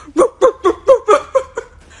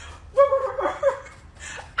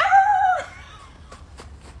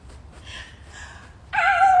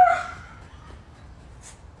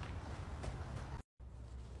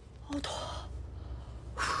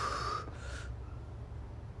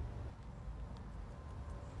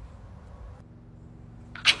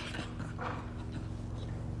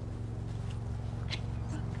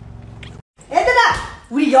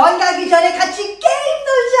 우리 여행 가기 전에 같이 게임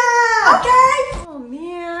놀자! 오케이? Oh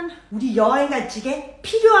man. 우리 여행 갈 적에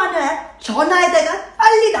필요한 앱 전화에다가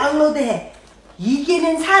빨리 다운로드해.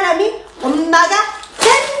 이기는 사람이 엄마가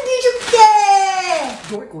캔디 줄게!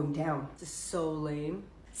 You're going down. This is so lame.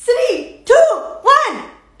 3, 2,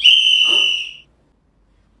 1!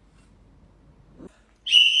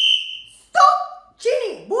 Stop!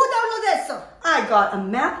 Jeenie, 뭐 다운로드했어? I got a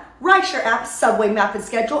map, rideshare app, subway map and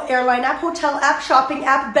schedule, airline app, hotel app, shopping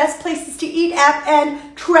app, best places to eat app,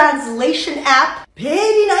 and translation app.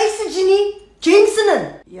 Very nice, Jeenie.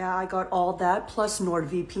 Jinx는? Yeah, I got all that, plus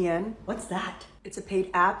NordVPN. What's that? It's a paid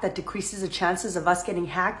app that decreases the chances of us getting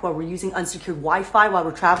hacked while we're using unsecured Wi-Fi while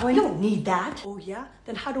we're traveling. You don't need that. Oh yeah?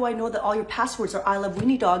 Then how do I know that all your passwords are I love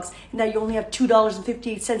Weenie Dogs and that you only have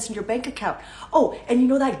 $2.58 in your bank account? Oh, and you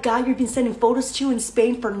know that guy you've been sending photos to in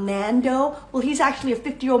Spain, Fernando? Well, he's actually a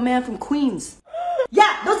 50-year-old man from Queens.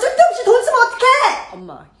 Yeah, 너 쓸데없이 돈 쓰면 어떡해?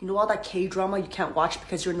 엄마, you know all that K-drama you can't watch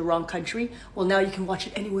because you're in the wrong country? Well, now you can watch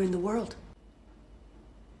it anywhere in the world.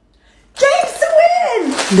 Games to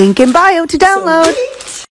win! Link in bio to download.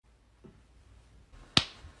 So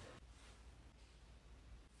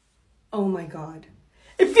oh my god.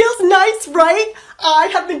 It feels nice, right? I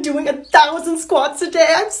have been doing 1,000 squats a day.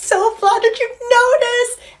 I'm so flattered you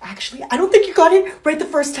noticed. Actually, I don't think you got it right the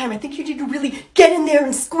first time. I think you need to really get in there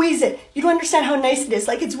and squeeze it. You don't understand how nice it is.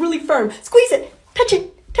 Like, it's really firm. Squeeze it. Touch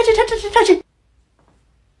it. Touch it, touch it, touch it.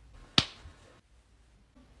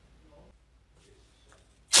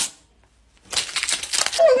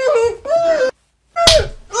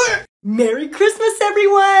 Merry Christmas,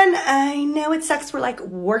 everyone! I know it sucks we're like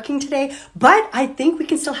working today, but I think we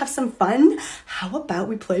can still have some fun. How about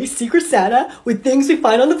we play Secret Santa with things we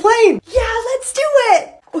find on the plane? Yeah, let's do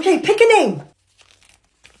it! Okay, pick a name.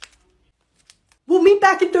 We'll meet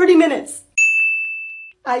back in 30 minutes.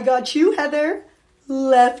 I got you, Heather.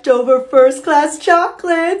 Leftover first class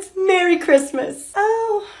chocolates. Merry Christmas.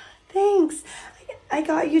 Oh, thanks. I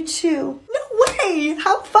got you too. No way!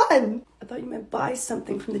 How fun! I thought you meant buy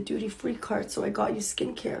something from the duty-free cart, so I got you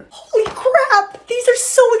skincare. Holy crap! These are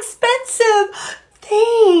so expensive!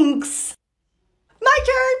 Thanks! My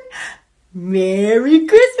turn! Merry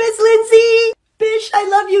Christmas, Lindsay! Bish, I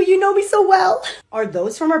love you. You know me so well. Are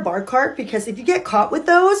those from our bar cart? Because if you get caught with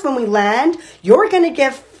those when we land, you're gonna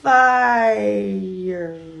get fired.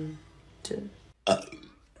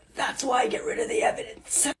 That's why I get rid of the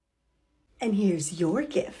evidence. And here's your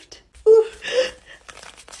gift. Ooh.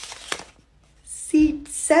 Seat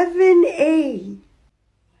 7A.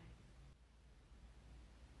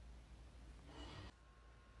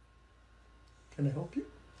 Can I help you?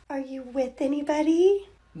 Are you with anybody?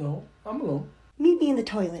 No, I'm alone. Meet me in the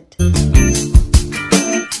toilet.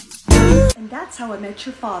 And that's how I met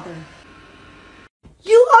your father.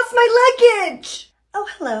 You lost my luggage! Oh,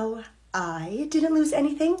 hello. I didn't lose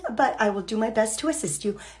anything, but I will do my best to assist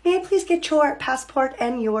you. May I please get your passport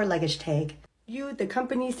and your luggage tag? You, the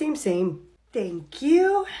company, same. Thank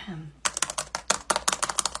you.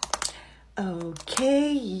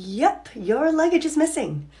 Okay, yep, your luggage is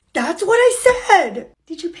missing. That's what I said!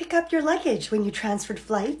 Did you pick up your luggage when you transferred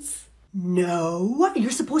flights? No,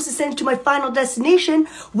 you're supposed to send it to my final destination,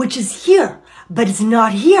 which is here, but it's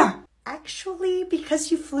not here. Actually, because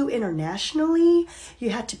you flew internationally, you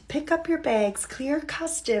had to pick up your bags, clear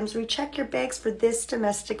customs, recheck your bags for this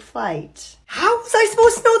domestic flight. How was I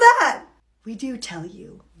supposed to know that? We do tell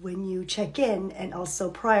you when you check in and also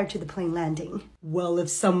prior to the plane landing. Well, if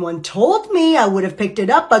someone told me, I would have picked it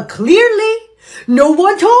up, but clearly, no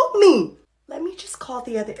one told me. Let me just call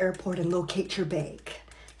the other airport and locate your bag,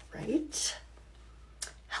 right?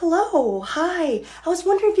 Hello, hi. I was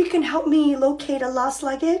wondering if you can help me locate a lost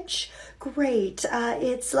luggage. Great,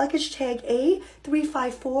 it's luggage tag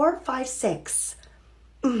A35456.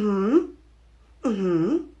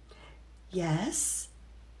 Yes,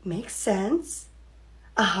 makes sense.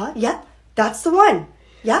 Yeah, that's the one.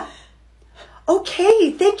 Yeah.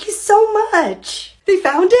 Okay, thank you so much. They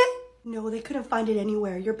found it? No, they couldn't find it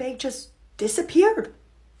anywhere. Your bag just disappeared.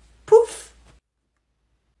 Poof.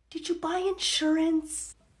 Did you buy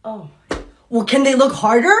insurance? Oh. Well, can they look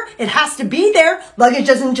harder? It has to be there. Luggage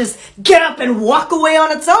doesn't just get up and walk away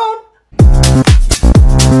on its own.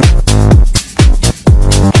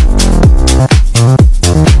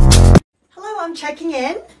 Hello, I'm checking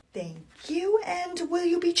in. Thank you. And will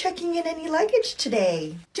you be checking in any luggage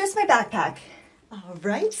today? Just my backpack. All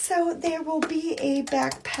right, so there will be a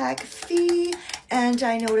backpack fee, and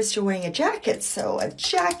I noticed you're wearing a jacket, so a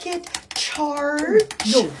jacket charge.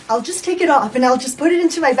 No, I'll just take it off and I'll just put it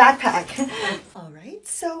into my backpack. All right,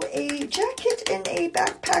 so a jacket and a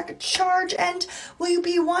backpack charge, and will you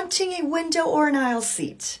be wanting a window or an aisle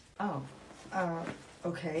seat? Oh,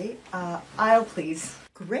 okay, aisle please.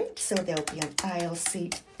 Great, so there'll be an aisle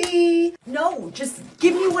seat fee. No, just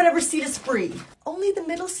give me whatever seat is free. Only the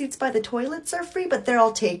middle seats by the toilets are free, but they're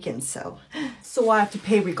all taken, so I have to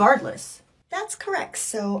pay regardless. That's correct,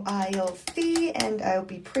 so aisle fee, and I'll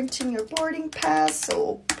be printing your boarding pass,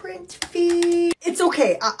 so print fee. It's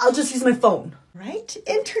okay, I'll just use my phone. Right,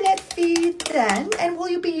 internet fee then, and will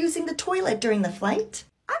you be using the toilet during the flight?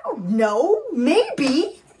 I don't know,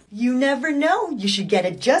 maybe. You never know. You should get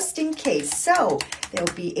it just in case. So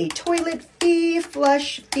there'll be a toilet fee,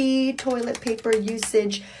 flush fee, toilet paper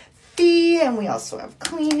usage fee, and we also have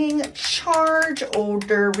cleaning charge,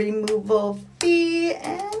 odor removal fee,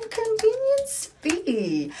 and convenience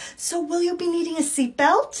fee. So will you be needing a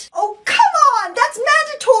seatbelt? Oh, come on! That's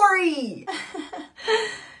mandatory!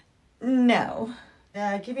 No.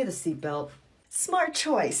 Give me the seatbelt. Smart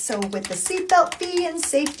choice. So with the seatbelt fee and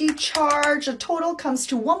safety charge, the total comes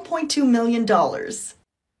to $1.2 million.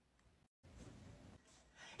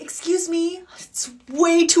 Excuse me, it's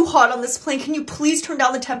way too hot on this plane. Can you please turn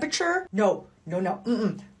down the temperature? No.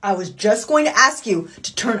 I was just going to ask you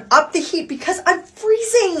to turn up the heat because I'm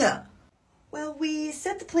freezing. Well, we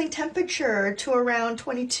set the plane temperature to around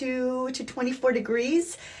 22 to 24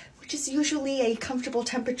 degrees, which is usually a comfortable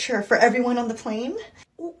temperature for everyone on the plane.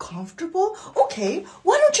 Oh, comfortable? Okay,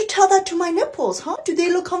 why don't you tell that to my nipples, huh? Do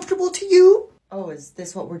they look comfortable to you? Oh, is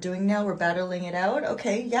this what we're doing now? We're battling it out?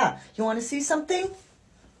 Okay, yeah. You want to see something?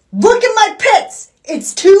 Look at my pits!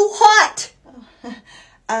 It's too hot!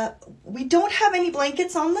 We don't have any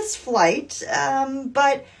blankets on this flight,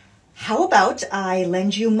 but how about I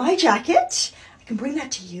lend you my jacket? I can bring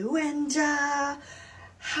that to you, and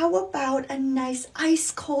how about a nice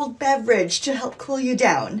ice-cold beverage to help cool you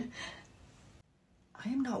down? I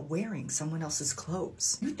am not wearing someone else's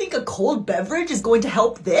clothes. You think a cold beverage is going to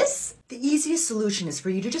help this? The easiest solution is for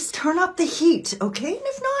you to just turn up the heat, okay? And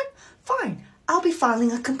if not, fine. I'll be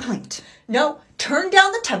filing a complaint. No, turn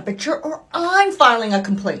down the temperature or I'm filing a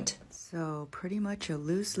complaint. So pretty much a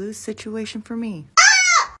lose-lose situation for me.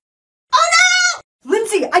 Ah! Oh no!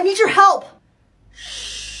 Lindsay, I need your help.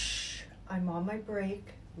 Shh, I'm on my break.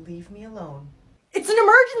 Leave me alone. It's an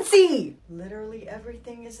emergency! Literally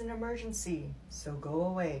everything is an emergency, so go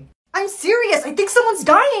away. I'm serious, I think someone's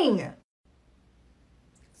dying!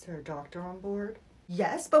 Is there a doctor on board?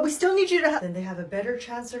 Yes, but we still need you to help. Then they have a better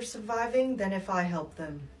chance of surviving than if I help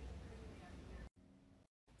them.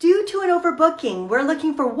 Due to an overbooking, we're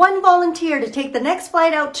looking for one volunteer to take the next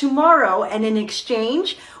flight out tomorrow, and in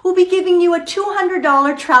exchange, we'll be giving you a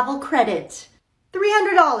 $200 travel credit.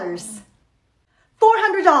 $300.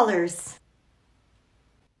 $400.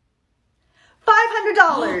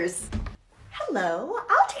 $500. Hello,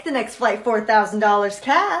 I'll take the next flight, $4,000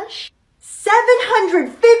 cash.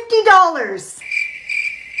 $750.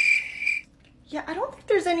 Yeah, I don't think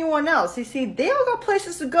there's anyone else. You see, they all got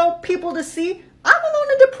places to go, people to see. I'm alone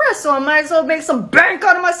and depressed, so I might as well make some bank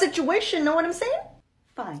out of my situation. Know what I'm saying?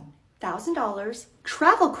 Fine. $1,000,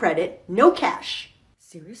 travel credit, no cash.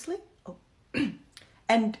 Seriously? Oh.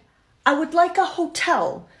 And I would like a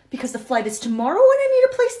hotel because the flight is tomorrow and I need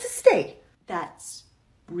a place to stay. That's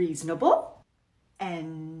reasonable.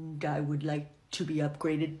 And I would like to be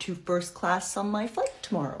upgraded to first class on my flight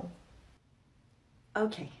tomorrow.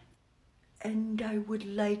 Okay. And I would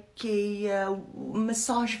like a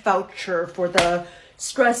massage voucher for the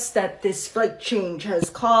stress that this flight change has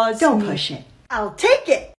caused. Don't push it. I'll take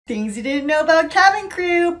it. Things you didn't know about cabin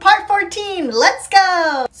crew, part 14. Let's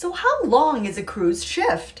go. So how long is a cruise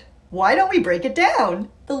shift? Why don't we break it down?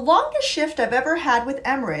 The longest shift I've ever had with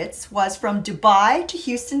Emirates was from Dubai to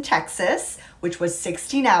Houston, Texas, which was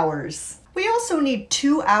 16 hours. We also need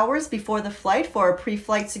 2 hours before the flight for our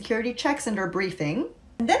pre-flight security checks and our briefing.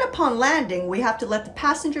 And then upon landing, we have to let the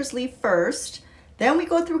passengers leave first. Then we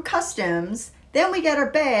go through customs. Then we get our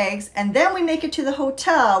bags. And then we make it to the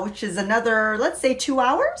hotel, which is another, let's say, 2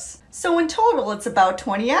 hours. So in total, it's about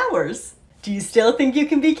 20 hours. Do you still think you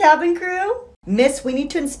can be cabin crew? Miss, we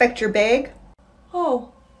need to inspect your bag.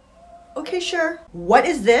 Oh, okay, sure. What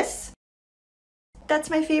is this?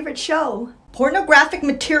 That's my favorite show. Pornographic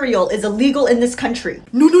material is illegal in this country.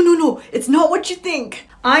 No, it's not what you think.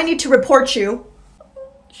 I need to report you.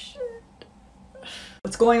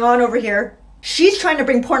 What's going on over here? She's trying to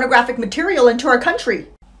bring pornographic material into our country.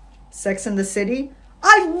 Sex and the City?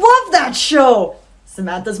 I love that show!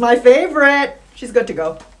 Samantha's my favorite. She's good to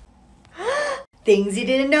go. Things you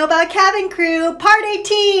didn't know about cabin crew, part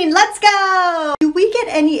 18, let's go! Do we get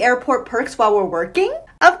any airport perks while we're working?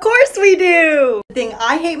 Of course we do! The thing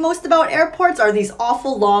I hate most about airports are these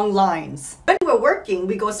awful long lines. When we're working,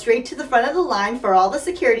 we go straight to the front of the line for all the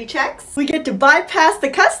security checks. We get to bypass the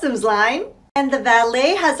customs line. And the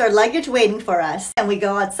valet has our luggage waiting for us. And we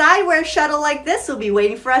go outside where a shuttle like this will be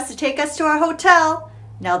waiting for us to take us to our hotel.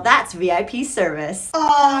 Now that's VIP service.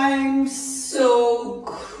 I'm so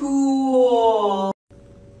cool.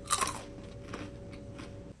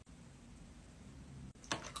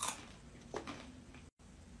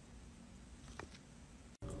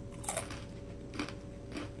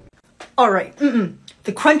 All right,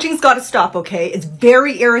 the crunching's gotta stop, okay? It's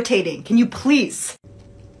very irritating. Can you please?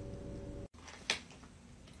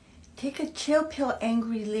 Take a chill pill,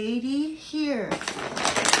 angry lady. Here.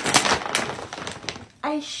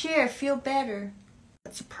 I sure feel better.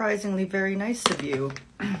 That's surprisingly very nice of you.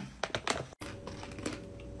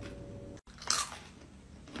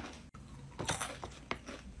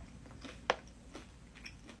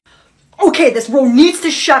 Okay, this row needs to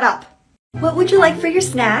shut up. What would you like for your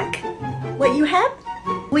snack? What you have?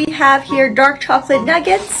 We have here dark chocolate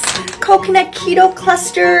nuggets, coconut keto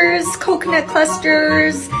clusters,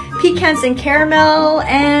 pecans and caramel,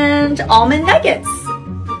 and almond nuggets.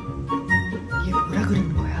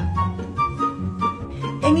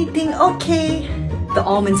 Anything okay? The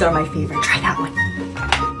almonds are my favorite. Try that one.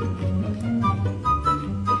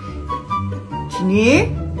 Jeenie?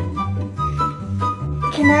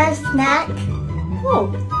 Can I have a snack?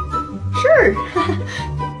 Oh, sure.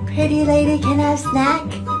 Pretty lady, can I have a snack?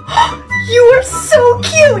 You are so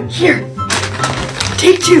cute! Here,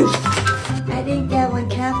 take 2. I didn't get one.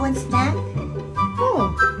 Can I have one snack?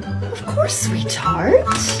 Oh, of course, sweetheart.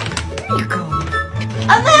 There you go.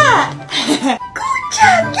 Amma! Good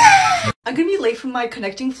job, yeah! I'm gonna be late for my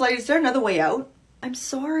connecting flight. Is there another way out? I'm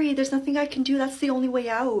sorry, there's nothing I can do. That's the only way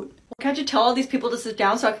out. Can't you tell all these people to sit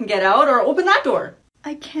down so I can get out, or open that door?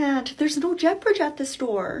 I can't. There's no jet bridge at this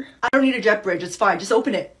door. I don't need a jet bridge. It's fine. Just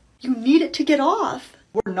open it. You need it to get off.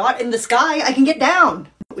 We're not in the sky. I can get down.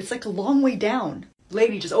 It's like a long way down.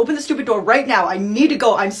 Lady, just open the stupid door right now. I need to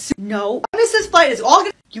go. No. I miss this flight. It's all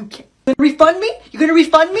gonna... You can't... You gonna refund me? You gonna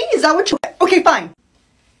refund me? Is that what you... Okay, fine.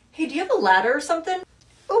 Hey, do you have a ladder or something?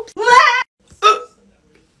 Oops.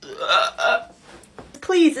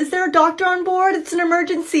 Please, is there a doctor on board? It's an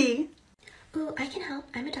emergency. Oh, I can help.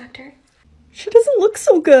 I'm a doctor. She doesn't look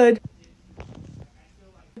so good.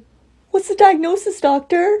 What's the diagnosis,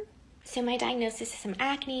 doctor? So my diagnosis is some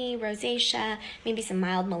acne, rosacea, maybe some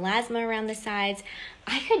mild melasma around the sides.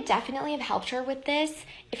 I could definitely have helped her with this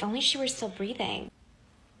if only she were still breathing.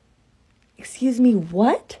 Excuse me,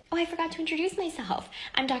 what? Oh, I forgot to introduce myself.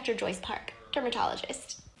 I'm Dr. Joyce Park,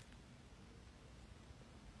 dermatologist.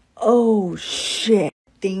 Oh, shit.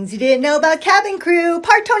 Things you didn't know about cabin crew,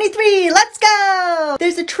 part 23, let's go!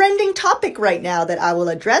 There's a trending topic right now that I will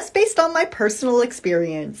address based on my personal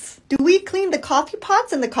experience. Do we clean the coffee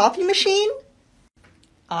pots and the coffee machine?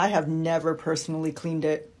 I have never personally cleaned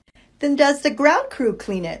it. Then does the ground crew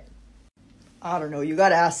clean it? I don't know, you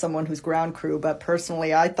gotta ask someone who's ground crew, but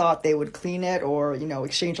personally I thought they would clean it or,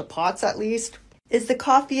 exchange the pots at least. Is the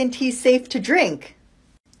coffee and tea safe to drink?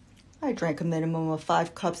 I drank a minimum of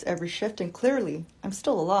 5 cups every shift and clearly, I'm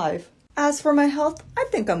still alive. As for my health, I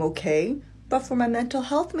think I'm okay. But for my mental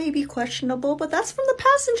health may be questionable, but that's from the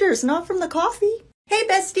passengers, not from the coffee. Hey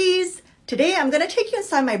besties! Today, I'm going to take you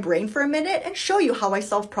inside my brain for a minute and show you how I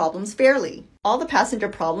solve problems fairly. All the passenger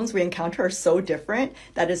problems we encounter are so different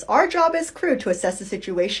that it's our job as crew to assess the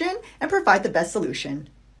situation and provide the best solution.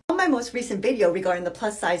 On my most recent video regarding the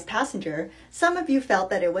plus-size passenger, some of you felt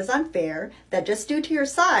that it was unfair that just due to your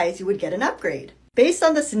size, you would get an upgrade. Based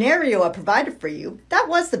on the scenario I provided for you, that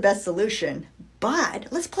was the best solution. But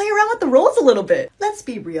let's play around with the roles a little bit. Let's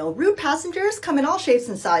be real, rude passengers come in all shapes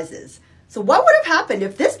and sizes. So what would have happened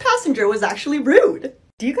if this passenger was actually rude?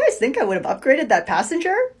 Do you guys think I would have upgraded that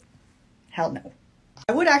passenger? Hell no.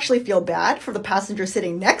 I would actually feel bad for the passenger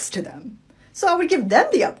sitting next to them. So I would give them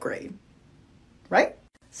the upgrade. Right?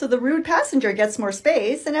 So the rude passenger gets more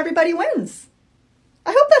space and everybody wins.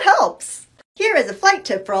 I hope that helps. Here is a flight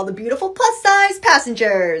tip for all the beautiful plus-size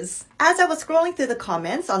passengers. As I was scrolling through the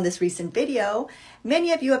comments on this recent video,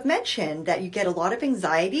 many of you have mentioned that you get a lot of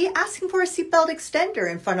anxiety asking for a seatbelt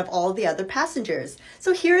extender in front of all the other passengers.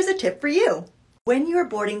 So here is a tip for you. When you are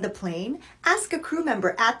boarding the plane, ask a crew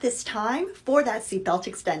member at this time for that seatbelt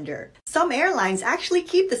extender. Some airlines actually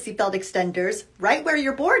keep the seatbelt extenders right where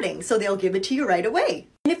you're boarding, so they'll give it to you right away.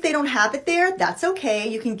 And if they don't have it there, that's okay.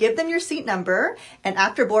 You can give them your seat number, and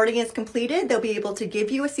after boarding is completed, they'll be able to give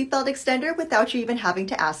you a seatbelt extender without you even having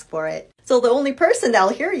to ask for it. So the only person that'll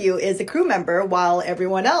hear you is a crew member while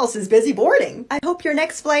everyone else is busy boarding. I hope your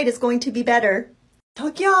next flight is going to be better.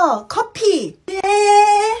 저기요, 커피. 네.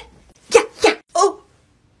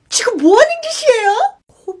 지금 뭐 하는 짓이에요?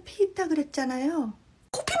 코피 있다 그랬잖아요.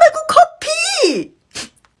 코피 말고 커피!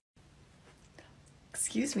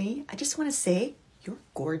 Excuse me, I just want to say, you're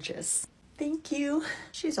gorgeous. Thank you.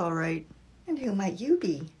 She's alright. And who might you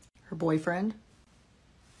be? Her boyfriend?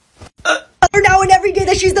 Now and every day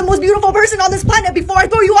that she's the most beautiful person on this planet before I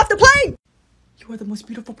throw you off the plane! You are the most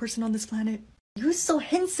beautiful person on this planet. You're so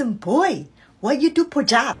handsome, boy. What you do for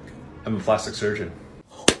job? I'm a plastic surgeon.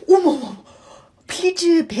 어머.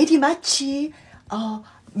 Please, very much.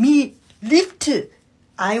 Me lift.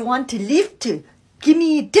 I want to lift. Give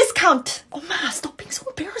me discount. 엄마, stop being so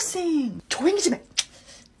embarrassing. 조용히 좀 해.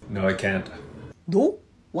 No, I can't. No?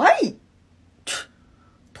 Why?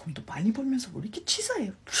 돈도 많이 벌면서 왜 이렇게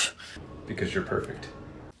치사해요? Because you're perfect.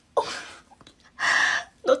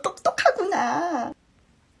 너 똑똑하구나.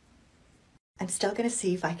 I'm still gonna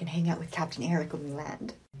see if I can hang out with Captain Eric when we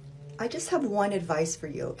land. I just have one advice for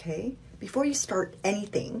you, okay? Before you start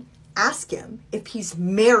anything, ask him if he's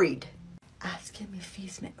married. Ask him if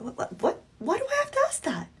he's married. What? Why do I have to ask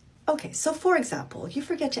that? Okay, so for example, you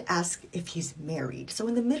forget to ask if he's married. So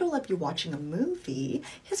in the middle of you watching a movie,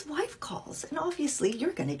 his wife calls, and obviously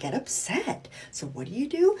you're gonna get upset. So what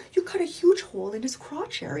do? You cut a huge hole in his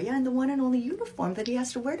crotch area in the one and only uniform that he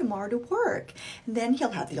has to wear tomorrow to work. And then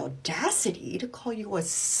he'll have the audacity to call you a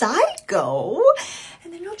psycho,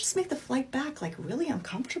 and then you'll just make the flight back like really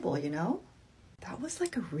uncomfortable, you know? That was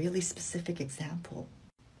like a really specific example.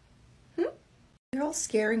 You're all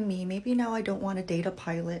scaring me. Maybe now I don't want to date a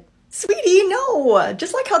pilot. Sweetie, no!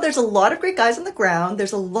 Just like how there's a lot of great guys on the ground,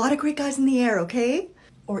 there's a lot of great guys in the air, okay?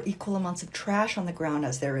 Or equal amounts of trash on the ground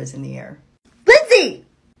as there is in the air. Lindsay!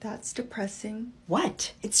 That's depressing.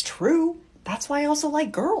 What? It's true. That's why I also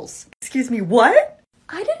like girls. Excuse me, what?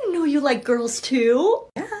 I didn't know you like girls too.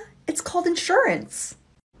 Yeah, it's called insurance.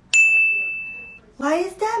 Why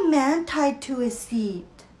is that man tied to his seat?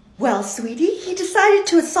 Well, sweetie, he decided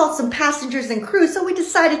to assault some passengers and crew, so we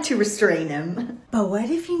decided to restrain him. But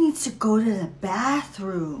what if he needs to go to the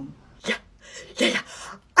bathroom? Yeah.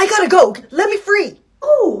 I gotta go. Let me free.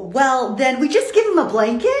 Oh, well, then we just give him a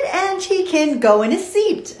blanket and he can go in his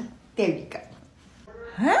seat. There you go.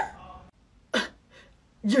 Huh?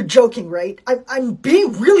 You're joking, right? I'm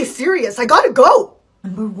being really serious. I gotta go.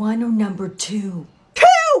 Number 1 or number 2?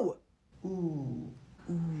 2! Ooh.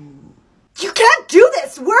 You can't do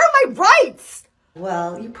this! Where are my rights?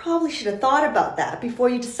 Well, you probably should have thought about that before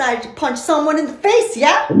you decided to punch someone in the face,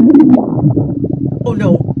 yeah? Oh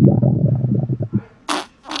no.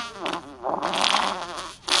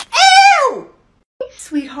 Ew!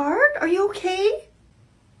 Sweetheart, are you okay?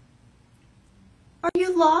 Are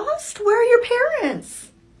you lost? Where are your parents?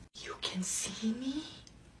 You can see me?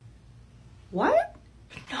 What?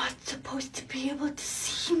 You're not supposed to be able to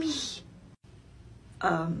see me.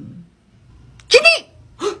 Jeenie!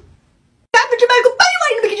 까불지 말고 빨리 와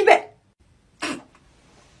이놈의 기집애!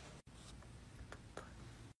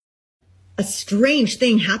 A strange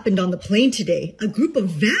thing happened on the plane today. A group of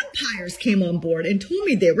vampires came on board and told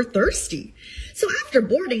me they were thirsty. So after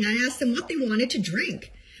boarding, I asked them what they wanted to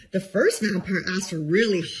drink. The first vampire asked for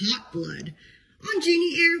really hot blood. On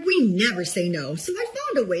Jeenie Air, we never say no, so I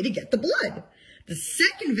found a way to get the blood. The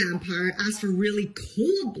second vampire asked for really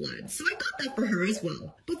cold blood, so I got that for her as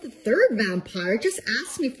well. But the third vampire just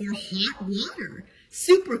asked me for hot water.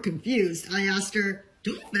 Super confused, I asked her,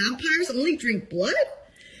 don't vampires only drink blood?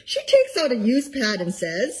 She takes out a used pad and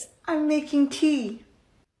says, I'm making tea.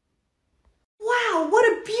 Wow,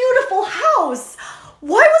 what a beautiful house!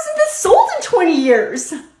 Why wasn't this sold in 20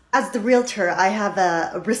 years? As the realtor, I have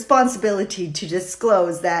a responsibility to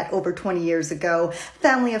disclose that over 20 years ago, a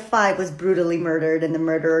family of 5 was brutally murdered and the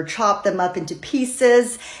murderer chopped them up into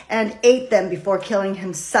pieces and ate them before killing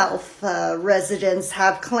himself. Residents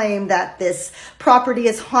have claimed that this property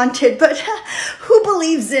is haunted, but who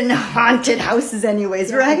believes in haunted houses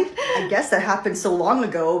anyways, right? I guess that happened so long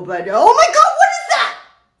ago, but oh my God, what is that?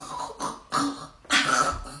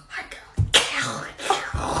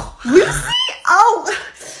 Lucy? Oh,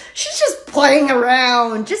 she's just playing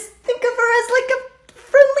around. Just think of her as like a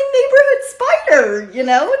friendly neighborhood spider, you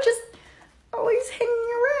know? Just always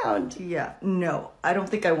hanging around. Yeah, no, I don't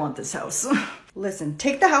think I want this house. Listen,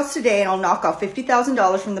 take the house today and I'll knock off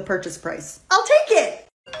 $50,000 from the purchase price. I'll take it.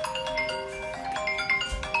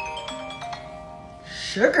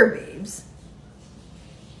 Sugar babes?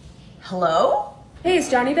 Hello? Hey, is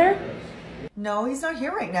Johnny there? No, he's not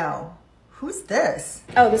here right now. Who's this?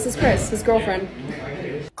 Oh, this is Chris, his girlfriend.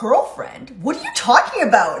 Girlfriend? What are you talking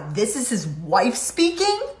about? This is his wife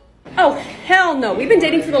speaking? Oh, hell no. We've been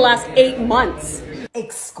dating for the last 8 months.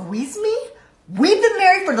 Excuse me? We've been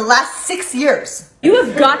married for the last 6 years. You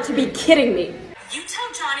have got to be kidding me. You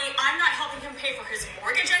tell Johnny I'm not helping him pay for his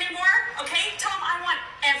mortgage anymore, okay? Tell him I want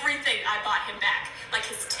everything I bought him back. Like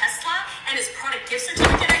his Tesla and his product gift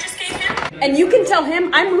certificate I just gave him. And you can tell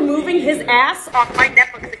him I'm removing his ass off my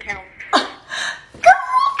Netflix account.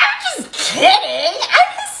 Kidding? I'm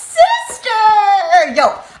his sister! Yo,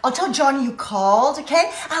 I'll tell Johnny you called, okay?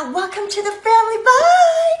 Welcome to the family,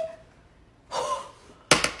 bye!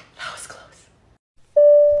 That was close.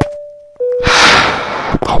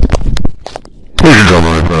 Ladies and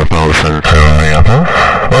gentlemen, the final sanitary on the anthem.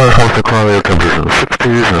 Health equality temperatures in the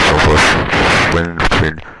 60s and so forth. Wind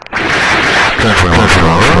between 10 to 20 miles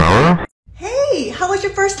per hour. Hey, how was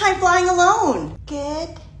your first time flying alone?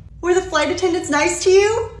 Good. Were the flight attendants nice to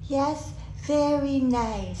you? Yes, very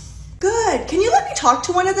nice. Good. Can you let me talk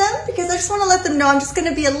to one of them? Because I just want to let them know I'm just going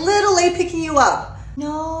to be a little late picking you up.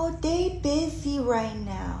 No, they busy right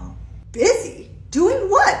now. Busy? Doing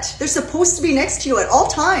what? They're supposed to be next to you at all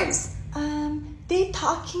times. They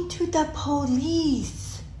talking to the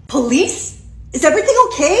police. Police? Is everything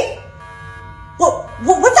okay?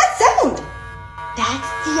 What's that sound? That's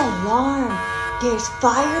the alarm. There's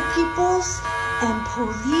fire peoples and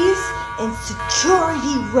police and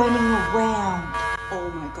security running around. Oh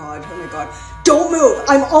my God, oh my God. Don't move,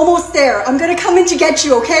 I'm almost there. I'm gonna come in to get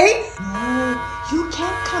you, okay? No, you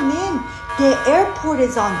can't come in. The airport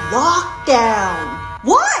is on lockdown.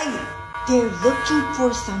 Why? They're looking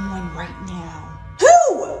for someone right now.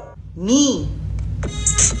 Who? Me.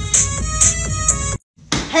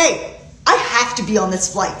 Hey, I have to be on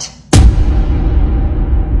this flight.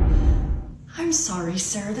 I'm sorry,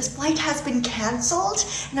 sir. This flight has been canceled,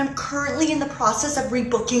 and I'm currently in the process of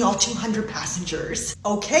rebooking all 200 passengers.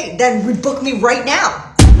 Okay, then rebook me right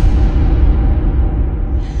now.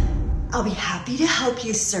 I'll be happy to help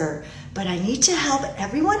you, sir, but I need to help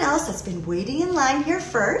everyone else that's been waiting in line here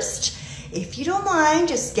first. If you don't mind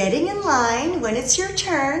just getting in line when it's your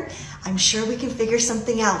turn, I'm sure we can figure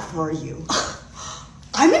something out for you.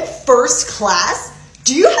 I'm in first class?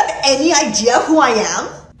 Do you have any idea who I am?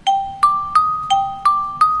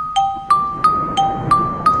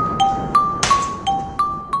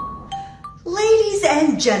 Ladies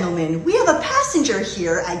and gentlemen, we have a passenger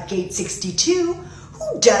here at gate 62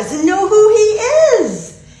 who doesn't know who he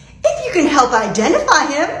is. If you can help identify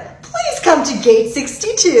him, please come to gate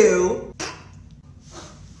 62.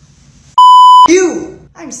 You!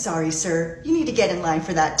 I'm sorry, sir. You need to get in line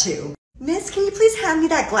for that too. Miss, can you please hand me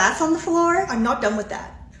that glass on the floor? I'm not done with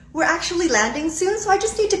that. We're actually landing soon, so I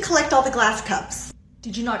just need to collect all the glass cups.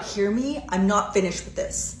 Did you not hear me? I'm not finished with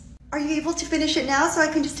this. Are you able to finish it now so I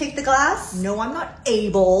can just take the glass? No, I'm not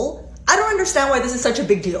able. I don't understand why this is such a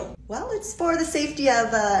big deal. Well, it's for the safety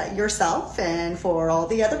of yourself and for all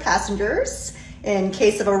the other passengers. In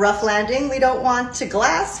case of a rough landing, we don't want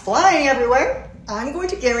glass flying everywhere. I'm going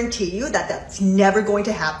to guarantee you that that's never going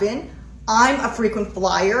to happen. I'm a frequent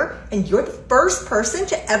flyer, and you're the first person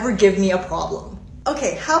to ever give me a problem.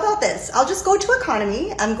 Okay, how about this? I'll just go to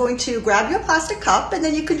economy. I'm going to grab you a plastic cup, and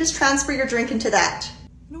then you can just transfer your drink into that.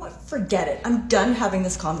 You know what? Forget it. I'm done having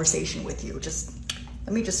this conversation with you.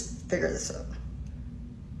 Let me just figure this out.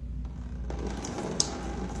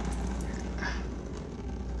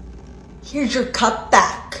 Here's your cup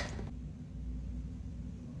back.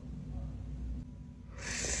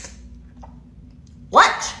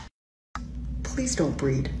 What? Please don't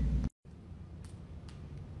breed.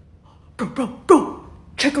 Bro,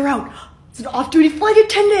 check her out. It's an off-duty flight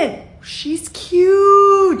attendant. She's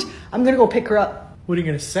cute. I'm gonna go pick her up. What are you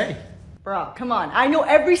gonna say? Bro, come on. I know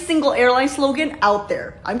every single airline slogan out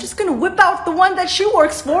there. I'm just gonna whip out the one that she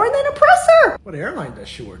works for and then impress her. What airline does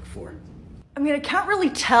she work for? I mean, I can't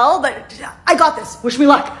really tell, but I got this. Wish me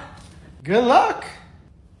luck. Good luck.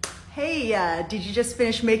 Hey, did you just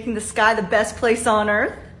finish making the sky the best place on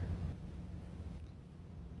earth?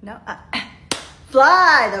 No?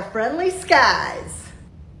 Fly the friendly skies.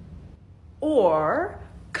 Or,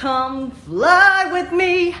 come fly with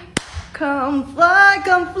me. Come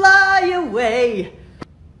fly away.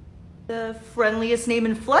 The friendliest name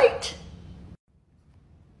in flight?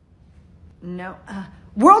 No.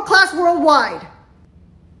 World class worldwide.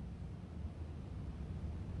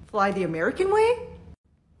 Fly the American way?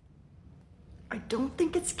 I don't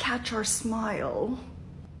think it's Catch Our Smile.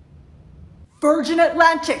 Virgin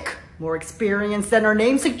Atlantic. More experience than our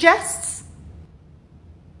name suggests.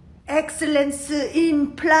 Excellence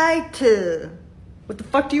in flight. What the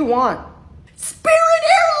fuck do you want? Spirit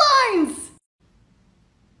Airlines!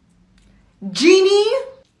 Jeenie?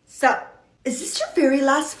 So, is this your very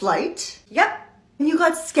last flight? Yep. And you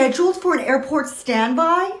got scheduled for an airport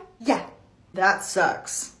standby? Yeah. That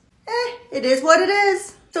sucks. It is what it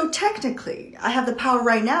is. So technically, I have the power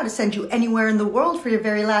right now to send you anywhere in the world for your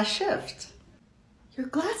very last shift. Your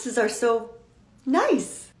glasses are so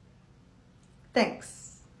nice.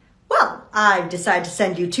 Thanks. Well, I've decided to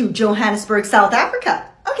send you to Johannesburg, South Africa.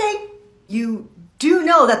 Okay. You do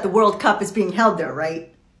know that the World Cup is being held there,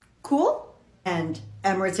 right? Cool. And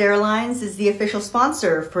Emirates Airlines is the official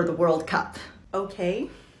sponsor for the World Cup. Okay.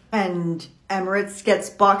 And Emirates gets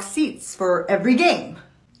box seats for every game.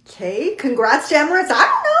 Okay, congrats to Emirates. I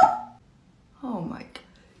don't know. Oh my God.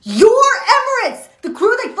 Your Emirates! The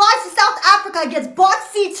crew that flies to South Africa gets box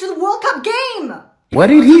seats for the World Cup game! What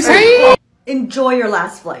did he say? Enjoy your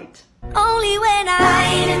last flight. Only when I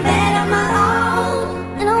lie in bed on my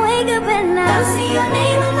own, and I wake up and I see your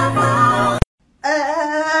name on my phone.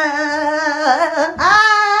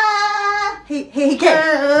 Hey,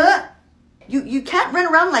 kid. You can't run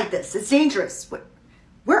around like this. It's dangerous.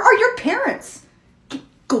 Where are your parents?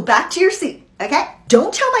 Go back to your seat, okay?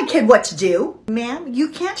 Don't tell my kid what to do. Ma'am, you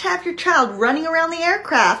can't have your child running around the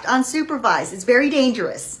aircraft unsupervised. It's very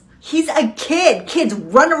dangerous. He's a kid. Kids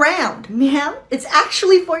run around. Ma'am, it's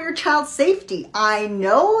actually for your child's safety. I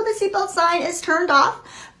know the seatbelt sign is turned off,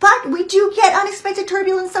 but we do get unexpected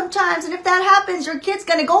turbulence sometimes, and if that happens, your kid's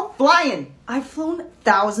gonna go flying. I've flown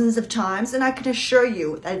thousands of times, and I can assure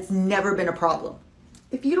you that it's never been a problem.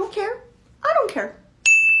 If you don't care, I don't care.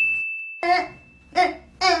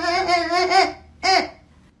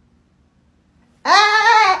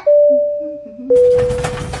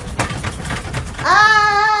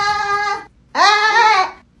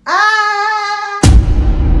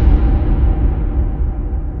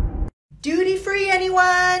 Duty free,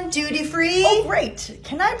 anyone? Duty free? Oh, great.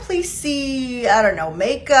 Can I please see, I don't know,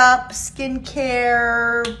 makeup,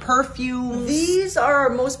 skincare, perfumes? These are our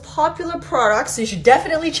most popular products, so you should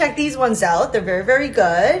definitely check these ones out. They're very, very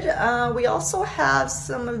good. We also have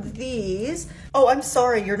some of these. Oh, I'm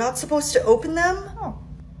sorry, you're not supposed to open them? Oh,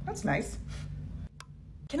 that's nice.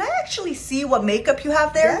 Can I actually see what makeup you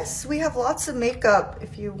have there? Yes, we have lots of makeup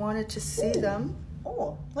if you wanted to see them.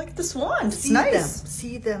 Oh, like this one. It's nice.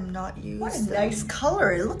 See them, not use them. What a nice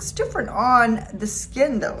color. It looks different on the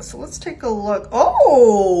skin though. So let's take a look.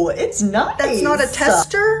 Oh, it's nice. That's not a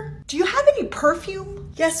tester. Do you have any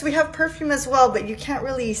perfume? Yes, we have perfume as well, but you can't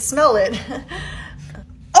really smell it.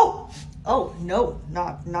 Oh, no,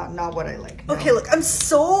 not what I like. No. Okay, look, I'm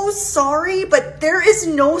so sorry, but there is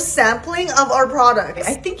no sampling of our products.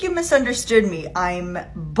 I think you misunderstood me. I'm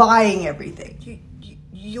buying everything.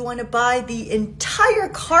 You want to buy the entire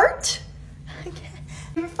cart?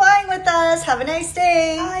 You're fine with us. Have a nice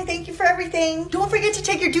day. Bye, thank you for everything. Don't forget to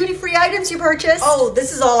take your duty-free items you purchased. Oh,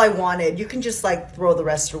 this is all I wanted. You can just like throw the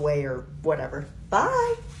rest away or whatever.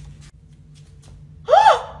 Bye.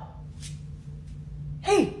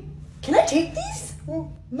 Hey. Can I take these?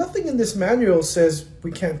 Well, nothing in this manual says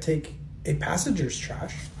we can't take a passenger's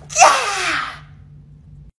trash. Yeah!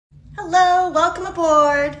 Hello, welcome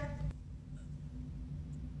aboard.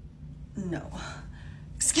 No.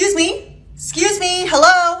 Excuse me,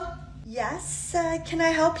 hello? Yes, can I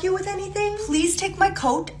help you with anything? Please take my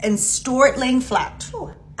coat and store it laying flat.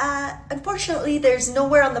 Oh, unfortunately, there's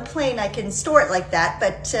nowhere on the plane I can store it like that,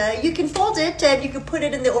 but you can fold it and you can put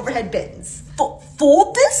it in the overhead bins.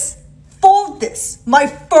 Fold this? this? My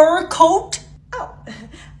fur coat? Oh,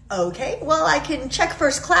 okay. Well, I can check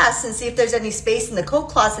first class and see if there's any space in the coat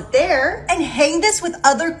closet there. And hang this with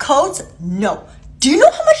other coats? No. Do you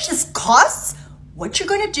know how much this costs? What you're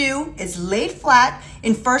gonna do is lay it flat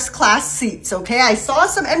in first class seats, okay? I saw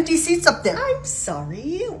some empty seats up there. I'm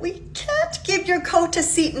sorry, we can't give your coat a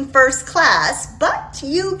seat in first class, but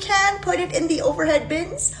you can put it in the overhead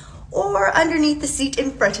bins or underneath the seat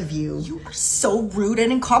in front of you. You are so rude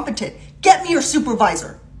and incompetent. Get me your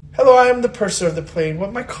supervisor. Hello, I am the purser of the plane.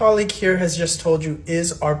 What my colleague here has just told you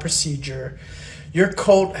is our procedure. Your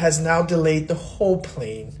coat has now delayed the whole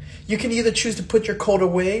plane. You can either choose to put your coat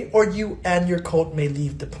away or you and your coat may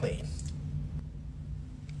leave the plane.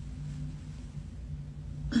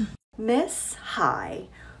 Miss, hi.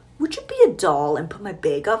 Would you be a doll and put my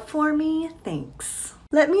bag up for me? Thanks.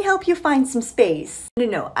 Let me help you find some space.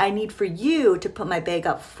 No, I need for you to put my bag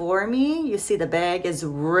up for me. You see the bag is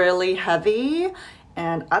really heavy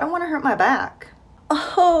and I don't want to hurt my back.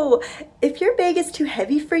 Oh, if your bag is too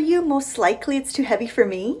heavy for you, most likely it's too heavy for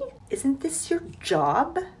me. Isn't this your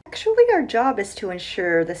job? Actually, our job is to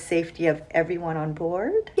ensure the safety of everyone on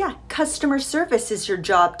board. Yeah, customer service is your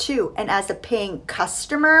job too. And as a paying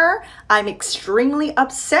customer, I'm extremely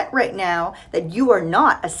upset right now that you are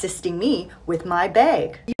not assisting me with my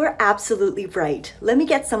bag. You are absolutely right. Let me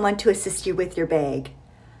get someone to assist you with your bag.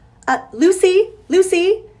 Lucy,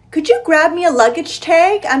 could you grab me a luggage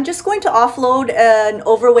tag? I'm just going to offload an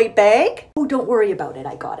overweight bag. Oh, don't worry about it.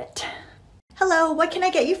 I got it. Hello, what can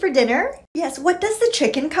I get you for dinner? Yes, what does the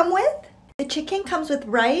chicken come with? The chicken comes with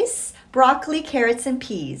rice, broccoli, carrots, and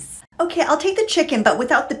peas. Okay, I'll take the chicken, but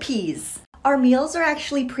without the peas. Our meals are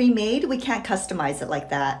actually pre-made. We can't customize it like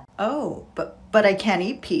that. Oh, but I can't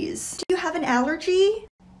eat peas. Do you have an allergy?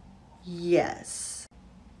 Yes.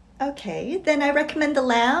 Okay, then I recommend the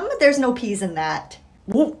lamb. There's no peas in that.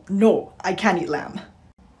 Whoa, no, I can't eat lamb.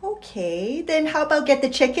 Okay, then how about get the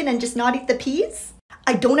chicken and just not eat the peas?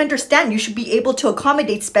 I don't understand. You should be able to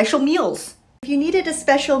accommodate special meals. If you needed a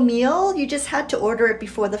special meal, you just had to order it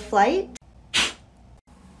before the flight.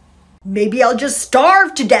 Maybe I'll just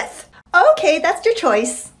starve to death. Okay, that's your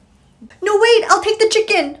choice. No, wait, I'll take the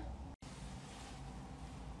chicken.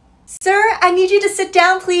 Sir, I need you to sit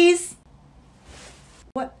down, please.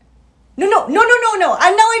 What? No.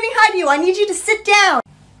 I'm not leaving behind you. I need you to sit down.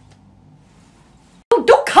 Oh,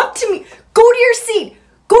 don't come to me. Go to your seat.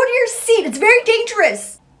 Go to your seat. It's very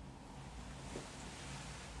dangerous.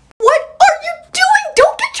 What are you doing?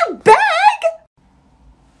 Don't get your bag.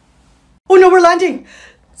 Oh no, we're landing.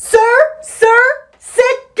 Sir,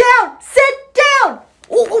 sit down. Sit down.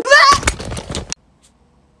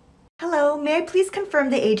 Hello, may I please confirm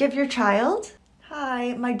the age of your child?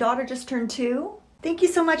 Hi, my daughter just turned 2. Thank you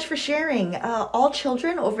so much for sharing. All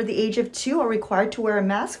children over the age of 2 are required to wear a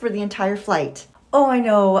mask for the entire flight. Oh, I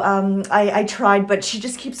know. I tried, but she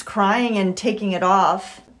just keeps crying and taking it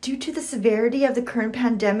off. Due to the severity of the current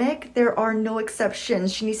pandemic, there are no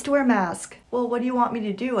exceptions. She needs to wear a mask. Well, what do you want me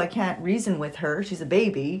to do? I can't reason with her. She's a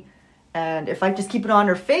baby. And if I just keep it on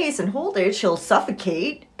her face and hold it, she'll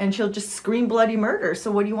suffocate and she'll just scream bloody murder.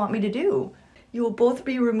 So what do you want me to do? You will both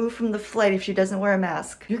be removed from the flight if she doesn't wear a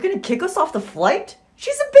mask. You're gonna kick us off the flight?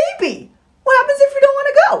 She's a baby! What happens if we don't want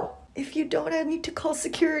to go? If you don't, I need to call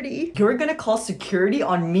security. You're gonna call security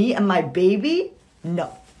on me and my baby?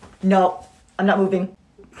 No, I'm not moving.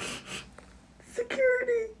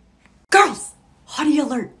 Security. Girls, hottie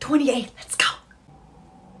alert, 28, let's go.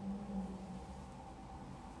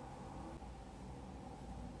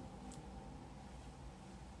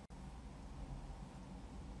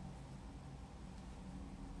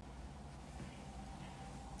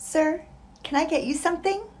 Sir, can I get you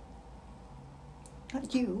something?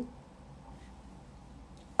 Not you.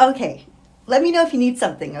 Okay, let me know if you need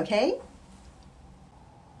something, okay?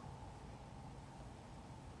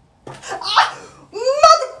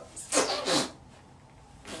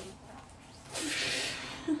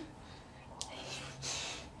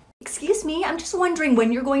 Excuse me, I'm just wondering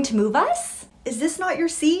when you're going to move us? Is this not your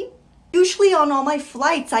seat? Usually on all my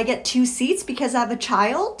flights, I get 2 seats because I have a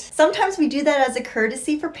child. Sometimes we do that as a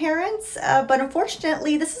courtesy for parents, but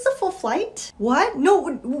unfortunately, this is a full flight. What?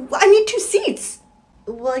 No, I need 2 seats.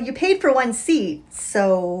 Well, you paid for 1 seat,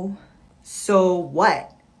 so... So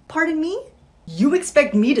what? Pardon me? You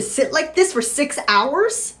expect me to sit like this for 6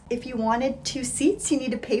 hours? If you wanted 2 seats, you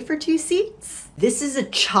need to pay for 2 seats. This is a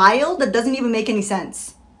child? That doesn't even make any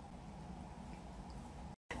sense.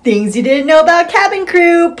 Things you didn't know about cabin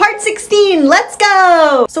crew, part 16, let's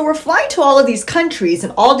go! So we're flying to all of these countries in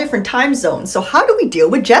all different time zones, so how do we deal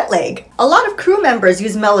with jet lag? A lot of crew members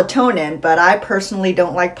use melatonin, but I personally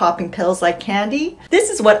don't like popping pills like candy. This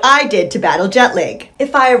is what I did to battle jet lag.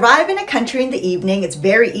 If I arrive in a country in the evening, it's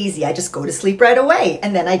very easy. I just go to sleep right away,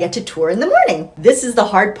 and then I get to tour in the morning. This is the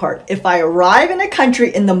hard part. If I arrive in a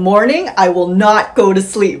country in the morning, I will not go to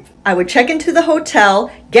sleep. I would check into the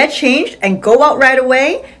hotel, get changed, and go out right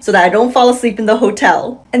away so that I don't fall asleep in the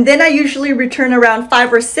hotel. And then I usually return around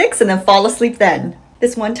 5 or 6 and then fall asleep then.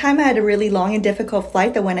 This one time I had a really long and difficult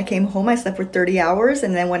flight that when I came home I slept for 30 hours,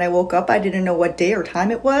 and then when I woke up I didn't know what day or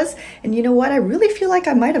time it was. And you know what? I really feel like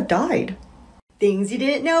I might have died. Things you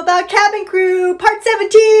didn't know about cabin crew, part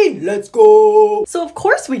 17, let's go! So of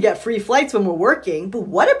course we get free flights when we're working, but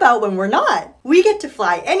what about when we're not? We get to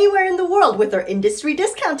fly anywhere in the world with our industry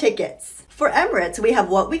discount tickets. For Emirates, we have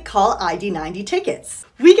what we call ID90 tickets.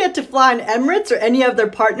 We get to fly on Emirates or any of their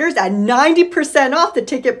partners at 90% off the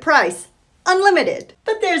ticket price. Unlimited.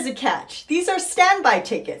 But there's a catch. These are standby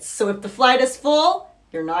tickets, so if the flight is full,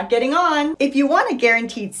 you're not getting on. If you want a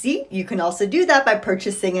guaranteed seat, you can also do that by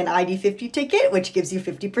purchasing an ID50 ticket, which gives you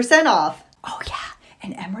 50% off. Oh yeah,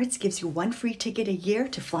 and Emirates gives you 1 free ticket a year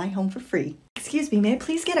to fly home for free. Excuse me, may I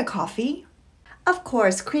please get a coffee? Of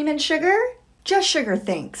course, cream and sugar? Just sugar,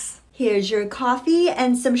 thanks. Here's your coffee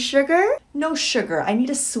and some sugar. No sugar, I need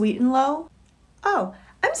a sweet and low. Oh,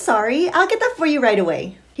 I'm sorry, I'll get that for you right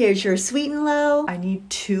away. Here's your sweet and low. I need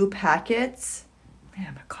 2 packets.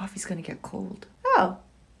 Man, my coffee's gonna get cold. Oh,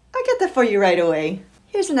 I'll get that for you right away.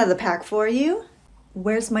 Here's another pack for you.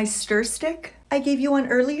 Where's my stir stick? I gave you one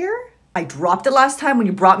earlier. I dropped it last time when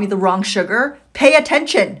you brought me the wrong sugar. Pay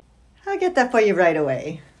attention. I'll get that for you right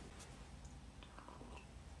away.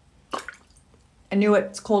 I knew it.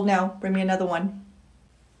 It's cold now. Bring me another one.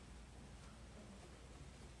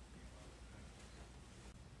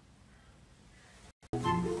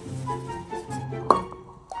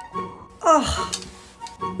 Oh,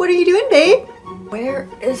 what are you doing, babe? Where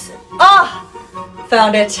is it? Ah!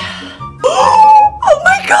 Found it. Oh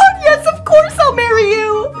my god, yes, of course I'll marry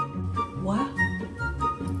you! What?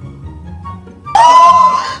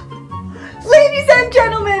 Ladies and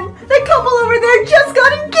gentlemen, the couple over there just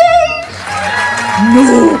got engaged!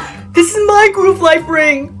 No! This is my Groove Life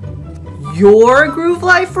ring! Your Groove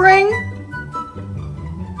Life ring?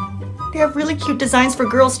 They have really cute designs for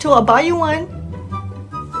girls too. I'll buy you one.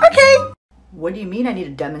 Okay. What do you mean I need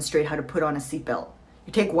to demonstrate how to put on a seatbelt?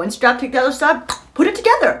 You take one strap, take the other strap, put it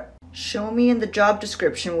together. Show me in the job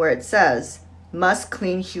description where it says, must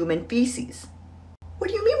clean human feces. What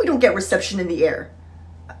do you mean we don't get reception in the air?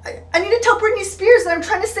 I need to tell Britney Spears that I'm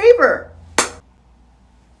trying to save her.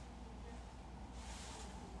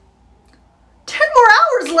 10 more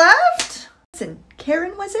hours left. Listen,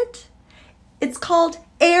 Karen, was it? It's called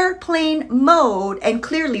airplane mode, and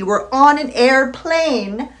clearly we're on an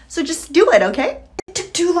airplane. So just do it, okay? It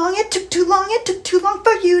took too long, it took too long, it took too long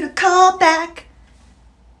for you to call back.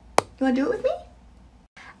 You wanna do it with me?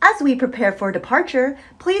 As we prepare for departure,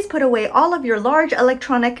 please put away all of your large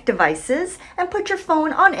electronic devices and put your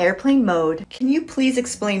phone on airplane mode. Can you please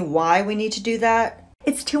explain why we need to do that?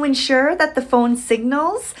 It's to ensure that the phone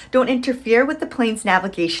signals don't interfere with the plane's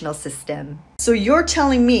navigational system. So you're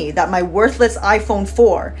telling me that my worthless iPhone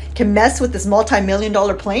 4 can mess with this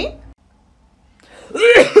multi-million-dollar plane?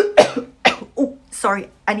 Oh, sorry,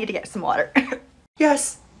 I need to get some water.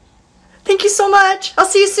 Yes. Thank you so much. I'll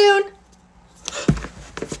see you soon.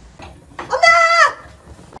 엄마!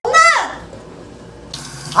 엄마!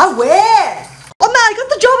 아, 왜? 엄마, I got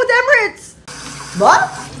the job with Emirates. What?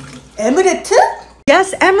 Emirates?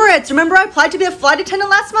 Yes, Emirates. Remember I applied to be a flight attendant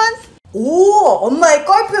last month? 오, 엄마의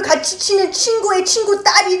골프 같이 치는 친구의 친구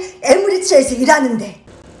딸이 에미레이츠에서 일하는데.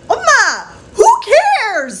 엄마! Who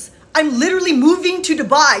cares? I'm literally moving to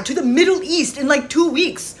Dubai, to the Middle East in like 2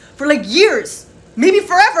 weeks. For like years. Maybe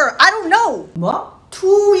forever. I don't know. 뭐?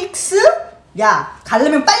 2 weeks? 야,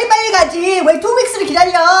 가려면 빨리빨리 가지. 왜 2 weeks를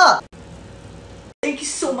기다려? Thank you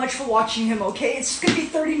so much for watching him, okay? It's just gonna be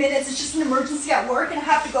 30 minutes. It's just an emergency at work and I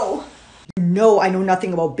have to go. You know I know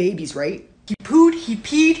nothing about babies, right? He pooed, he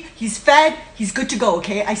peed, he's fed, he's good to go,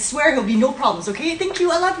 okay? I swear he'll be no problems, okay? Thank you,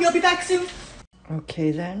 I love you, I'll be back soon.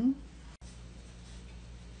 Okay then.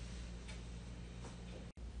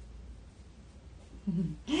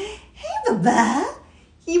 Hey, Baba.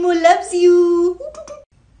 Emo loves you.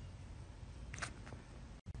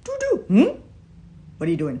 Hmm? What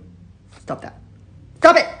are you doing? Stop that.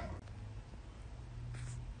 Stop it!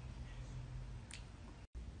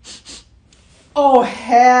 Oh,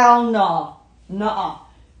 hell no. Nuh-uh.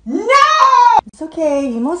 No! It's okay,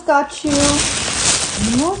 Emo's got you.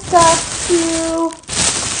 No too.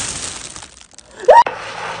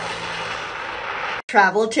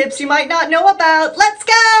 Travel tips you might not know about. Let's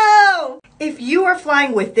go! If you are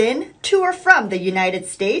flying within, to, or from the United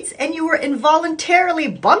States and you were involuntarily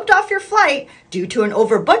bumped off your flight due to an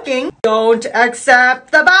overbooking, don't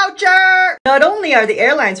accept the voucher! Not only are the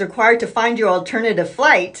airlines required to find your alternative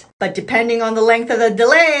flight, but depending on the length of the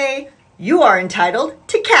delay, you are entitled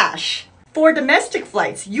to cash. For domestic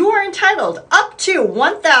flights, you are entitled up to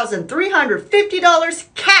 $1,350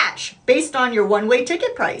 cash based on your one-way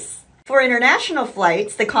ticket price. For international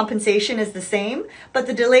flights, the compensation is the same, but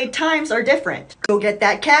the delayed times are different. Go get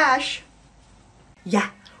that cash.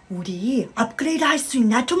 야, 우리 업그레이드 할 수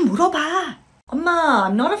있나 좀 물어봐. 엄마,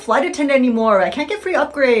 I'm not a flight attendant anymore. I can't get free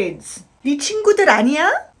upgrades. 네 친구들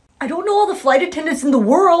아니야? I don't know all the flight attendants in the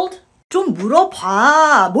world. 좀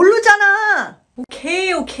물어봐. 모르잖아.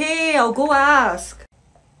 Okay, I'll go ask.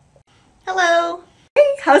 Hello.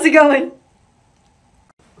 Hey, how's it going?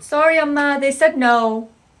 Sorry, 엄마, they said no.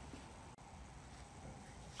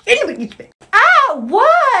 Ah,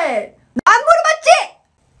 what? 안 물어봤지?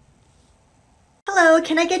 Hello,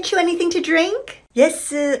 can I get you anything to drink?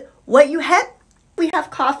 Yes, what you have? We have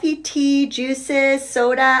coffee, tea, juices,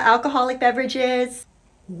 soda, alcoholic beverages.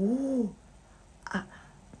 Ooh.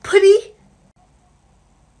 Pretty?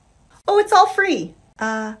 Oh, it's all free.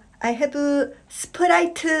 I have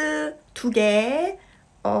Sprite 2개,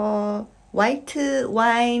 white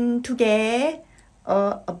wine 2개,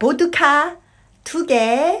 vodka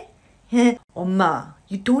 2개. 엄마,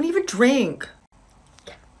 you don't even drink.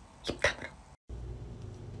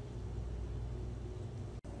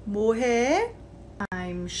 뭐해?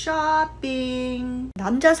 I'm shopping.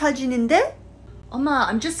 남자 사진인데? 엄마,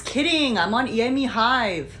 I'm just kidding. I'm on EME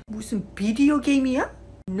Hive. 무슨 비디오 게임이야?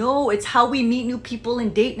 No, it's how we meet new people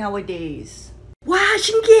and date nowadays. 와,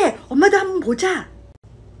 신기해. 엄마도 한번 보자.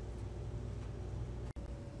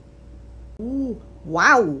 오,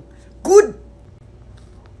 와우. 굿.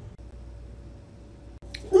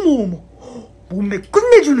 어머, 몸매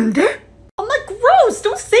끝내주는데? 엄마, gross.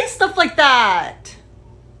 Don't say stuff like that.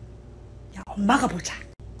 야, 엄마가 보자.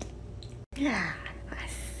 야,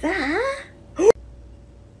 아싸.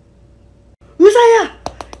 의사야.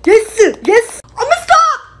 Yes. 엄마,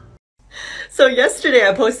 stop! So yesterday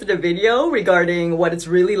I posted a video regarding what it's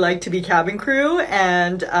really like to be cabin crew,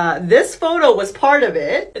 and this photo was part of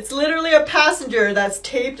it. It's literally a passenger that's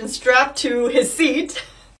taped and strapped to his seat.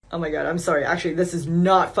 Oh my god, I'm sorry. Actually, this is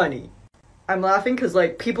not funny. I'm laughing because,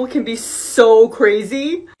 like, people can be so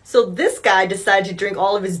crazy. So this guy decided to drink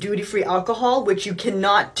all of his duty-free alcohol, which you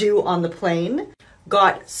cannot do on the plane,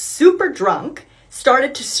 got super drunk,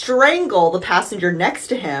 started to strangle the passenger next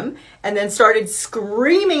to him, and then started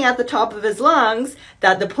screaming at the top of his lungs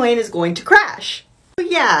that the plane is going to crash. So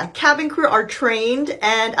yeah, cabin crew are trained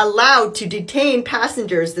and allowed to detain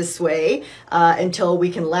passengers this way until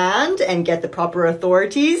we can land and get the proper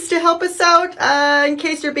authorities to help us out in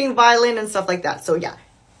case they're being violent and stuff like that. So yeah,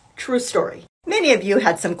 true story. Many of you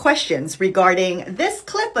had some questions regarding this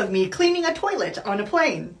clip of me cleaning a toilet on a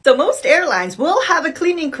plane. So most airlines will have a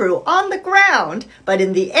cleaning crew on the ground, but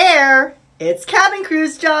in the air, it's cabin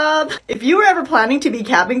crew's job. If you were ever planning to be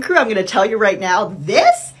cabin crew, I'm gonna tell you right now,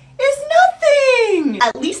 this is nothing!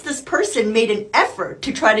 At least this person made an effort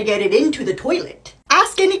to try to get it into the toilet.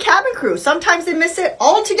 Ask any cabin crew. Sometimes they miss it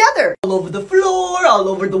altogether. All over the floor, all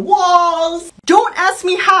over the walls. Don't ask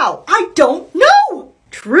me how. I don't know!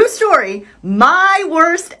 True story. My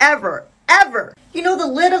worst ever. You know the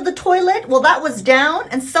lid of the toilet? Well, that was down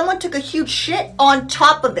and someone took a huge shit on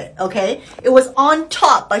top of it, okay? It was on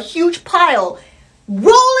top, a huge pile,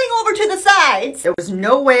 rolling over to the sides. There was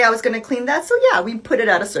no way I was gonna clean that, so yeah, we put it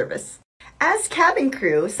out of service. As cabin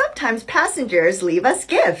crew, sometimes passengers leave us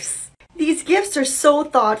gifts. These gifts are so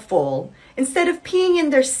thoughtful. Instead of peeing in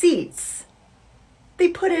their seats, they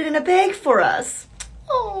put it in a bag for us.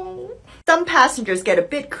 Oh. Some passengers get a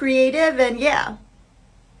bit creative and yeah,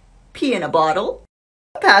 pee in a bottle.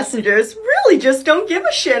 Passengers really just don't give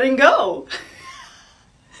a shit and go.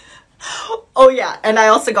 Oh yeah, and I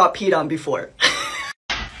also got peed on before.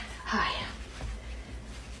 Hi.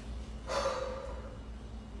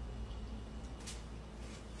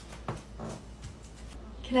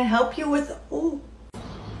 Can I help you with... Oh.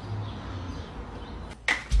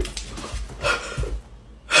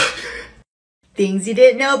 Things you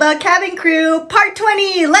didn't know about cabin crew, part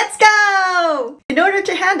 20, let's go! In order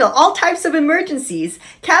to handle all types of emergencies,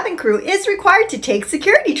 cabin crew is required to take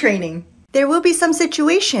security training. There will be some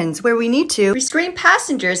situations where we need to restrain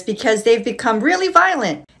passengers because they've become really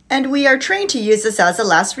violent, and we are trained to use this as a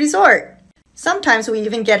last resort. Sometimes we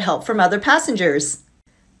even get help from other passengers.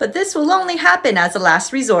 But this will only happen as a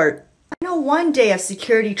last resort. I know one day of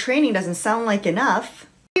security training doesn't sound like enough.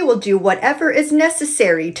 We will do whatever is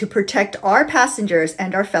necessary to protect our passengers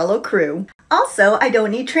and our fellow crew. Also, I don't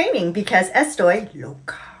need training because estoy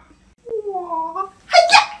loca.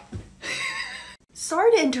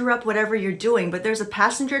 Sorry to interrupt whatever you're doing, but there's a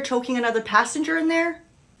passenger choking another passenger in there.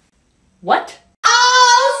 What?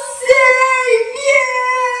 I'll save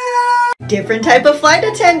you! Different type of flight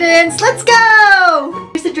attendants. Let's go!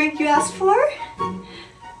 Here's the drink you asked for.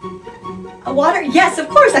 A water? Yes, of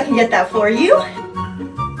course I can get that for you.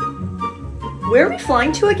 Where are we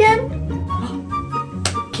flying to again?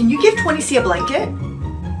 Can you give 20C a blanket?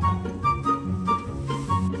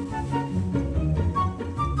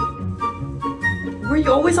 Were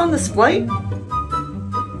you always on this flight?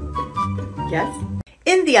 Yes.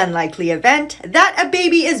 In the unlikely event that a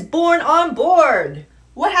baby is born on board,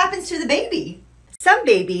 what happens to the baby? Some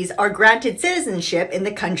babies are granted citizenship in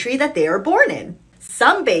the country that they are born in.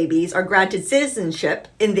 Some babies are granted citizenship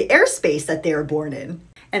in the airspace that they are born in.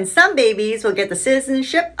 And some babies will get the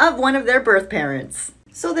citizenship of one of their birth parents.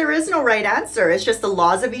 So there is no right answer, it's just the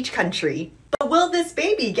laws of each country. But will this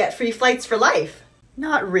baby get free flights for life?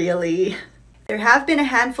 Not really. There have been a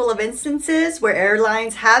handful of instances where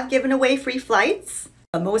airlines have given away free flights,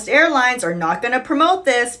 but most airlines are not going to promote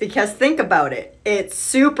this because think about it, it's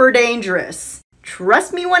super dangerous.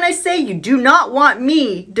 Trust me when I say you do not want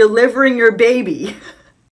me delivering your baby.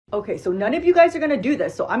 Okay, so none of you guys are going to do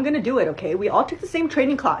this, so I'm going to do it, okay? We all took the same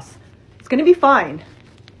training class. It's going to be fine.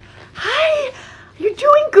 Hi! You're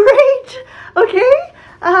doing great! Okay?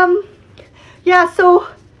 Yeah, so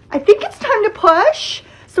I think it's time to push.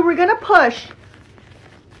 So we're going to push.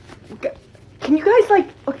 Can you guys like...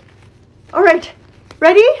 Okay. All right.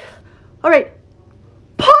 Ready? All right.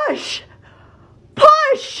 Push!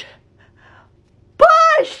 Push!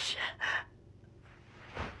 Push!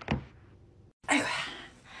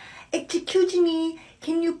 Excuse me,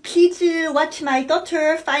 can you please watch my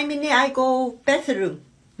daughter? 5 minutes I go bathroom.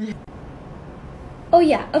 Oh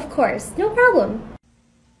yeah, of course. No problem.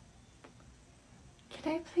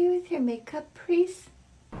 Can I play with your makeup, please?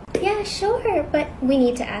 Yeah, sure, but we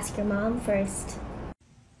need to ask your mom first.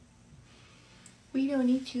 We don't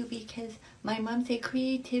need to because my mom said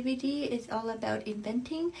creativity is all about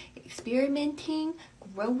inventing, experimenting,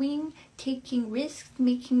 growing, taking risks,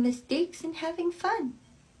 making mistakes, and having fun.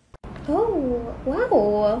 Oh,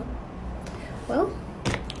 wow. Well,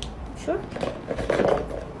 sure.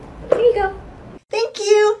 Here you go. Thank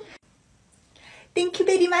you. Thank you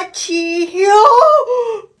very much.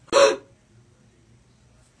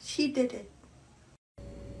 She did it.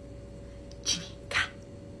 Jeenie, come.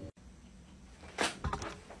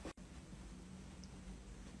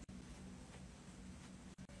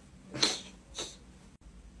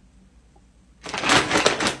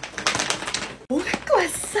 뭐 갖고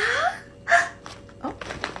왔어? 어?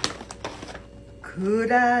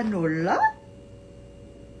 그라놀라?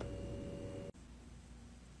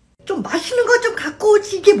 좀 맛있는 거 좀 갖고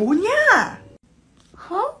오지. 이게 뭐냐?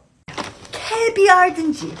 어?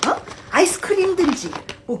 캐비아든지, 어? 아이스크림든지,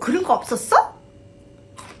 뭐 그런 거 없었어?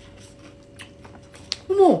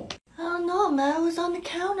 어머. Oh no, Mel was on the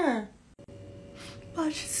counter.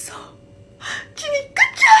 맛있어. Jeenie,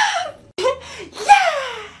 good job!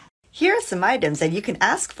 Yeah! Here are some items that you can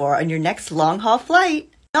ask for on your next long-haul flight.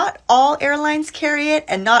 Not all airlines carry it,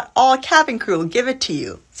 and not all cabin crew will give it to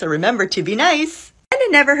you. So remember to be nice. And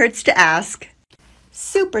it never hurts to ask.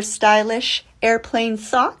 Super stylish airplane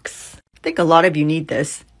socks. I think a lot of you need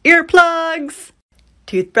this. Earplugs.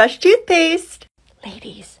 Toothbrush, toothpaste.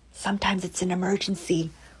 Ladies, sometimes it's an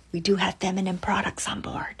emergency. We do have feminine products on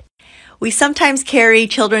board. We sometimes carry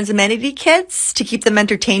children's amenity kits to keep them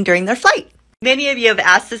entertained during their flight. Many of you have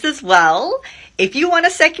asked this as well. If you want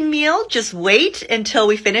a second meal, just wait until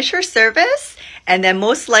we finish our service. And then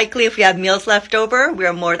most likely, if we have meals left over, we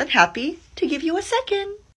are more than happy to give you a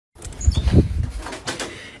second.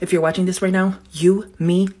 If you're watching this right now, you,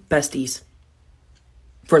 me, besties.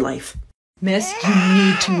 For life. Miss, you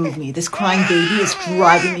need to move me. This crying baby is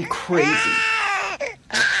driving me crazy.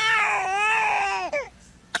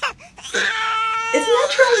 Isn't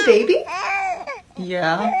that your own baby?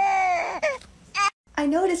 Yeah. I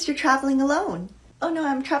noticed you're traveling alone. Oh no,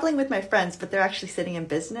 I'm traveling with my friends, but they're actually sitting in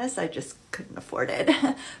business. I just couldn't afford it.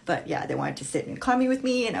 But yeah, they wanted to sit in economy with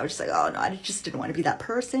me, and I was just like, oh no, I just didn't want to be that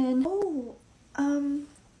person. Oh,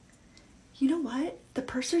 you know what? The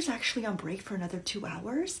purser's actually on break for another 2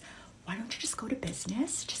 hours. Why don't you just go to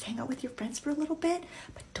business? Just hang out with your friends for a little bit,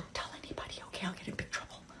 but don't tell anybody, okay? I'll get in big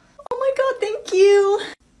trouble. Oh my god, thank you.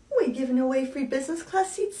 We giving away free business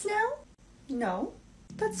class seats now? No.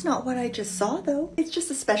 That's not what I just saw, though. It's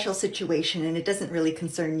just a special situation and it doesn't really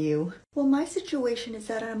concern you. Well, my situation is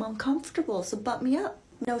that I'm uncomfortable, so bump me up.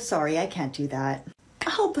 No, sorry, I can't do that.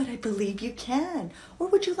 Oh, but I believe you can. Or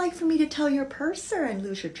would you like for me to tell your purser and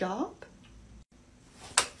lose your job?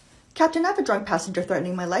 Captain, I have a drunk passenger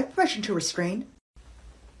threatening my life. Permission to restrain.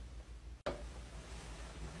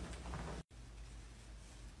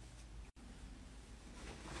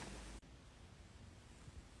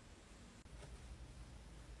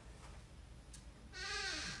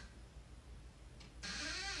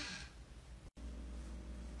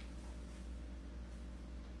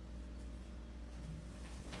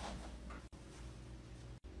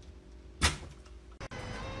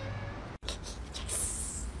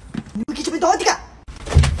 여기 집에 너 어디가?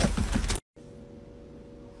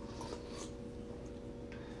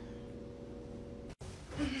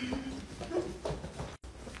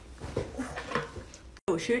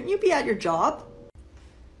 Oh, shouldn't you be at your job?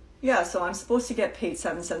 Yeah, so I'm supposed to get paid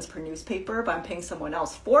 7 cents per newspaper, but I'm paying someone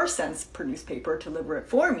else 4 cents per newspaper to deliver it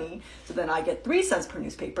for me, so then I get 3 cents per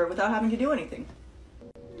newspaper without having to do anything.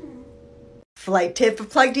 Flight tip for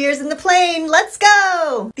plugged ears in the plane. Let's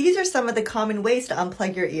go! These are some of the common ways to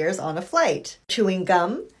unplug your ears on a flight. Chewing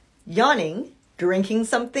gum, yawning, drinking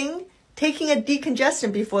something, taking a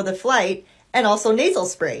decongestant before the flight, and also nasal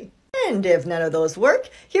spray. And if none of those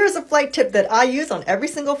work, here's a flight tip that I use on every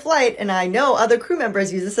single flight, and I know other crew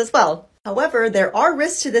members use this as well. However, there are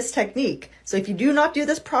risks to this technique, so if you do not do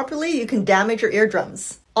this properly, you can damage your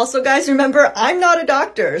eardrums. Also, guys, remember, I'm not a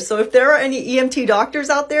doctor, so if there are any EMT doctors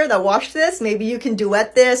out there that watch this, maybe you can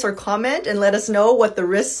duet this or comment and let us know what the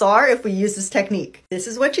risks are if we use this technique. This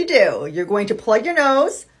is what you do. You're going to plug your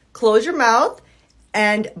nose, close your mouth,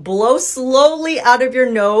 and blow slowly out of your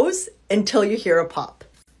nose until you hear a pop.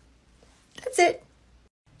 That's it.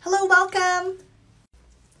 Hello, welcome.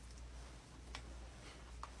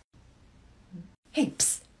 Hey,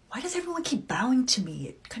 psst, why does everyone keep bowing to me?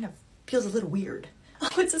 It kind of feels a little weird. Oh,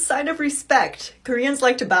 it's a sign of respect. Koreans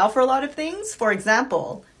like to bow for a lot of things. For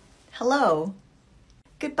example, hello,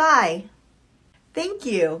 goodbye, thank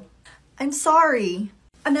you, I'm sorry.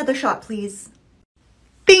 Another shot, please.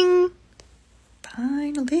 Bing!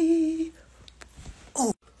 Finally.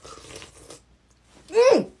 Oh.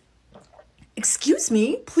 Excuse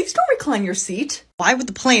me, please don't recline your seat. Why would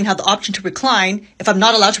the plane have the option to recline if I'm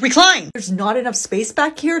not allowed to recline? There's not enough space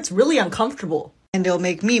back here. It's really uncomfortable. And it'll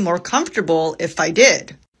make me more comfortable if I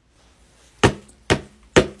did.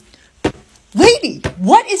 Lady,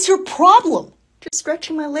 what is your problem? Just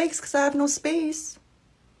stretching my legs because I have no space.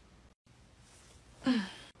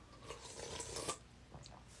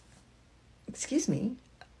 Excuse me,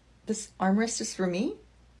 this armrest is for me?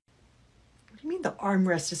 What do you mean the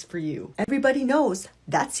armrest is for you? Everybody knows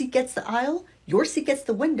that seat gets the aisle, your seat gets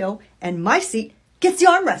the window, and my seat gets the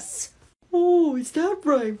armrests. Oh, is that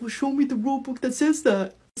right? Well, show me the rule book that says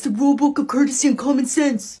that. It's the rule book of courtesy and common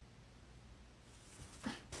sense.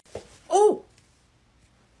 Oh!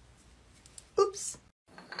 Oops.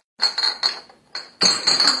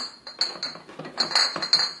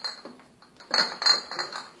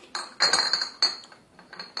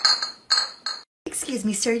 Excuse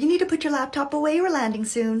me, sir. You need to put your laptop away. We're landing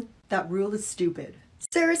soon. That rule is stupid.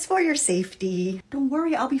 Sir, it's for your safety. Don't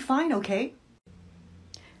worry, I'll be fine, okay?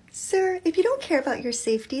 Sir, if you don't care about your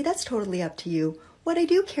safety, that's totally up to you. What I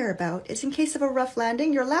do care about is in case of a rough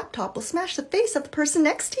landing, your laptop will smash the face of the person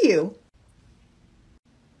next to you.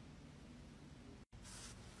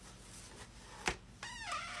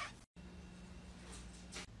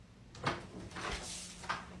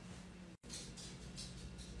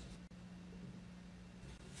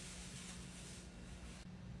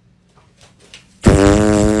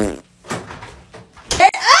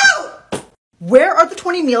 Where are the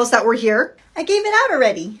 20 meals that were here? I gave it out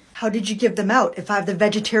already. How did you give them out if I have the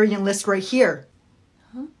vegetarian list right here?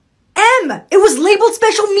 Huh? M! It was labeled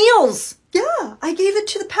special meals! Yeah, I gave it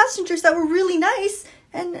to the passengers that were really nice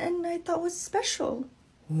and I thought was special.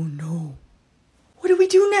 Oh no. What do we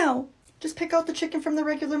do now? Just pick out the chicken from the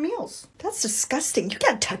regular meals. That's disgusting. You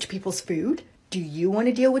can't touch people's food. Do you want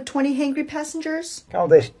to deal with 20 hangry passengers? Call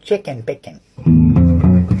this chicken picking.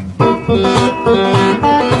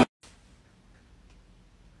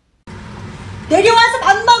 내려와서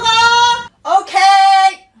밥 먹어! 오케이!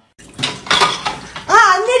 아,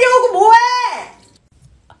 안 내려오고 뭐해!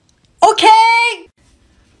 오케이!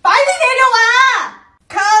 빨리 내려와!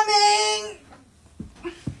 Coming!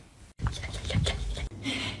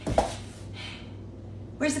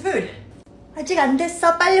 Where's the food? 아직 안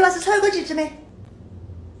됐어. 빨리 와서 설거지 좀 해.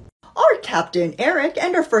 Our Captain Eric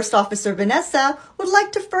and our First Officer Vanessa would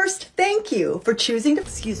like to first thank you for choosing to...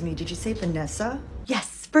 Excuse me, did you say Vanessa?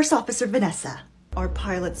 Yes, First Officer Vanessa. Our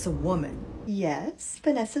pilot's a woman. Yes,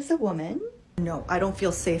 Vanessa's a woman. No, I don't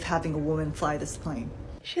feel safe having a woman fly this plane.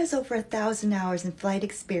 She has over 1,000 hours in flight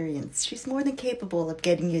experience. She's more than capable of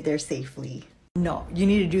getting you there safely. No, you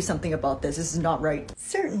need to do something about this. This is not right.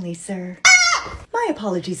 Certainly, sir. My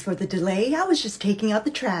apologies for the delay. I was just taking out the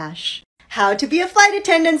trash. How to be a flight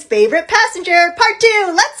attendant's favorite passenger, part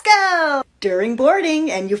 2, let's go! During boarding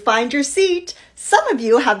and you find your seat, some of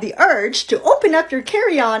you have the urge to open up your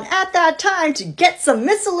carry-on at that time to get some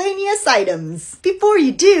miscellaneous items. Before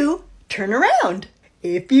you do, turn around.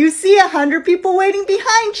 If you see 100 people waiting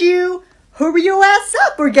behind you, hurry your ass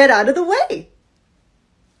up or get out of the way.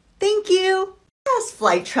 Thank you. As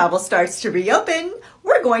flight travel starts to reopen,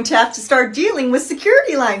 we're going to have to start dealing with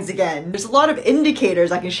security lines again. There's a lot of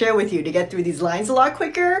indicators I can share with you to get through these lines a lot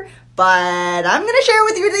quicker, but I'm going to share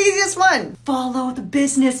with you the easiest one. Follow the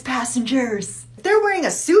business passengers. If they're wearing a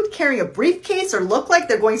suit, carrying a briefcase, or look like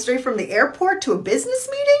they're going straight from the airport to a business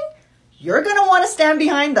meeting, you're going to want to stand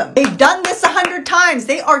behind them. They've done this 100 times.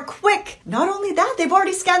 They are quick. Not only that, they've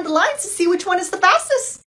already scanned the lines to see which one is the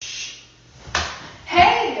fastest.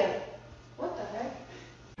 Hey! What the heck?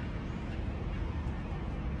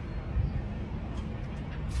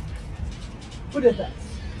 What is that?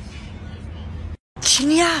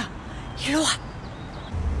 Jeenie, 이리 와.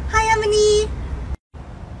 Hi, Emily.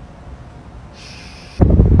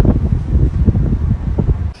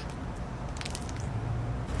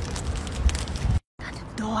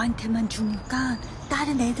 너한테만 주니까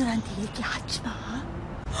다른 애들한테 얘기하지 마.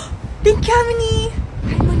 땡큐 할머니.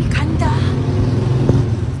 할머니 간다.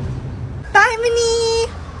 Bye, 할머니.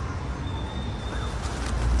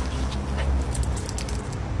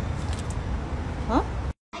 Huh?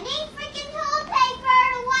 I need freaking toilet paper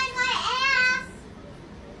to wipe my ass.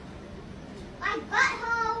 My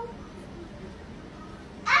butthole.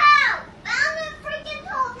 Ow! Found the freaking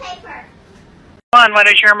toilet paper. What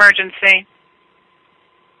is your emergency?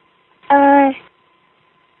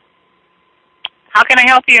 How can I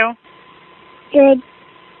help you? Good.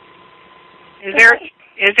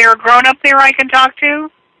 Is there a grown-up there I can talk to?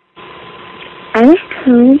 I'm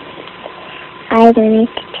home. I wanted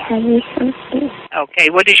to tell you something. Okay,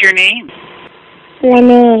 what is your name?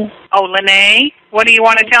 Lene. Oh, Lene? What do you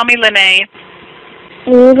want to tell me, Lene?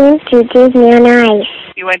 We went to Disney on Ice.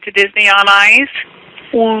 You went to Disney on Ice?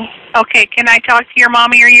 Yes. Okay, can I talk to your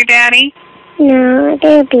mommy or your daddy? No,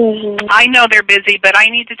 they're busy. I know they're busy, but I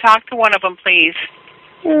need to talk to one of them, please.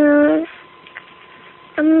 No.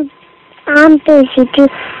 I'm busy too.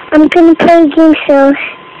 I'm gonna play a game, so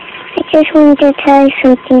I just wanted to tell you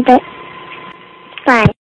something, but bye.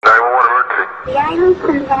 911 emergency. Yeah, I need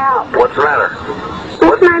some help. What's the matter?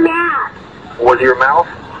 With my math. Was your mouth?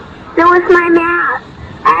 No, it's my math.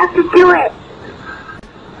 I have to do it.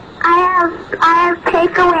 I have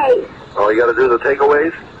takeaways. Oh, you gotta do the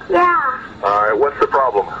takeaways? Yeah. Alright, what's the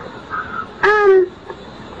problem?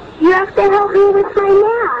 You have to help me with my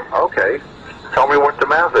math. Okay. Tell me what the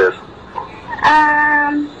math is.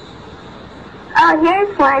 Oh,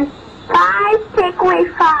 here's one. 5 take away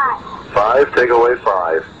 5. 5 take away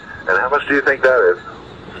 5. And how much do you think that is?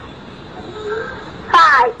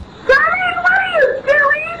 5. Johnny, what are you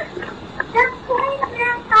doing? Just playing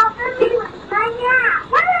math off of me with my math.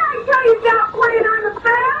 What did I tell you about playing on the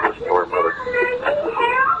phone? Your mother. I need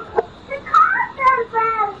help. The car says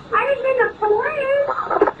that. I didn't mean to police.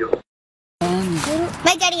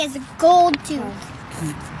 My daddy has a gold tooth.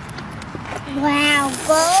 Wow,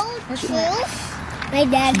 gold tooth? My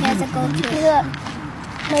dad has a gold tooth. Look,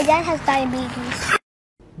 my dad has diabetes.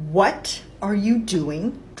 What are you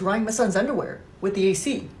doing drying my son's underwear with the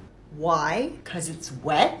AC? Why? Because it's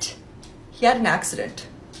wet? He had an accident.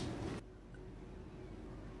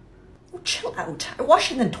 Oh, chill out. I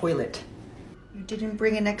washed it in the toilet. You didn't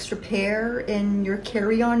bring an extra pair in your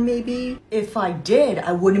carry-on, maybe? If I did,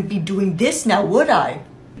 I wouldn't be doing this now, would I?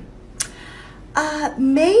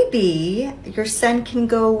 Maybe your son can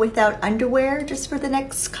go without underwear just for the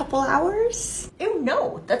next couple hours? Ew,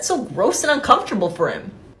 no, that's so gross and uncomfortable for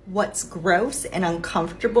him. What's gross and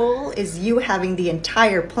uncomfortable is you having the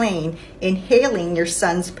entire plane inhaling your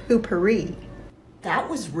son's poopery. That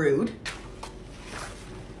was rude.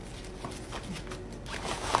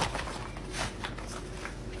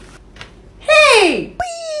 Hey!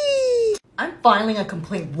 Whee! I'm filing a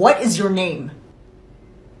complaint. What is your name?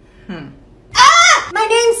 Ah! My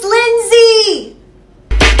name's Lindsay!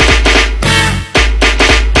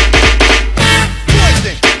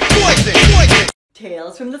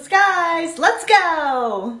 Tales from the skies, let's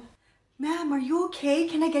go! Ma'am, are you okay?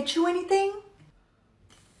 Can I get you anything?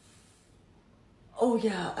 Oh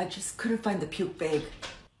yeah, I just couldn't find the puke bag.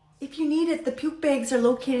 If you need it, the puke bags are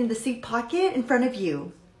located in the seat pocket in front of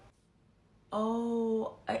you.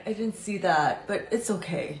 Oh, I didn't see that, but it's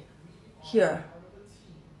okay. Here.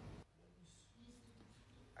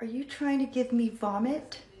 Are you trying to give me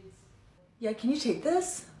vomit? Yeah, can you take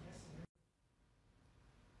this?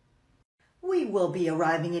 We will be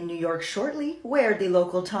arriving in New York shortly, where the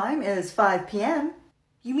local time is 5 p.m.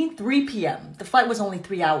 You mean 3 p.m.? The flight was only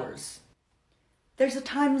 3 hours. There's a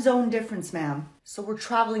time zone difference, ma'am. So we're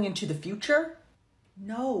traveling into the future?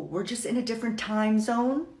 No, we're just in a different time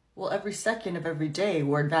zone. Well, every second of every day,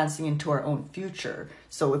 we're advancing into our own future.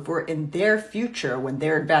 So if we're in their future, when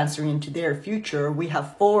they're advancing into their future, we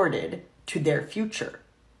have forwarded to their future,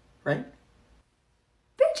 right?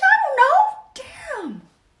 Bitch, I don't know. Damn.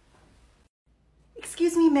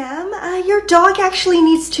 Excuse me, ma'am. Your dog actually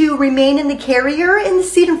needs to remain in the carrier in the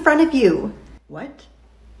seat in front of you. What?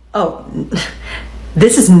 Oh,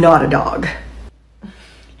 this is not a dog.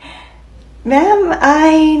 Ma'am,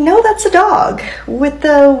 I know that's a dog with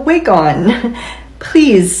the wig on.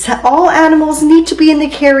 Please, all animals need to be in the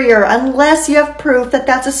carrier unless you have proof that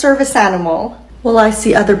that's a service animal. Well, I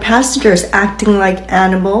see other passengers acting like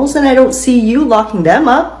animals and I don't see you locking them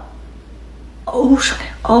up.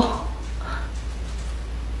 Oh.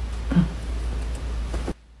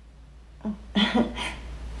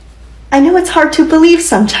 I know it's hard to believe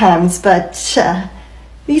sometimes, but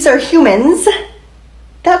these are humans.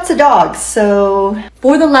 That's a dog, so...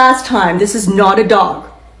 For the last time, this is not a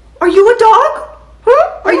dog. Are you a dog?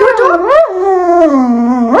 Huh? Are you a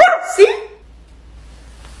dog? See?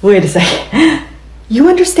 Wait a second. You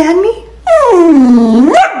understand me?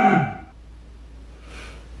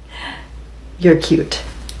 You're cute.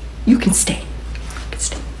 You can stay.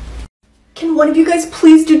 Can one of you guys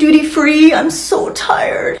please do duty free? I'm so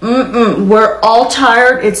tired. We're all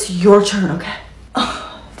tired. It's your turn, okay?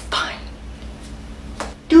 Fine.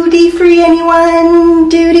 Duty free, anyone?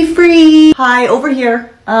 Duty free. Hi, over here.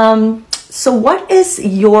 So what is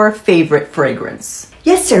your favorite fragrance?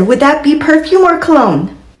 Yes, sir. Would that be perfume or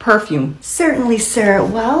cologne? Perfume. Certainly, sir.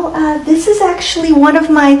 Well, this is actually one of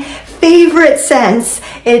my favorite scents.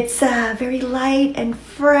 It's very light and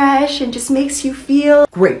fresh and just makes you feel...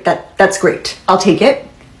 Great. That's great. I'll take it.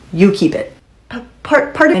 You keep it.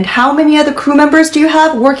 Pardon? And how many other crew members do you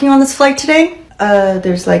have working on this flight today?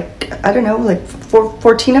 There's like, I don't know, like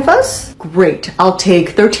 14 of us? Great. I'll take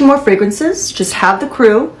 13 more fragrances. Just have the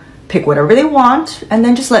crew pick whatever they want, and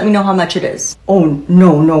then just let me know how much it is. Oh,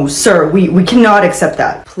 no, sir, we cannot accept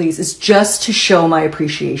that. Please, it's just to show my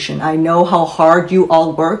appreciation. I know how hard you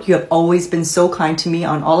all work. You have always been so kind to me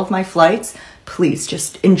on all of my flights. Please,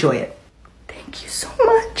 just enjoy it. Thank you so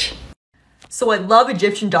much. So I love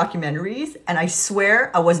Egyptian documentaries, and I swear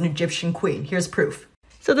I was an Egyptian queen. Here's proof.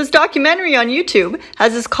 So this documentary on YouTube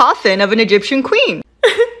has this coffin of an Egyptian queen.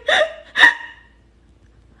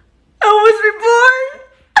 I was reborn.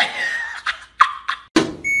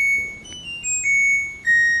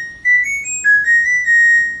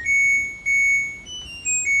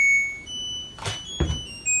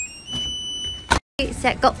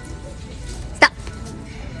 Set, go. Stop.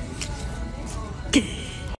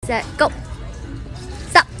 Set, go.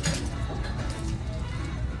 Stop.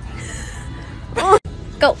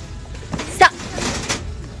 Go. Stop.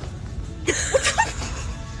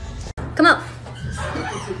 Come on.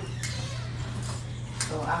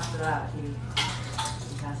 So after that,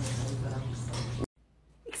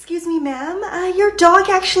 Excuse me, ma'am. Your dog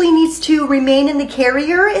actually needs to remain in the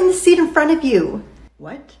carrier in the seat in front of you.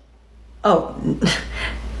 What? Oh,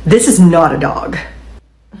 this is not a dog.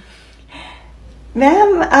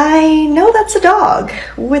 Ma'am, I know that's a dog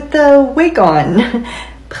with the wig on.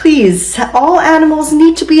 Please, all animals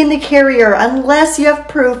need to be in the carrier unless you have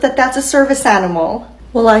proof that that's a service animal.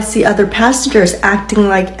 Well, I see other passengers acting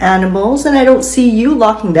like animals and I don't see you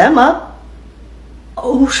locking them up.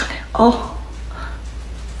 Oh.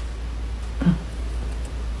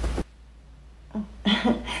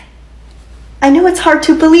 I know it's hard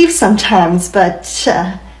to believe sometimes, but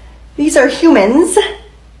these are humans.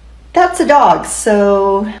 That's a dog,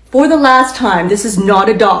 so... For the last time, this is not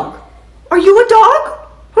a dog. Are you a dog?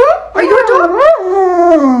 Huh? Are you a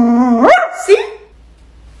dog? See?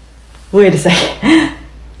 Wait a second.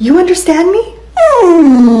 You understand me?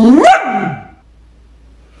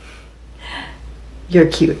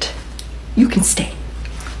 You're cute. You can stay.